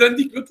topu geriden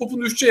dikmiyor.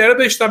 Topun düşeceği yere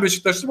 5'ten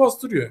Beşiktaşlı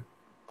bastırıyor.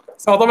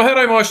 Sen adama her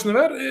ay maaşını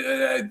ver.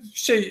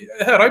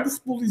 Her ay bu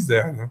futbolu izle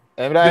yani.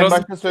 Emre en Biraz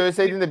başta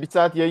söyleseydin de bir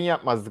saat yayın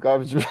yapmazdık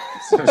abicim.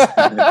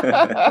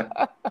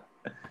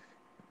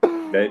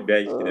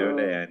 belki de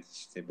öyle yani.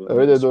 İşte bunu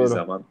Öyle hiçbir doğru.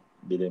 zaman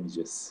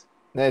bilemeyeceğiz.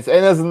 Neyse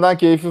en azından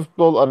keyifli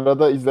futbol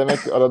arada izlemek,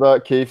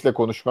 arada keyifle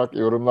konuşmak.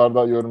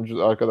 Yorumlarda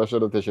yorumcu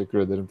arkadaşlara da teşekkür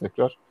ederim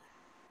tekrar.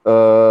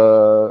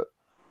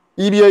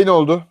 İyi bir yayın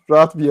oldu.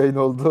 Rahat bir yayın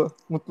oldu.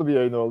 Mutlu bir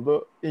yayın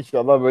oldu.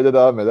 İnşallah böyle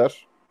devam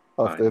eder.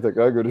 Haftaya Aynen.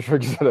 tekrar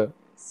görüşmek üzere.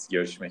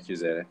 Görüşmek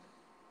üzere.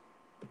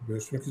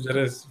 Görüşmek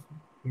üzere.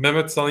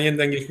 Mehmet sana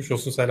yeniden geçmiş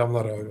olsun,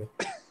 selamlar abi.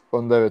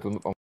 Onu da evet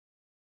unutmam.